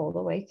 blah, all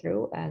the way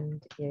through,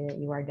 and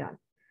you are done.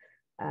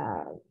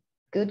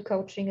 Good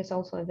coaching is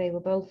also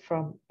available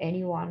from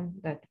anyone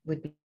that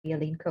would be a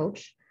lean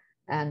coach.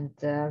 And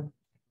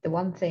the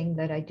one thing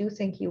that I do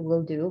think you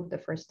will do the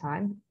first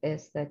time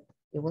is that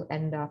you will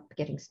end up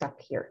getting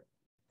stuck here.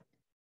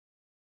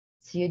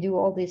 So you do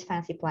all these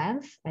fancy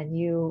plans, and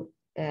you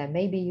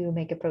maybe you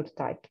make a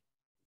prototype,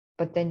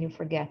 but then you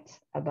forget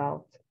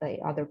about the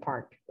other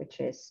part, which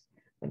is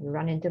when you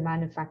run into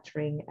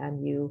manufacturing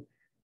and you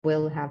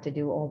will have to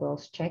do all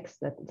those checks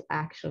that it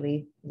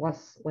actually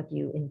was what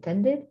you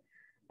intended.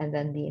 And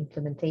then the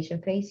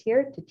implementation phase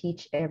here to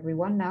teach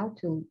everyone now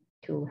to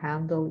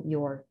handle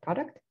your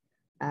product.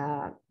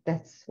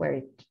 That's where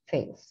it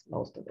fails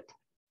most of the time.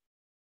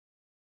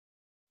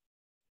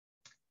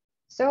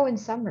 So in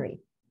summary,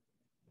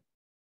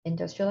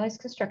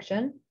 industrialized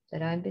construction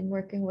that I've been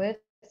working with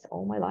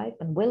all my life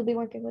and will be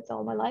working with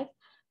all my life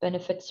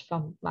benefits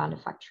from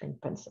manufacturing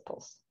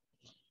principles.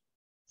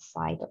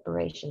 Site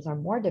operations are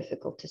more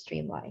difficult to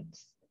streamline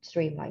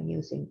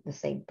using the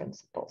same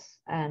principles.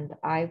 And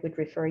I would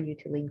refer you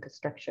to lean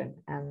construction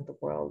and the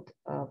world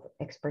of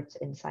experts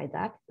inside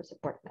that for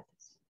support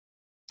methods.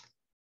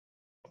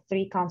 The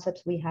 3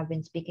 concepts we have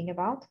been speaking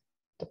about: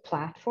 the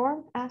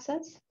platform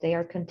assets, they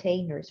are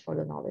containers for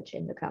the knowledge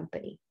in the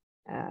company.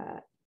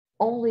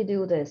 Only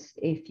do this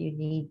if you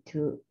need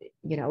to,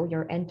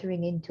 you're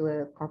entering into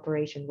a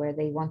corporation where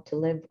they want to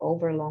live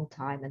over a long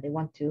time and they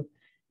want to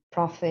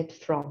profit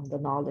from the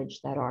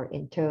knowledge that are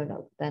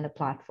internal. Then a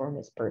platform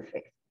is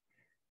perfect.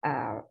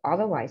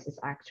 Otherwise, it's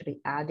actually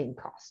adding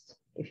cost.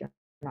 If you're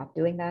not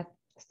doing that,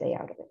 stay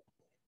out of it.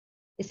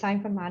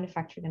 Design for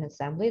manufacturing and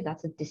assembly,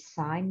 that's a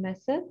design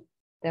method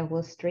that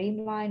will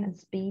streamline and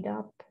speed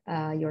up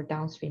your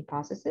downstream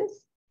processes.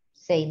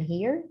 Same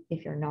here,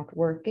 if you're not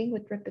working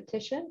with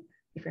repetition,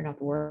 if you're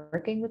not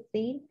working with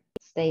lean,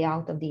 stay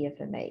out of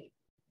DFMA.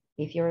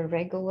 If you're a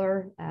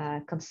regular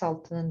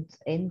consultant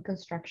in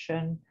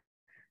construction,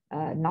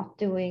 not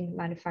doing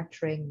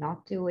manufacturing,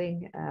 not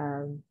doing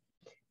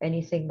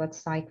anything but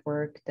site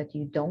work that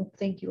you don't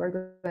think you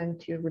are going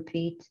to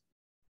repeat,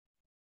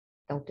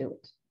 don't do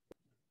it.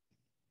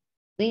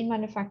 Lean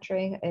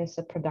manufacturing is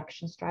a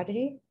production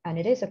strategy, and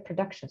it is a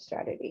production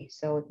strategy.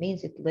 So it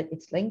means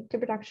it's linked to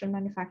production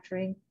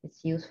manufacturing.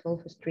 It's useful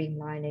for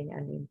streamlining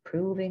and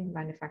improving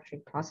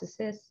manufacturing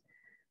processes.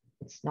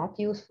 It's not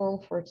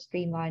useful for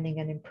streamlining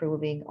and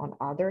improving on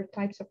other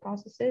types of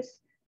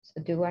processes.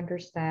 So do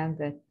understand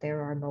that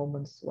there are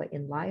moments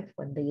in life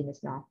when lean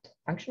is not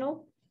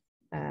functional,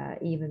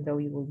 even though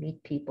you will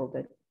meet people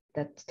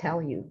that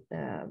tell you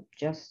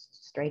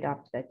just straight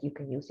up that you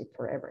can use it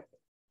for everything.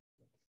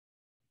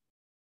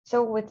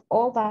 So with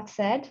all that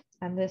said,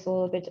 and this a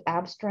little bit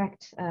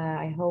abstract,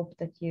 I hope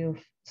that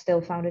you've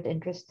still found it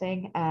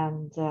interesting,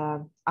 and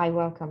I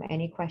welcome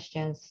any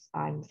questions.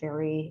 I'm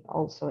very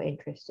also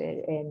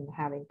interested in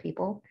having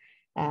people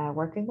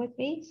working with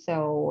me.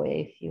 So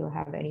if you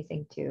have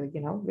anything to,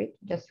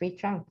 just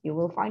reach out. You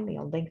will find me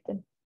on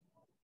LinkedIn.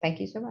 Thank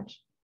you so much.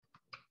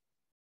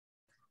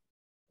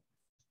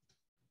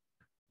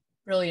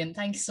 Brilliant.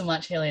 Thank you so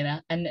much,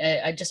 Helena. And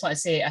I just want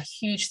to say a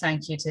huge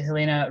thank you to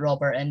Helena,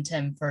 Robert, and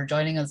Tim for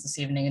joining us this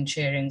evening and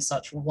sharing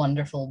such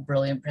wonderful,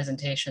 brilliant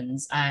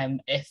presentations.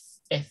 If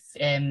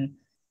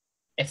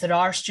there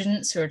are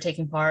students who are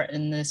taking part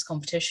in this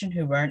competition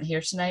who weren't here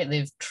tonight,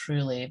 they've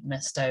truly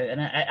missed out. And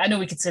I know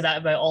we could say that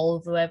about all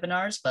of the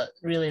webinars, but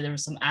really there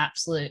was some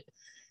absolute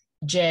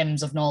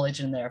gems of knowledge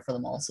in there for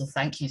them all. So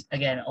thank you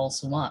again all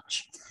so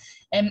much.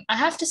 I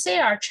have to say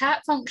our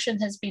chat function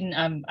has been,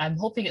 I'm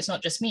hoping it's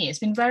not just me, it's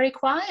been very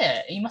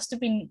quiet. You must have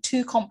been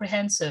too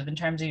comprehensive in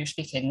terms of your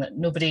speaking, that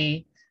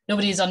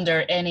nobody's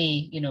under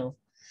any, you know,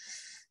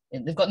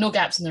 they've got no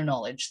gaps in their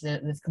knowledge.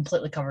 They've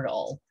completely covered it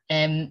all.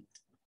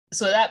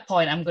 So at that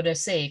point, I'm going to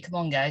say, come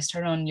on, guys,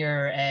 turn on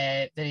your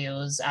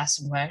videos, ask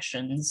some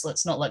questions.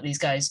 Let's not let these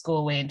guys go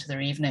away into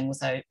their evening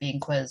without being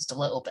quizzed a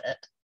little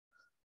bit.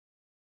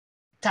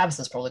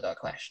 Tabitha's probably got a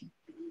question.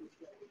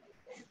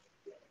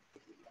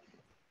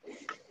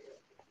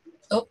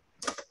 Oh,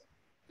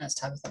 that's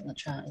Tabitha in the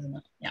chat, isn't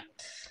it? Yeah.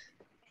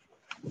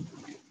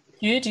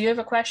 Hugh, do you have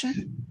a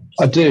question?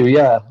 I do,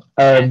 yeah.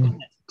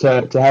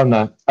 To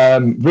Helena,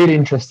 really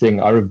interesting.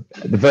 The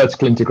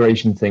vertical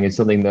integration thing is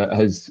something that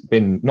has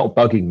been not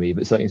bugging me,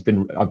 but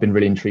something I've been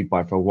really intrigued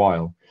by for a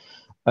while.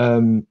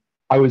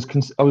 I was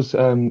going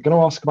to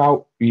ask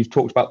about, you've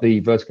talked about the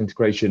vertical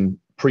integration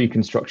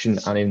pre-construction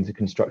and into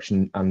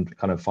construction and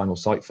kind of final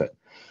site fit.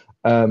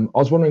 I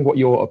was wondering what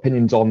your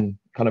opinions on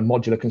kind of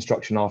modular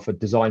construction are for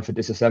design for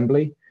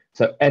disassembly.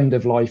 So end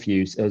of life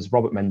use, as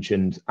Robert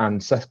mentioned,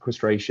 and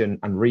sequestration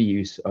and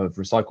reuse of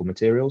recycled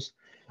materials.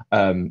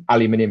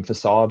 Aluminium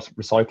facade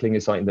recycling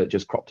is something that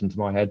just cropped into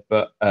my head,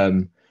 but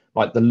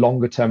like the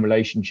longer term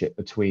relationship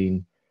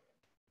between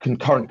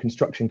current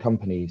construction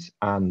companies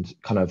and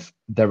kind of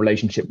their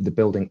relationship with the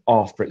building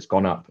after it's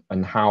gone up,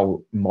 and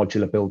how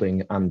modular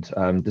building and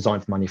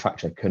design for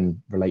manufacture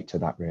can relate to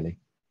that, really.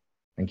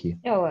 Thank you.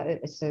 No,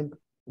 it's a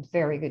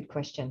very good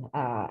question,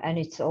 and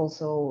it's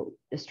also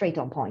straight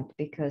on point,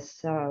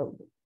 because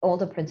all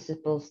the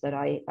principles that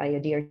I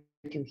adhere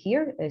to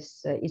here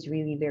is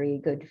really very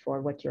good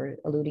for what you're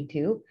alluding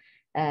to.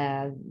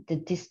 The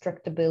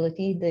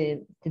destructibility,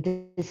 the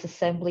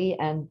disassembly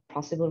and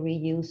possible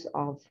reuse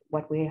of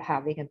what we're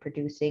having and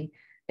producing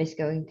is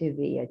going to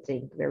be, I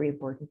think, very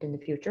important in the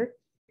future.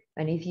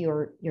 And if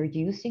you're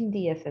using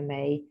the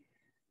FMA,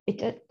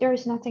 there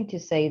is nothing to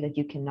say that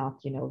you cannot,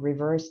 you know,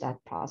 reverse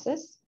that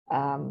process.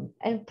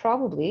 And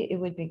probably it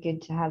would be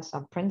good to have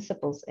some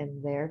principles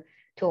in there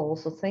to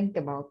also think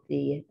about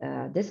the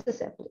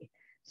disassembly.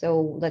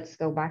 So let's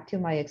go back to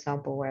my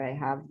example where I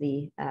have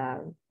the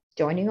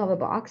joining of a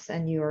box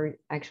and you're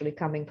actually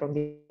coming from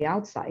the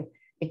outside.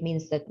 It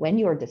means that when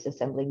you're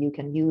disassembling, you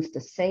can use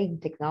the same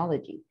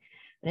technology.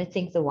 And I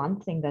think the one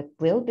thing that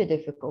will be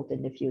difficult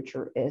in the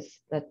future is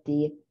that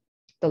the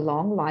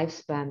long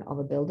lifespan of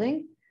a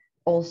building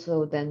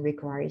also then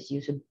requires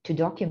you to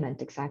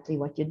document exactly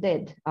what you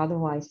did.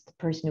 Otherwise, the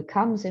person who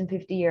comes in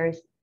 50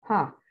 years,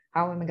 how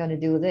am I going to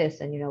do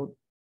this? And, you know,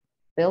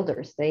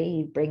 builders,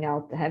 they bring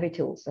out the heavy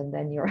tools and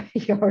then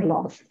you're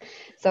lost.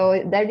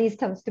 So there needs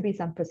to be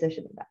some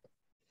precision in that.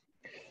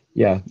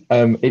 Yeah,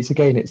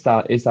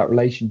 it's that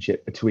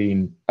relationship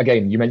between,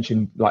 again, you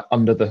mentioned like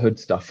under the hood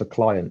stuff for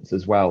clients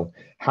as well.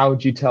 How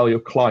do you tell your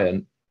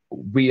client,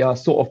 we are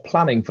sort of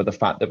planning for the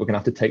fact that we're going to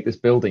have to take this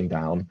building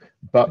down,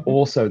 but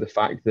also the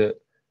fact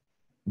that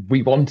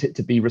we want it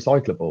to be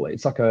recyclable?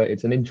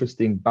 It's an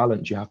interesting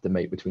balance you have to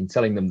make between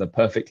selling them the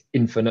perfect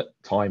infinite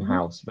time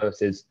house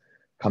versus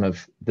kind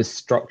of the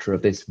structure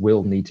of this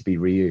will need to be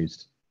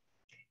reused.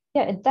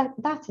 Yeah,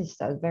 that is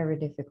a very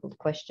difficult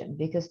question,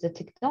 because the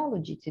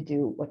technology to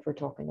do what we're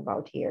talking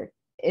about here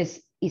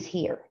is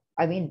here.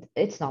 I mean,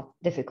 it's not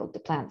difficult to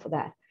plan for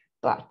that,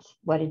 but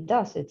what it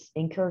does, it's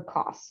incur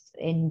costs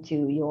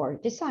into your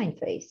design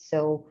phase.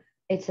 So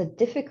it's a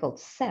difficult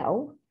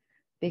sell,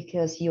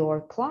 because your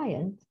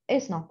client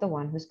is not the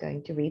one who's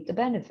going to reap the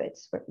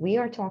benefits. But we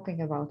are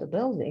talking about a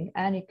building,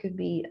 and it could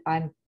be,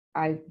 I'm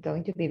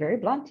going to be very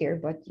blunt here,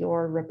 but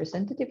your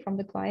representative from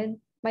the client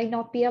might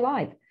not be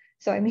alive.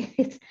 So I mean,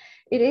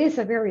 it is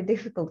a very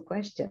difficult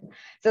question.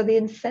 So the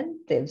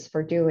incentives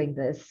for doing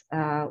this,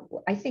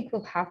 I think,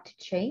 will have to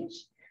change,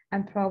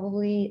 and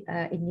probably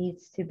it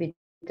needs to be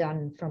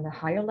done from a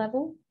higher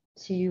level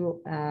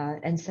to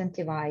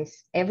incentivize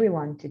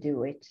everyone to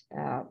do it,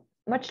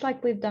 much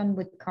like we've done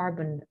with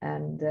carbon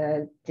and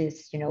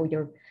this, you know,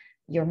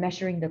 you're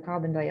measuring the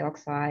carbon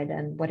dioxide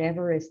and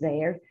whatever is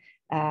there.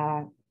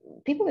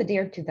 People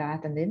adhere to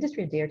that, and the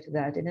industry adhere to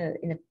that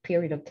in a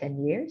period of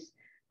 10 years.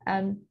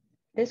 And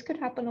this could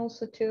happen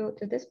also to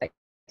this space.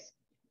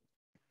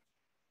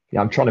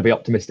 Yeah, I'm trying to be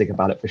optimistic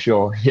about it for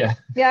sure. Yeah.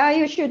 Yeah,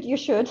 you should.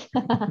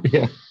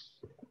 Yeah.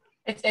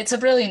 It's a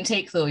brilliant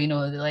take, though. You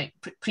know, like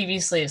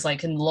previously it's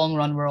like in the long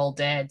run we're all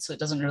dead, so it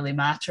doesn't really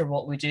matter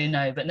what we do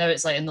now. But now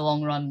it's like in the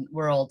long run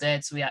we're all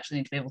dead, so we actually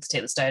need to be able to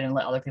take this down and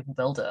let other people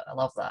build it. I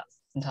love that.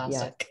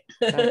 Fantastic.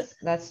 Yeah,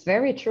 that's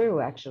very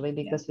true, actually,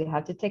 because we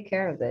have to take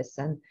care of this.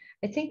 And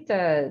I think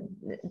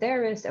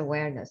there is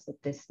awareness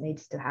that this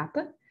needs to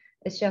happen.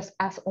 It's just,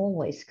 as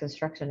always,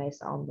 construction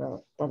is on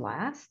the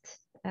last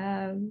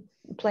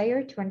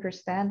player to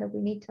understand that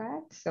we need to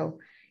act. So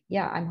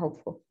yeah, I'm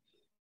hopeful.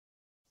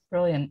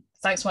 Brilliant.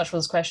 Thanks so much for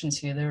those questions,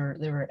 Hugh.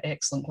 They were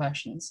excellent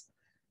questions.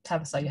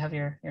 Tabitha, you have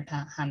your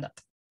hand up.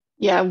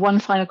 Yeah, one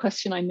final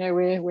question. I know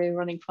we're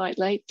running quite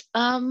late.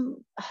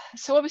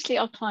 So obviously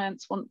our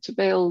clients want to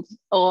build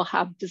or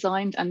have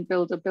designed and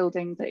build a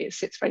building that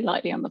sits very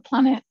lightly on the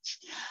planet.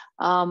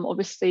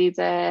 Obviously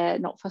they're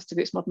not fussed if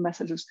it's modern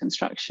methods of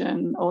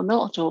construction or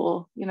not,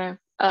 or, you know,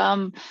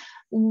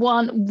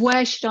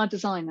 where should our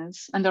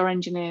designers and our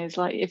engineers,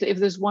 like if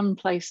there's one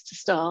place to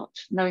start,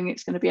 knowing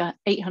it's going to be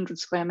 800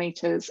 square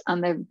meters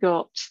and they've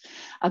got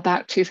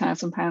about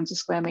 £2,000 a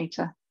square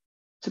meter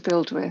to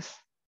build with?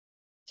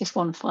 Just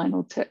one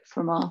final tip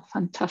from our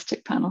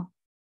fantastic panel.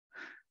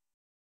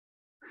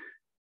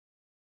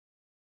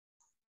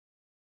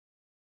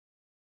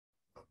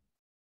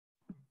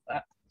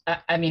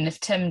 I mean,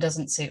 if Tim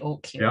doesn't say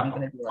oak here, yeah, I'm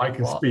going to be like, I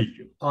can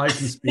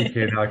speak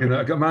here. I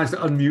can manage to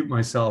unmute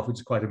myself, which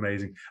is quite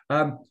amazing.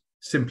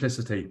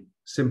 Simplicity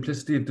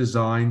of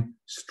design,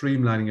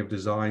 streamlining of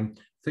design.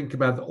 Think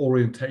about the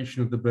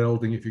orientation of the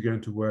building if you're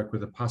going to work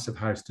with a passive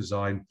house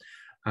design,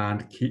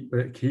 and keep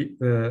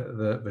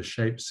the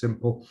shape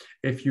simple.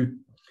 If you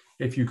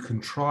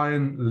can try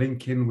and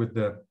link in with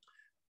the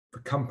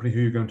company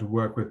who you're going to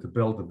work with to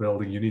build the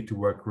building, you need to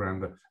work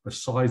around the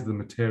size of the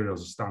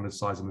materials, the standard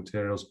size of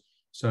materials.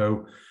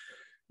 So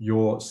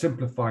you're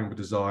simplifying the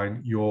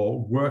design, you're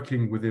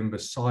working within the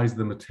size of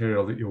the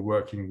material that you're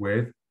working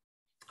with,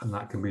 and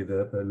that can be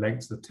the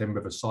length of the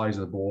timber, the size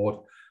of the board,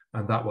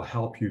 and that will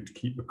help you to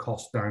keep the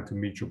cost down to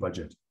meet your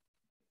budget.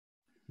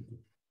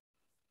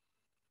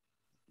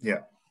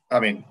 Yeah, I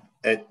mean,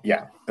 I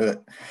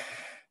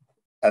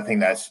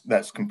think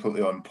that's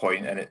completely on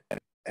point, and it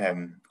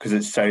because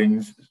it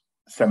sounds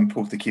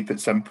simple to keep it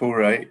simple,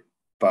 right?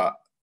 But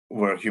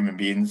we're human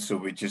beings, so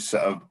we just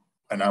sort of,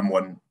 and I'm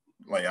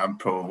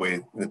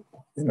probably the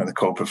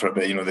culprit for it,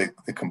 but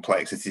the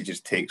complexity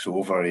just takes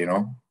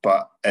over,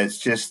 But it's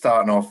just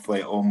starting off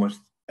like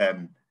almost,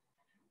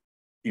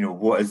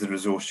 what is the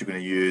resource you're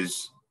going to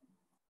use?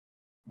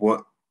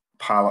 What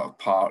palette of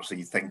parts are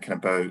you thinking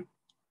about?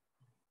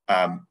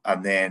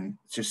 And then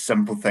just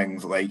simple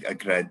things like a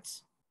grid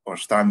or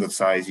standard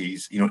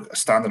sizes, a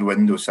standard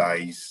window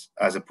size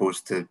as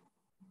opposed to,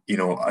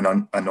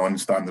 a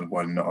non-standard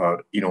one,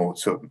 or,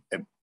 so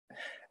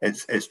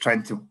it's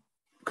trying to,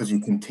 because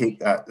you can take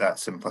that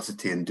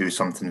simplicity and do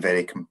something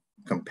very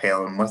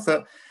compelling with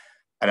it.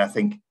 And I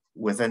think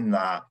within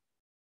that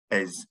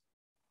is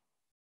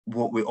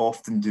what we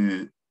often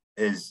do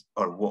is,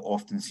 or what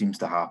often seems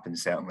to happen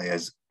certainly,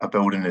 is a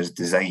building is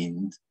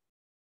designed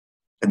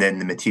and then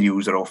the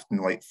materials are often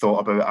like thought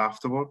about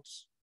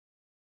afterwards.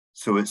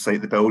 So it's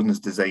like the building is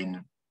designed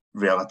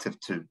relative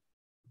to,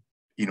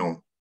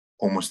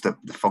 almost the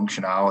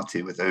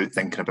functionality without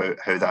thinking about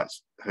how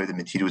the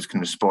materials can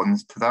respond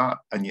to that.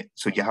 And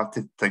so you have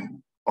to think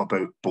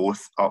about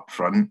both up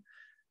front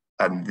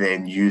and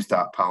then use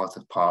that palette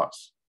of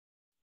parts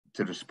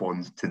to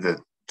respond to the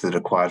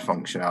required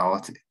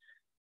functionality.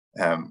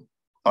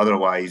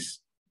 Otherwise,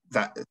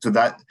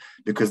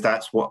 because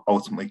that's what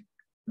ultimately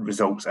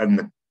results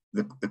in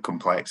the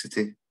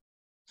complexity.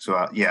 So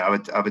I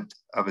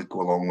would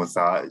go along with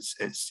that.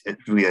 It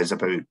really is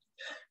about,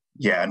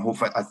 and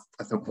hopefully I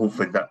think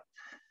hopefully that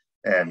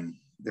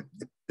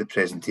the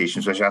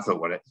presentations, which I thought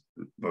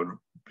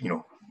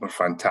were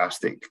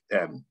fantastic,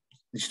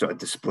 they sort of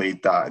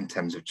displayed that in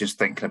terms of just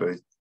thinking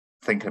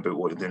about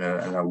what you're doing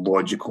in a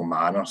logical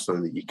manner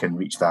so that you can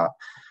reach that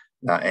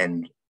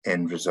end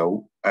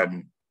result.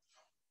 And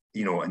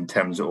in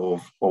terms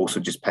of also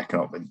just picking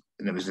up, and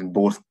it was in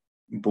both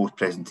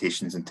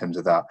presentations in terms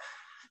of that,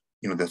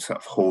 the sort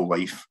of whole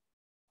life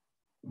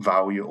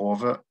value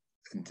of it,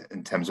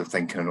 in terms of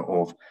thinking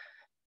of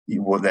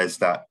what is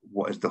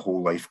the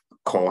whole life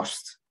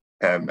cost,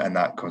 and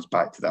that comes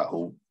back to that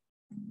whole,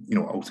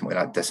 ultimately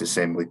that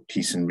disassembly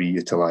piece and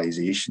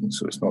reutilization.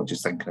 So it's not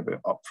just thinking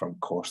about upfront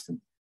cost, and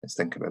it's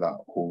thinking about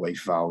that whole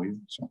life value.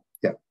 So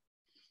yeah.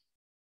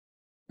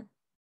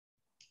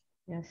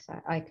 Yes,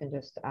 I can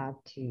just add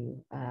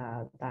to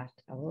that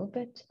a little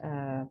bit.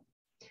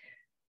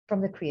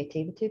 From the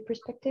creativity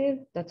perspective,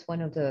 that's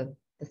one of the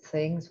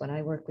things when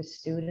I work with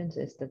students,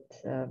 is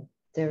that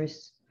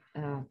there's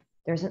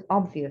an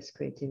obvious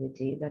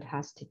creativity that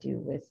has to do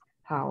with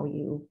how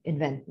you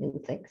invent new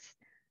things.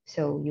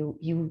 So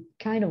you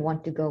kind of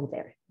want to go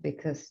there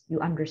because you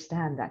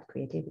understand that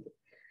creativity.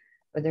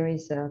 But there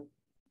is a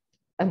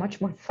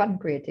much more fun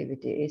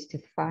creativity is to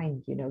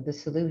find, the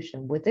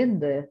solution within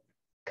the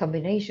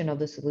combination of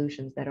the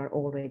solutions that are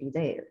already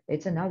there.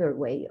 It's another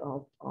way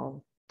of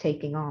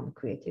taking on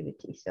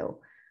creativity. So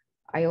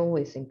I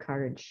always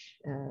encourage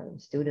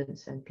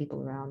students and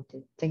people around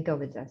to think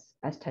of it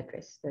as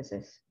Tetris. This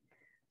is,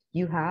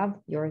 you have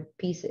your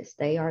pieces,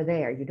 they are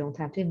there. You don't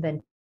have to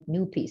invent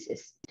new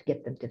pieces to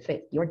get them to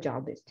fit. Your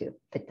job is to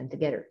fit them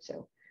together.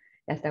 So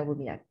yes, that would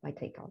be my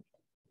take on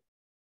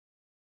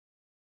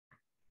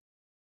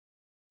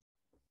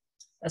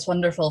it. That's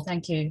wonderful.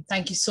 Thank you.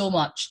 Thank you so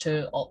much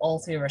to all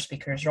three of our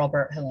speakers,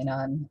 Robert, Helena,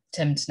 and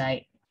Tim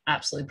tonight.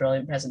 Absolutely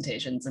brilliant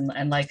presentations.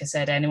 And like I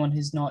said, anyone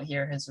who's not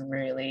here has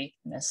really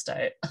missed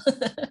out.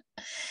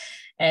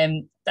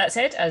 That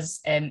said, as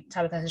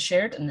Tabitha has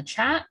shared in the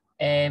chat,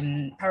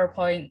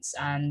 PowerPoints,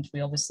 and we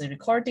obviously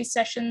record these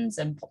sessions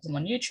and put them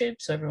on YouTube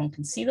so everyone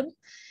can see them.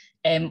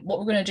 What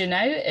we're going to do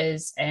now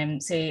is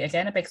say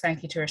again a big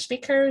thank you to our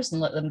speakers and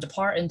let them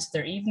depart into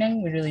their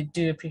evening. We really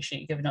do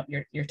appreciate you giving up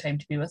your time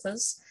to be with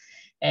us.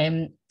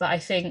 But I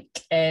think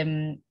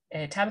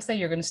Tabitha,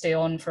 you're going to stay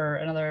on for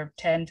another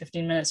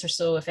 10-15 minutes or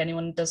so. If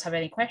anyone does have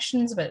any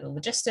questions about the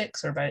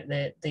logistics or about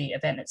the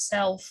event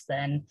itself,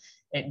 then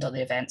not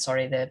the event,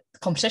 sorry, the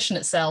competition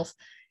itself,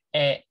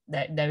 that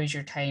now is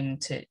your time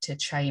to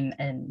chime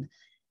in.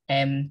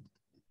 I'm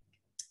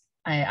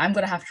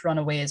going to have to run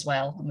away as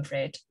well, I'm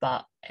afraid,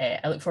 but I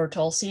look forward to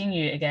all seeing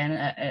you again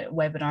at a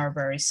webinar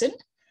very soon.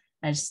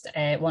 I just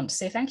want to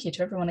say thank you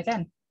to everyone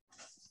again.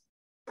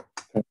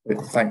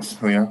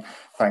 Thanks, Leah.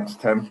 Thanks,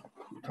 Tim.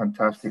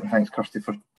 Fantastic. And thanks, Kirsty, for